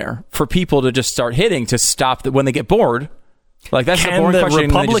gong in there for people to just start hitting to stop when they get bored? Like, that's the boring question. Can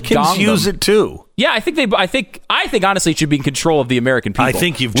the Republicans use it too? Yeah, I think honestly it should be in control of the American people. I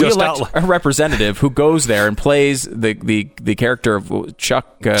think you've we just elect a representative who goes there and plays the character of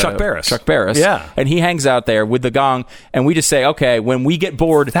Chuck Barris. Chuck Barris. Yeah, and he hangs out there with the gong, and we just say, okay, when we get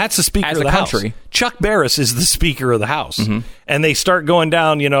bored, that's the speaker as of the country. House. Chuck Barris is the Speaker of the House, and they start going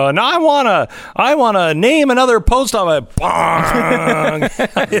down, and I wanna name another post office. Bong. And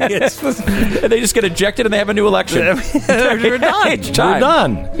they just get ejected, and they have a new election. We're done. We're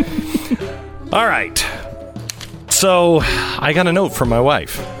done. All right. So I got a note from my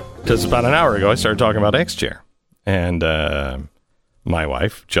wife, because about an hour ago I started talking about X-Chair. And my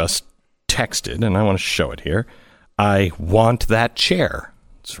wife just texted, and I want to show it here. I want that chair.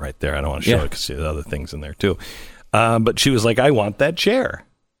 It's right there. I don't want to show it because there's other things in there too. But she was like, I want that chair.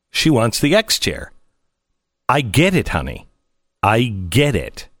 She wants the X-Chair. I get it, honey. I get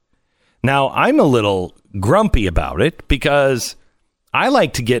it. Now, I'm a little grumpy about it because I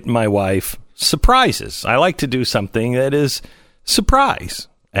like to get my wife surprises. I like to do something that is surprise,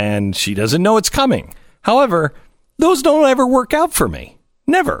 and she doesn't know it's coming. However, those don't ever work out for me.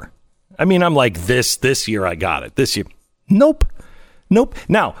 Never. I mean, I'm like, this year I got it. This year, nope.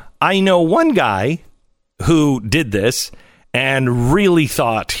 Now, I know one guy who did this and really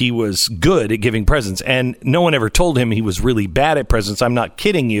thought he was good at giving presents, and no one ever told him he was really bad at presents. I'm not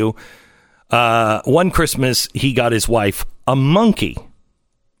kidding you. One Christmas, he got his wife a monkey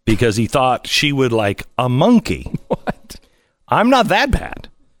because he thought she would like a monkey. What? I'm not that bad,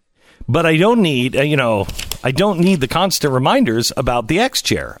 but I don't need, I don't need the constant reminders about the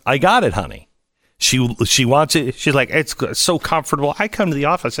X-Chair. I got it, honey. She wants it. She's like, it's so comfortable. I come to the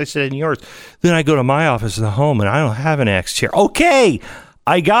office. I sit in yours. Then I go to my office at home, and I don't have an X-Chair. Okay,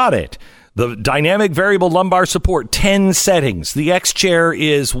 I got it. The dynamic variable lumbar support, 10 settings. The X-Chair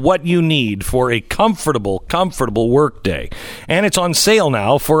is what you need for a comfortable work day. And it's on sale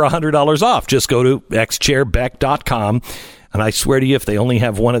now for $100 off. Just go to xchairbeck.com. And I swear to you, if they only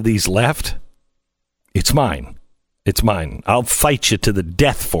have one of these left, it's mine. It's mine. I'll fight you to the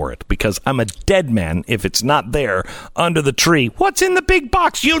death for it because I'm a dead man if it's not there under the tree. What's in the big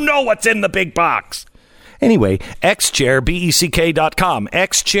box? You know what's in the big box. Anyway, xchair, beck.com,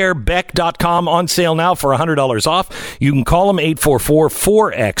 xchairbeck.com, on sale now for $100 off. You can call them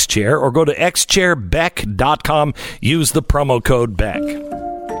 844-4XChair or go to xchairbeck.com. Use the promo code BECK.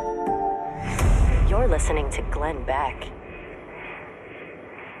 You're listening to Glenn Beck.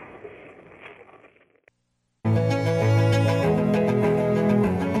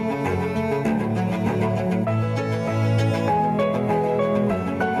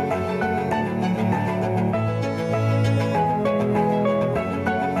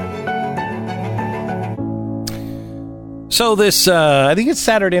 So this, I think it's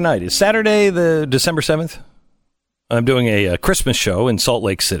Saturday night. It's Saturday, the December 7th. I'm doing a Christmas show in Salt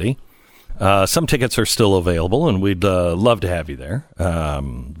Lake City. Some tickets are still available, and we'd love to have you there.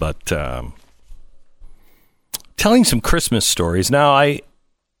 But telling some Christmas stories. Now, I'm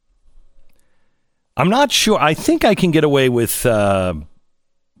not sure. I think I can get away with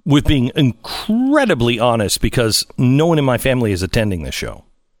being incredibly honest because no one in my family is attending the show.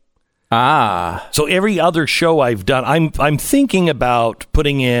 So every other show I've done, I'm thinking about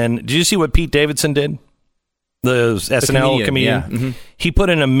putting in. Did you see what Pete Davidson did? The SNL comedian. Yeah. Mm-hmm. He put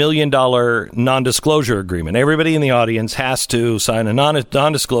in $1 million non-disclosure agreement. Everybody in the audience has to sign a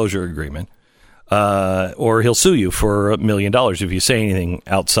non-disclosure agreement, or he'll sue you for $1 million if you say anything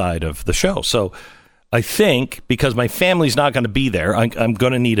outside of the show. So I think because my family's not going to be there, I'm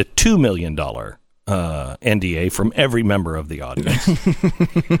going to need a $2 million NDA from every member of the audience.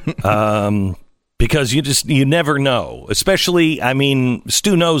 Because you never know. Especially, I mean,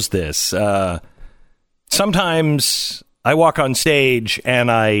 Stu knows this. Sometimes I walk on stage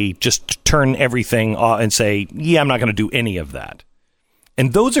and I just turn everything off and say, I'm not going to do any of that.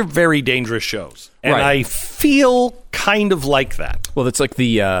 And those are very dangerous shows. And I feel kind of like that. Well, it's like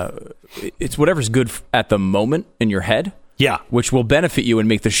it's whatever's good at the moment in your head. Yeah. Which will benefit you and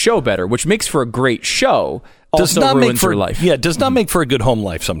make the show better, which makes for a great show. Also ruins your life. Yeah, does not make for a good home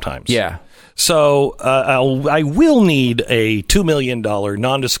life sometimes. Yeah. So I will need a $2 million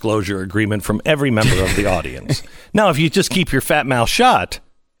non-disclosure agreement from every member of the audience. Now, if you just keep your fat mouth shut,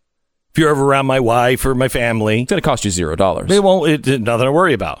 if you're ever around my wife or my family, it's going to cost you $0. It won't. It's nothing to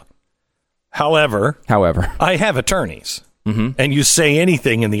worry about. However, I have attorneys, and you say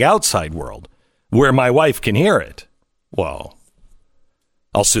anything in the outside world where my wife can hear it, well,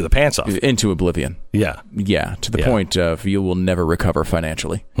 I'll sue the pants off. Into oblivion. Yeah. Yeah, to the point of you will never recover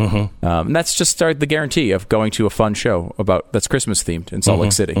financially. And that's just the guarantee of going to a fun show that's Christmas themed in Salt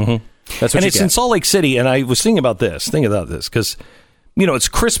Lake City. That's what and you it's get. in Salt Lake City, and I was thinking about this, because, it's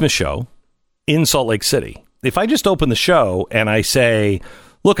a Christmas show in Salt Lake City. If I just open the show and I say,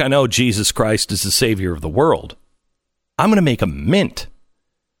 look, I know Jesus Christ is the Savior of the world, I'm going to make a mint.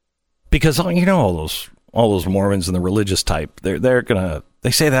 Because, all those Mormons and the religious type, they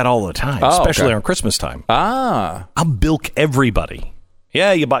say that all the time, especially on Christmas time. I'll bilk everybody.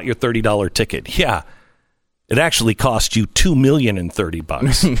 Yeah, you bought your $30 ticket. Yeah, it actually cost you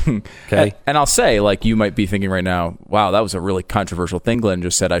 $2,030,000. Okay, and I'll say, you might be thinking right now, wow, that was a really controversial thing. Glenn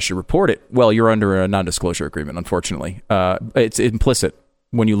just said I should report it. Well, you're under a non-disclosure agreement, unfortunately. It's implicit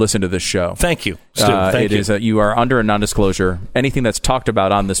when you listen to this show. Thank you, Stu. Thank you. You are under a non-disclosure. Anything that's talked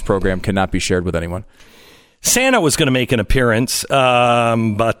about on this program cannot be shared with anyone. Santa was going to make an appearance,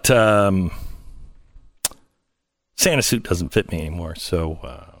 but Santa suit doesn't fit me anymore. So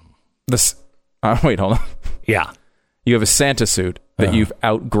wait, hold on. Yeah, you have a Santa suit that you've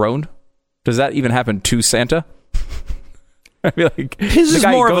outgrown. Does that even happen to Santa? I feel like his is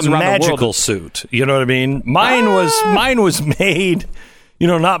more of a magical suit. You know what I mean? Mine was made,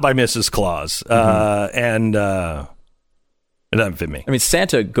 not by Mrs. Claus, and. It doesn't fit me. I mean,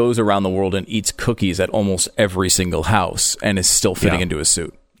 Santa goes around the world and eats cookies at almost every single house and is still fitting into a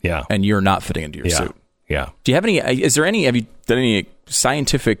suit. Yeah. And you're not fitting into your suit. Yeah. Do you have have you done any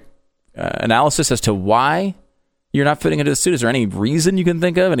scientific analysis as to why you're not fitting into the suit? Is there any reason you can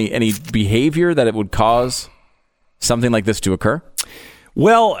think of? Any behavior that it would cause something like this to occur?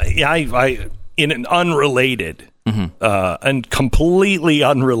 Well, I in an unrelated and completely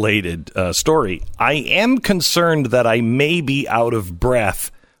unrelated story, I am concerned that I may be out of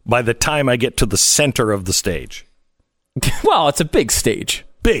breath by the time I get to the center of the stage. Well, it's a big stage.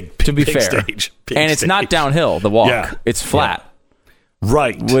 Big to be big fair. Stage. And it's not downhill, the walk. Yeah. It's flat. Yeah.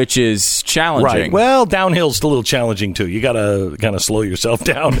 Right. Which is challenging. Right. Well, downhill's a little challenging, too. You got to kind of slow yourself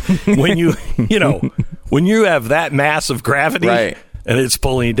down when when you have that mass of gravity and it's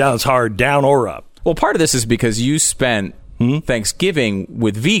pulling you down. It's hard down or up. Well, part of this is because you spent Thanksgiving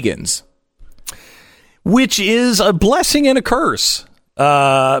with vegans. Which is a blessing and a curse.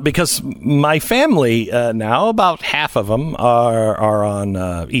 Because my family now, about half of them are on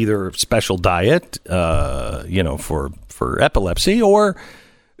either special diet, for epilepsy, or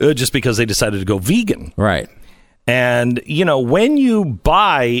just because they decided to go vegan. Right. And, when you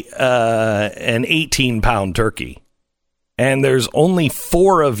buy an 18-pound turkey and there's only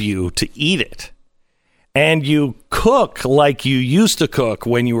 4 of you to eat it, and you cook like you used to cook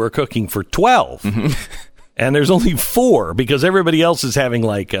when you were cooking for 12, and there's only 4 because everybody else is having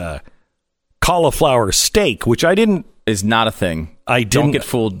a cauliflower steak, which is not a thing. Don't get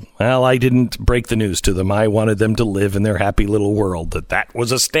fooled. Well, I didn't break the news to them. I wanted them to live in their happy little world that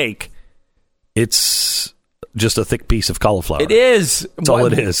was a steak. It's just a thick piece of cauliflower. It is. That's all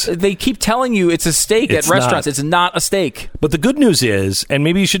it is. They keep telling you it's a steak at restaurants. It's not a steak. But the good news is, and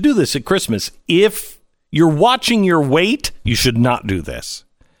maybe you should do this at Christmas, if you're watching your weight, you should not do this.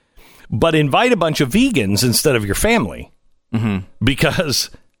 But invite a bunch of vegans instead of your family. Because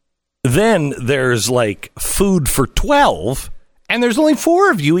then there's food for 12, and there's only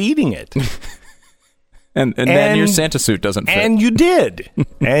 4 of you eating it. and then your Santa suit doesn't fit. And you did.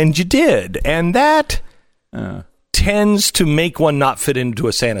 And that tends to make one not fit into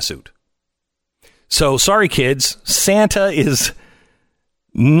a Santa suit. So, sorry, kids. Santa is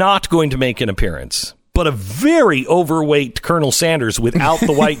not going to make an appearance. But a very overweight Colonel Sanders without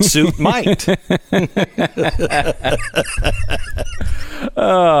the white suit might.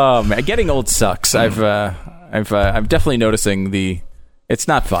 Oh man, getting old sucks. I'm definitely noticing it's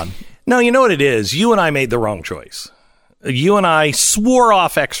not fun. No, you know what it is? You and I made the wrong choice. You and I swore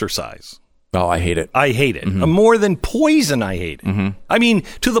off exercise. Oh, I hate it. I hate it. More than poison, I hate it. I mean,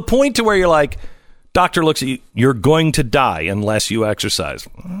 to the point to where you're like, doctor looks at you, you're going to die unless you exercise.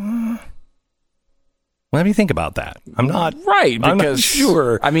 Let me think about that. I'm not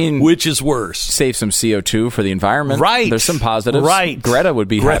sure. I mean, which is worse? Save some CO2 for the environment. Right. There's some positives. Right. Greta would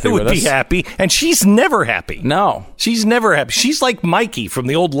be happy with us. Greta would be happy, and she's never happy. No. She's never happy. She's like Mikey from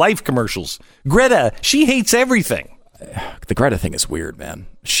the old Life commercials. Greta, she hates everything. The Greta thing is weird, man.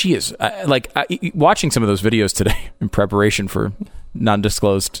 She is watching some of those videos today in preparation for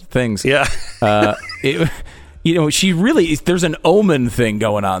non-disclosed things. Yeah. She really, there's an omen thing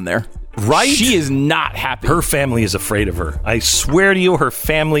going on there. Right? She is not happy. Her family is afraid of her. I swear to you, her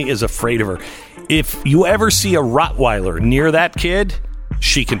family is afraid of her. If you ever see a Rottweiler near that kid,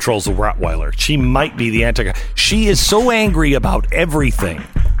 she controls the Rottweiler. She might be the anti-. She is so angry about everything.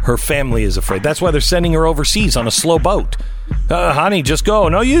 Her family is afraid. That's why they're sending her overseas on a slow boat. Honey, just go.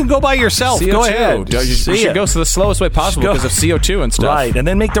 No, you can go by yourself. CO2. Go ahead. You should go the slowest way possible because of CO2 and stuff. Right, and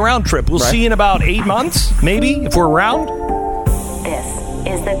then make the round trip. We'll see you in about 8 months, maybe, if we're around. This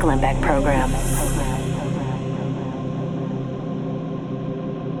is the Glenn Beck Program.